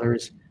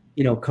fathers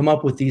come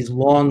up with these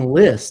long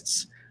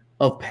lists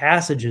of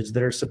passages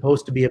that are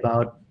supposed to be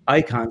about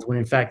icons when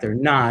in fact they're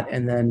not,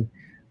 and then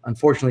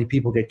unfortunately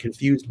people get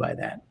confused by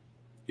that.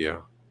 Yeah.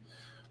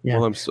 Yeah.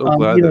 Well, I'm so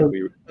glad that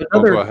we.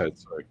 Oh, go ahead.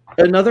 Sorry.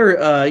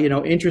 Another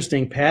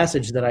interesting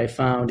passage that I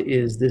found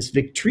is this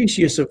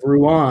Victricius of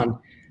Rouen.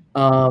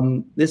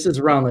 This is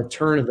around the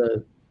turn of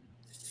the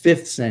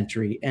 5th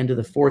century, end of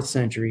the 4th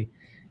century,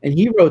 and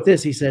he wrote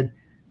this. He said,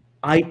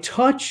 "I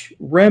touch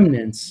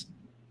remnants,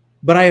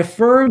 but I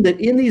affirm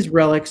that in these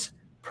relics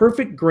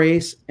perfect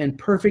grace and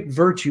perfect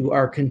virtue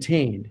are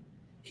contained.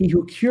 He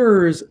who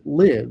cures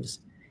lives.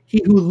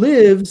 He who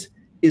lives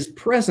is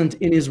present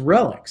in his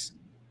relics.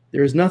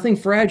 There is nothing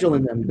fragile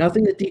in them,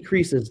 nothing that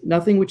decreases,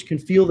 nothing which can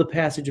feel the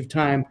passage of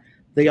time.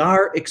 They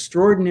are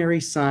extraordinary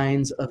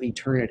signs of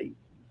eternity."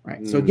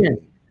 Right. So again,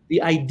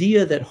 the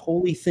idea that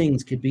holy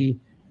things could be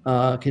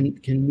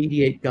can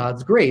mediate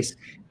God's grace,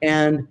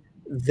 and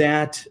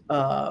that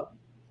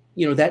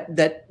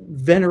that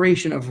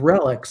veneration of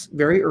relics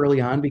very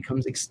early on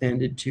becomes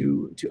extended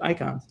to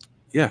icons.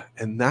 Yeah,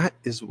 and that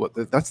is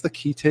that's the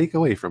key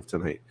takeaway from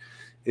tonight.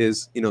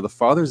 Is the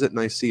fathers at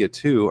Nicaea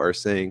too are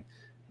saying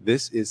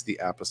this is the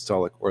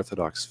apostolic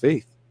Orthodox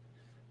faith.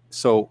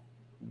 So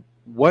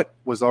what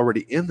was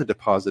already in the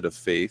deposit of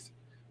faith,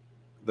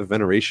 the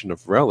veneration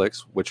of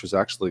relics, which was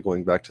actually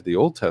going back to the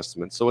Old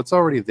Testament, so it's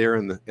already there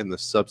in the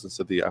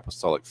substance of the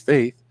apostolic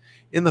faith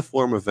in the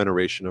form of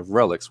veneration of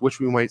relics, which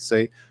we might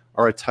say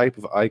are a type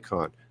of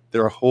icon.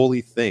 They're a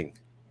holy thing.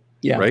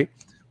 Yeah. Right?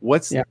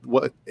 What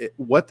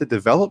the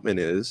development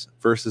is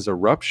versus a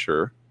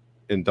rupture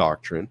in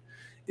doctrine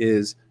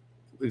is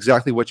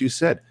exactly what you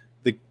said.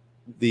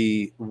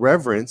 The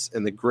reverence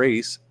and the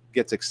grace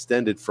gets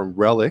extended from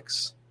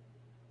relics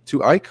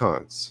to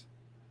icons.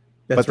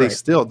 But they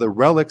still, the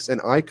relics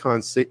and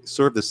icons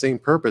serve the same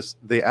purpose.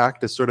 They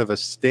act as sort of a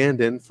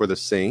stand-in for the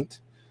saint.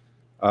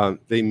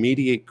 They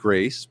mediate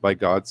grace by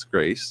God's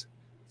grace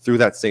through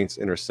that saint's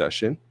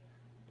intercession.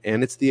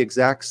 And it's the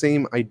exact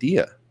same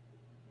idea.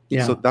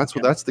 Yeah. So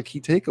that's the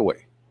key takeaway.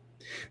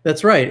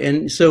 That's right.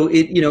 And so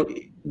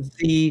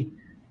the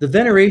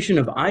veneration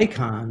of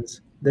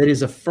icons that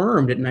is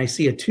affirmed at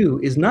Nicaea II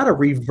is not a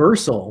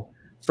reversal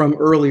from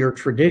earlier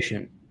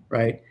tradition,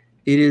 right?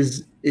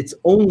 It's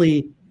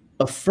only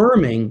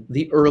affirming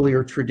the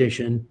earlier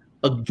tradition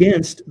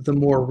against the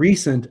more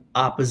recent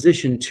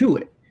opposition to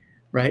it,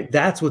 right?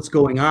 That's what's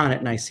going on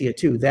at Nicaea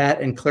II.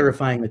 That and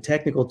clarifying the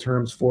technical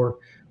terms for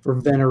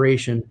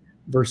veneration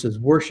versus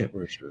worship.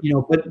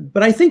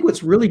 But I think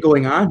what's really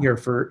going on here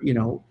for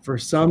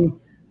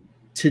some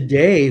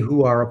today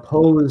who are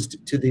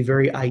opposed to the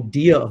very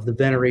idea of the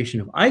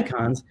veneration of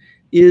icons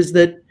is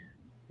that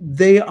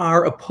they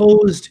are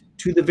opposed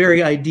to the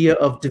very idea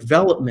of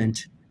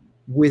development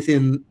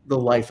within the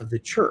life of the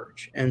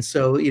church. And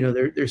so,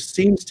 there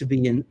seems to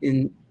be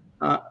in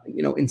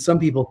some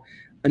people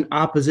an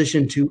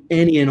opposition to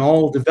any and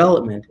all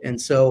development. And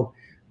so,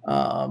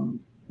 then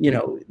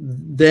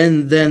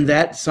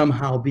that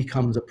somehow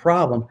becomes a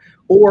problem.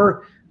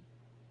 Or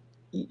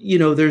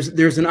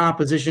there's an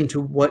opposition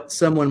to what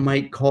someone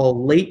might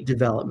call late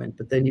development,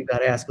 but then you've got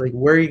to ask, like,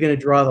 where are you going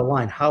to draw the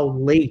line? How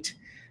late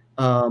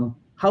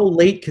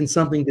can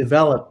something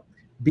develop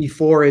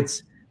before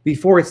it's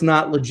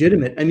not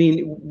legitimate? I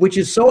mean, which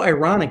is so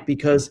ironic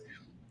because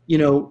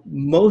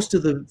most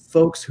of the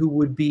folks who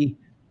would be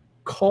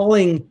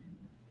calling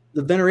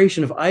the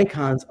veneration of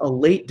icons a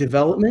late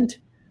development,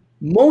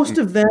 most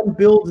of them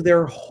build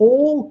their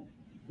whole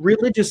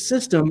religious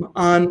system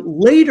on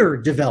later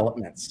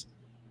developments.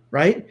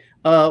 Right?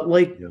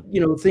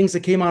 Things that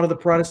came out of the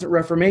Protestant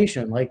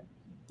Reformation, like,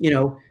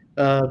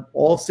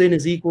 all sin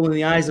is equal in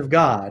the eyes of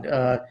God,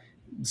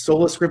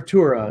 sola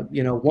scriptura,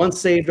 once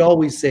saved,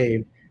 always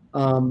saved,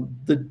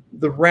 the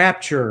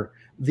rapture,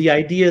 the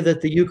idea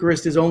that the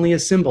Eucharist is only a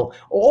symbol.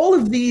 All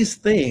of these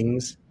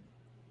things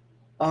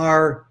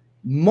are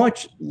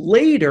much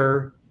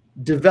later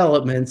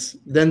developments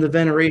than the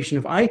veneration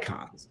of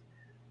icons.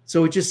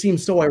 So it just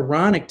seems so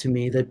ironic to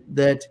me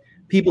that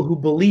people who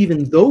believe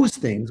in those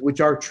things,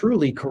 which are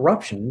truly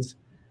corruptions,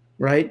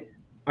 right,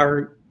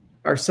 are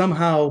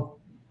somehow,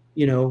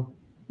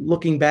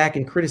 looking back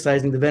and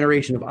criticizing the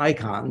veneration of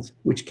icons,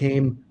 which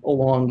came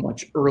along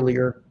much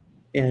earlier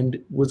and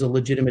was a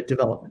legitimate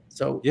development.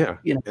 So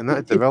and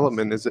that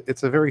development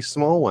it's a very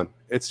small one.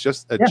 It's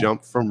just a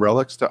jump from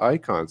relics to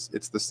icons.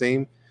 It's the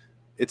same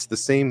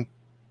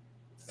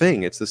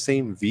thing. It's the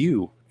same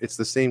view. It's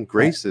the same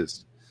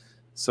graces.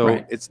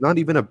 So it's not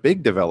even a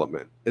big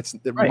development. It's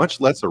much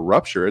less a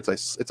rupture. It's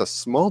a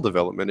small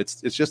development.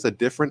 It's just a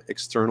different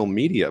external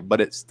media, but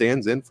it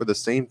stands in for the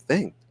same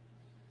thing.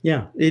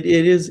 Yeah, it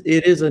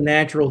is a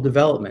natural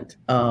development.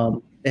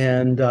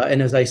 And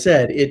as I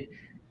said,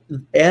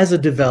 as a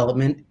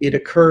development, it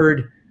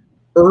occurred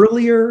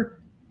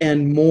earlier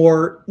and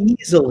more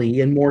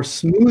easily and more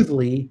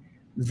smoothly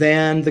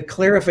than the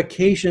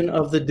clarification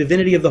of the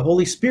divinity of the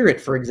Holy Spirit,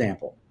 for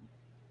example.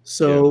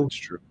 So that's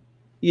true.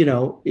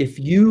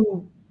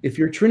 If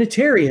you're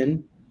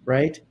Trinitarian,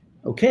 right?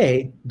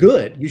 Okay,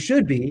 good. You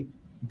should be,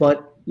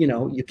 but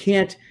you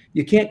can't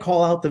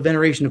call out the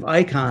veneration of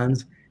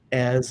icons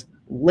as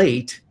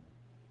late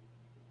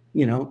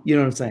You know what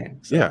I'm saying?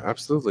 So. Yeah,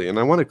 absolutely. And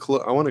I want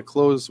to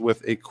close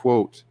with a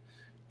quote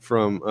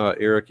from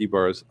Eric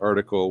Ibarra's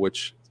article,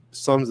 which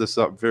sums this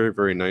up very,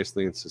 very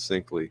nicely and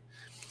succinctly.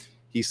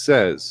 He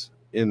says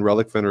in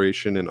Relic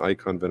Veneration and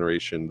Icon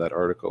Veneration, that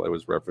article I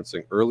was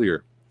referencing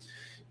earlier,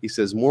 he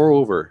says,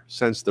 moreover,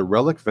 since the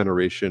relic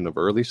veneration of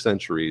early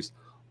centuries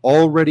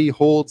already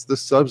holds the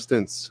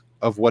substance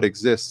of what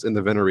exists in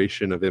the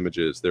veneration of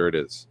images, there it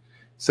is,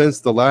 since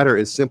the latter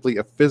is simply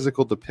a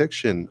physical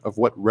depiction of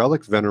what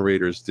relic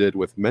venerators did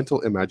with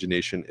mental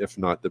imagination, if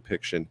not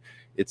depiction,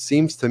 it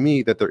seems to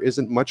me that there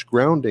isn't much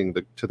grounding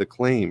to the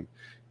claim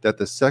that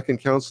the Second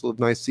Council of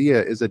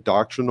Nicaea is a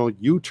doctrinal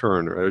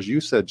U-turn, or as you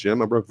said,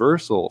 Jim, a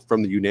reversal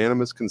from the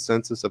unanimous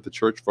consensus of the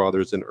Church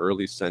Fathers in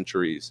early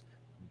centuries.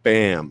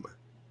 Bam.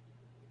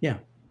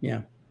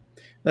 Yeah,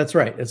 that's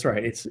right.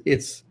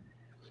 It's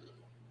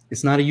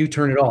not a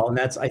U-turn at all, and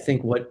that's, I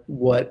think,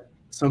 what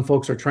some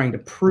folks are trying to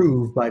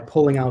prove by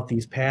pulling out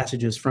these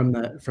passages from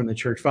the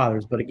Church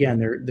Fathers. But again,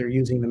 they're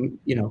using them,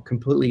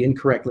 completely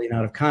incorrectly and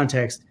out of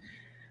context.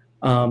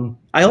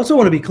 I also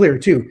want to be clear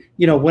too.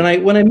 When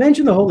I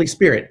mention the Holy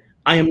Spirit,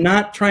 I am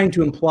not trying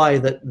to imply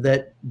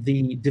that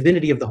the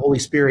divinity of the Holy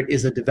Spirit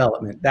is a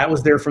development. That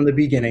was there from the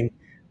beginning.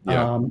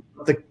 Yeah.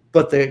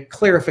 But the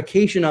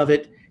clarification of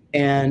it,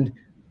 and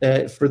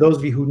for those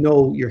of you who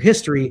know your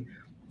history,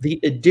 the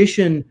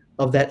addition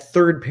of that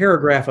third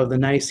paragraph of the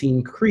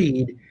Nicene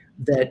Creed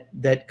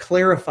that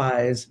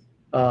clarifies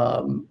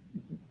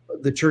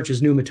the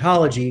church's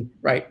pneumatology,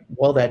 right?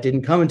 Well, that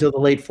didn't come until the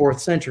late 4th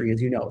century,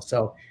 as you know.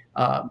 So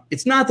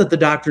it's not that the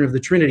doctrine of the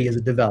Trinity is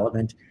a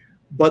development,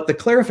 but the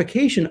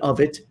clarification of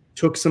it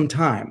took some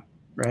time,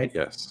 right?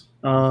 Yes.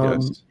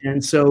 Yes.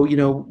 And so,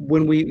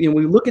 when we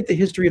look at the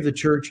history of the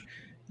church,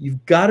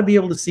 you've got to be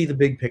able to see the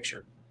big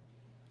picture.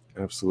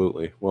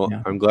 Absolutely. Well,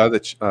 Yeah. I'm glad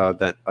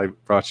that I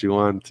brought you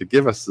on to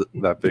give us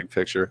that big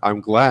picture.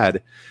 I'm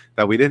glad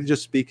that we didn't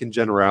just speak in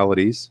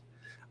generalities.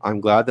 I'm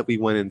glad that we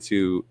went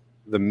into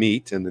the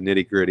meat and the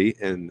nitty-gritty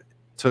and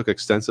took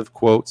extensive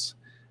quotes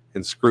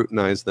and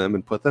scrutinized them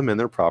and put them in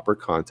their proper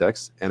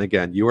context. And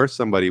again, you are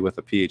somebody with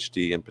a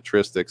PhD in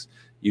patristics.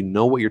 You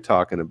know what you're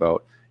talking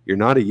about. You're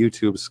not a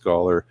YouTube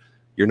scholar.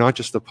 You're not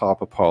just a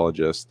pop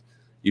apologist.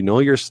 You know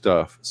your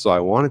stuff. So I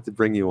wanted to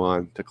bring you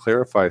on to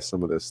clarify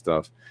some of this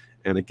stuff.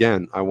 And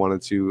again, I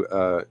wanted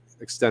to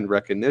extend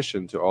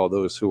recognition to all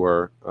those who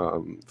are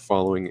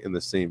following in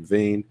the same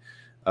vein,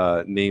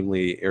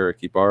 namely Eric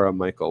Ibarra,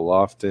 Michael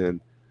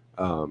Lofton,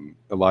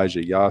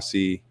 Elijah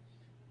Yassi,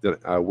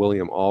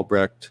 William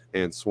Albrecht,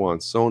 and Swan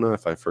Sona.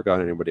 If I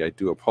forgot anybody, I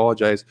do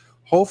apologize.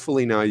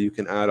 Hopefully now you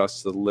can add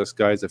us to the list,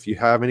 guys. If you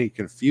have any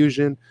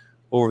confusion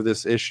over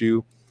this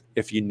issue,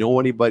 if you know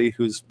anybody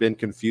who's been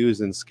confused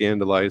and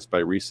scandalized by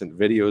recent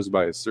videos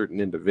by a certain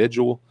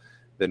individual,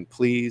 then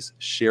please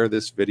share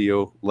this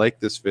video, like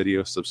this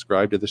video,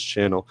 subscribe to this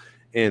channel,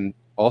 and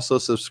also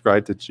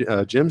subscribe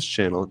to Jim's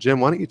channel. Jim,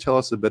 why don't you tell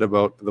us a bit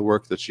about the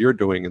work that you're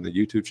doing in the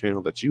YouTube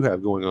channel that you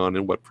have going on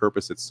and what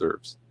purpose it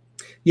serves?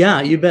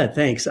 Yeah, you bet.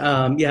 Thanks.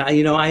 Yeah,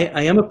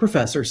 I am a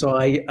professor, so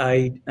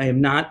I am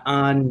not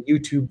on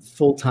YouTube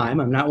full time.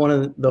 I'm not one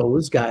of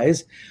those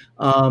guys,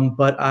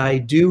 but I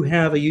do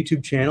have a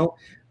YouTube channel.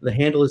 The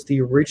handle is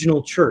The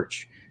Original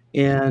Church,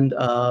 and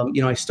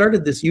I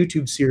started this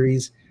YouTube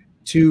series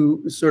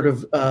to sort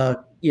of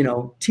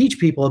teach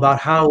people about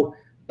how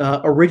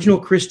original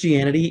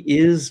Christianity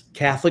is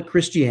Catholic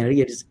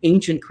Christianity. It is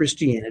ancient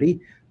Christianity.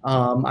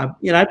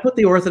 I put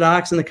the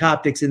Orthodox and the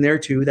Coptics in there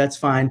too. That's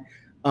fine.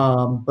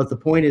 But the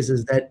point is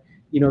that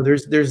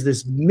there's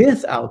this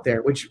myth out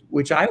there,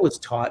 which I was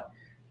taught,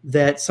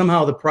 that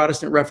somehow the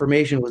Protestant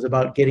Reformation was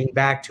about getting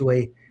back to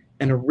an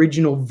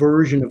original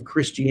version of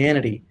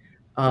Christianity.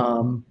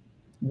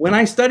 When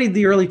I studied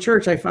the early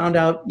church, I found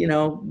out,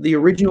 the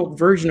original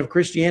version of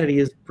Christianity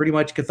is pretty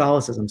much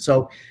Catholicism.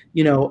 So,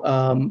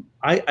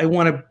 I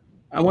want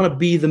to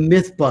be the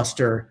myth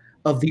buster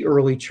of the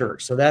early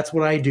church. So that's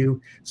what I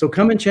do. So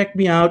come and check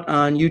me out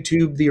on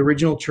YouTube, The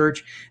Original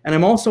Church. And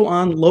I'm also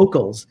on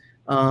Locals.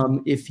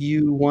 If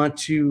you want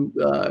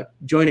to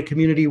join a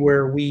community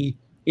where we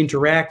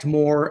interact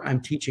more,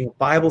 I'm teaching a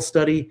Bible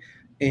study,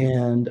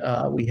 and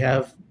we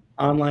have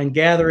online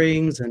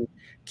gatherings and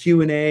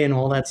Q&A and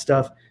all that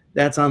stuff.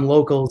 That's on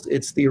Locals.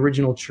 It's The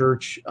Original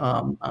Church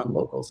on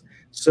Locals.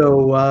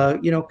 So,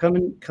 come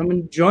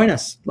and join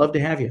us. Love to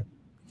have you.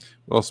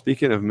 Well,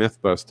 speaking of myth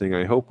busting,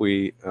 I hope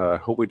we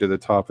did the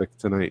topic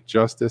tonight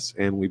justice,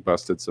 and we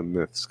busted some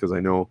myths, because I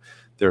know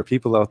there are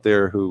people out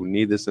there who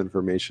need this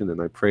information,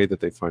 and I pray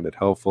that they find it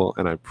helpful,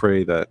 and I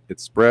pray that it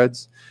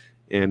spreads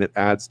and it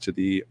adds to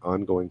the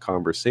ongoing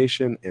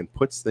conversation and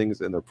puts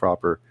things in their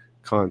proper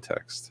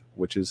context,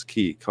 which is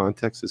key.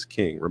 Context is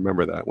king.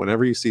 Remember that.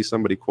 Whenever you see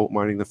somebody quote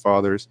mining the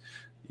fathers,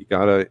 you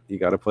gotta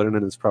put it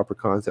in its proper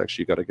context.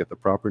 You gotta get the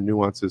proper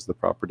nuances, the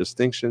proper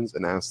distinctions,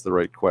 and ask the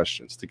right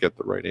questions to get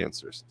the right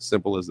answers.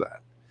 Simple as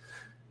that.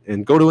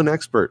 And go to an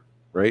expert,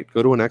 right?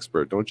 Go to an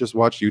expert. Don't just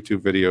watch YouTube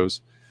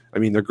videos. I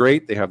mean, they're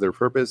great. They have their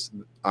purpose.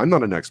 I'm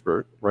not an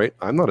expert, right?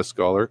 I'm not a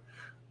scholar,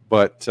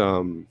 but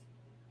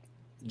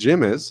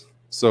Jim is.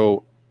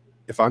 So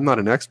if I'm not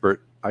an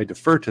expert, I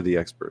defer to the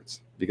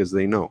experts because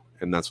they know,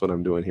 and that's what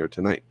I'm doing here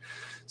tonight.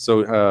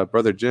 So,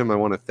 Brother Jim, I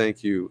want to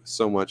thank you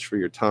so much for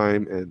your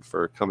time and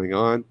for coming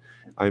on.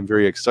 I'm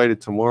very excited.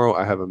 Tomorrow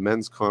I have a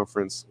men's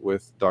conference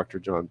with Dr.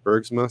 John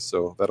Bergsma,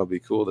 so that'll be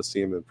cool to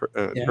see him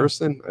in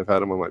person. I've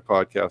had him on my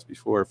podcast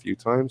before a few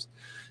times.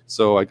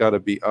 So I got to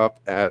be up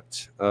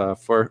at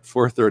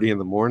 4:30 in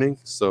the morning.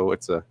 So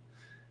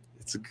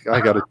I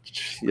got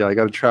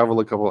to travel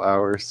a couple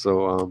hours.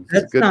 So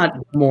that's not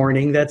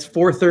morning. That's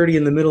 4:30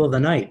 in the middle of the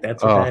night.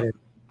 That's what that is.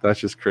 That's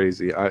just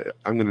crazy.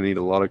 I'm going to need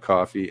a lot of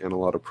coffee and a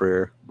lot of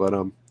prayer. But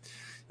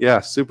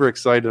yeah, super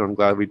excited. I'm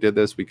glad we did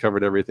this. We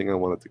covered everything I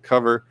wanted to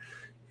cover.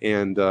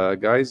 And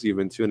guys, you've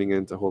been tuning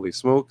in to Holy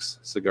Smokes,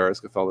 Cigars,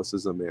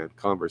 Catholicism, and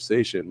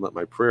Conversation. Let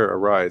my prayer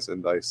arise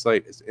in thy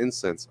sight as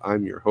incense.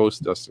 I'm your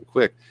host, Dustin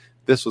Quick.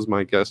 This was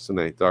my guest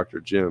tonight,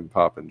 Dr. Jim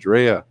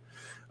Papandrea.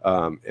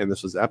 And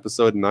this was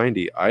episode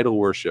 90, Idol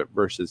Worship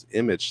versus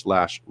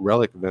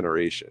Image/Relic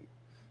Veneration.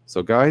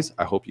 So guys,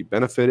 I hope you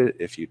benefited.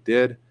 If you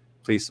did,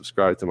 please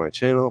subscribe to my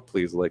channel.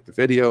 Please like the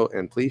video,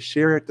 and please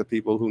share it to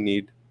people who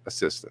need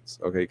assistance.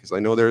 Okay, because I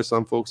know there are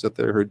some folks out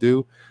there who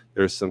do.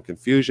 There's some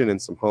confusion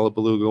and some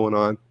hullabaloo going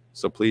on.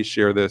 So please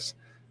share this,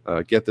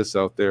 get this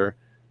out there,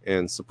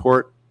 and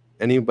support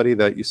anybody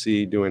that you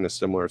see doing a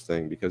similar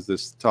thing, because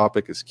this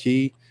topic is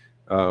key.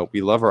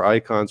 We love our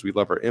icons. We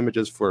love our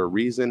images for a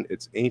reason.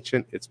 It's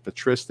ancient. It's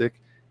patristic.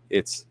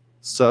 Its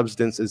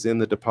substance is in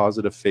the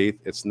deposit of faith.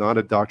 It's not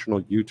a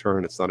doctrinal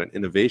U-turn. It's not an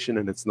innovation,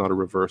 and it's not a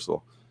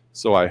reversal.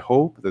 So I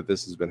hope that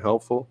this has been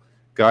helpful.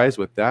 Guys,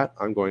 with that,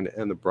 I'm going to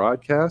end the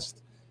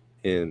broadcast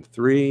in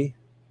 3,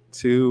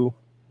 2,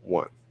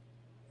 1.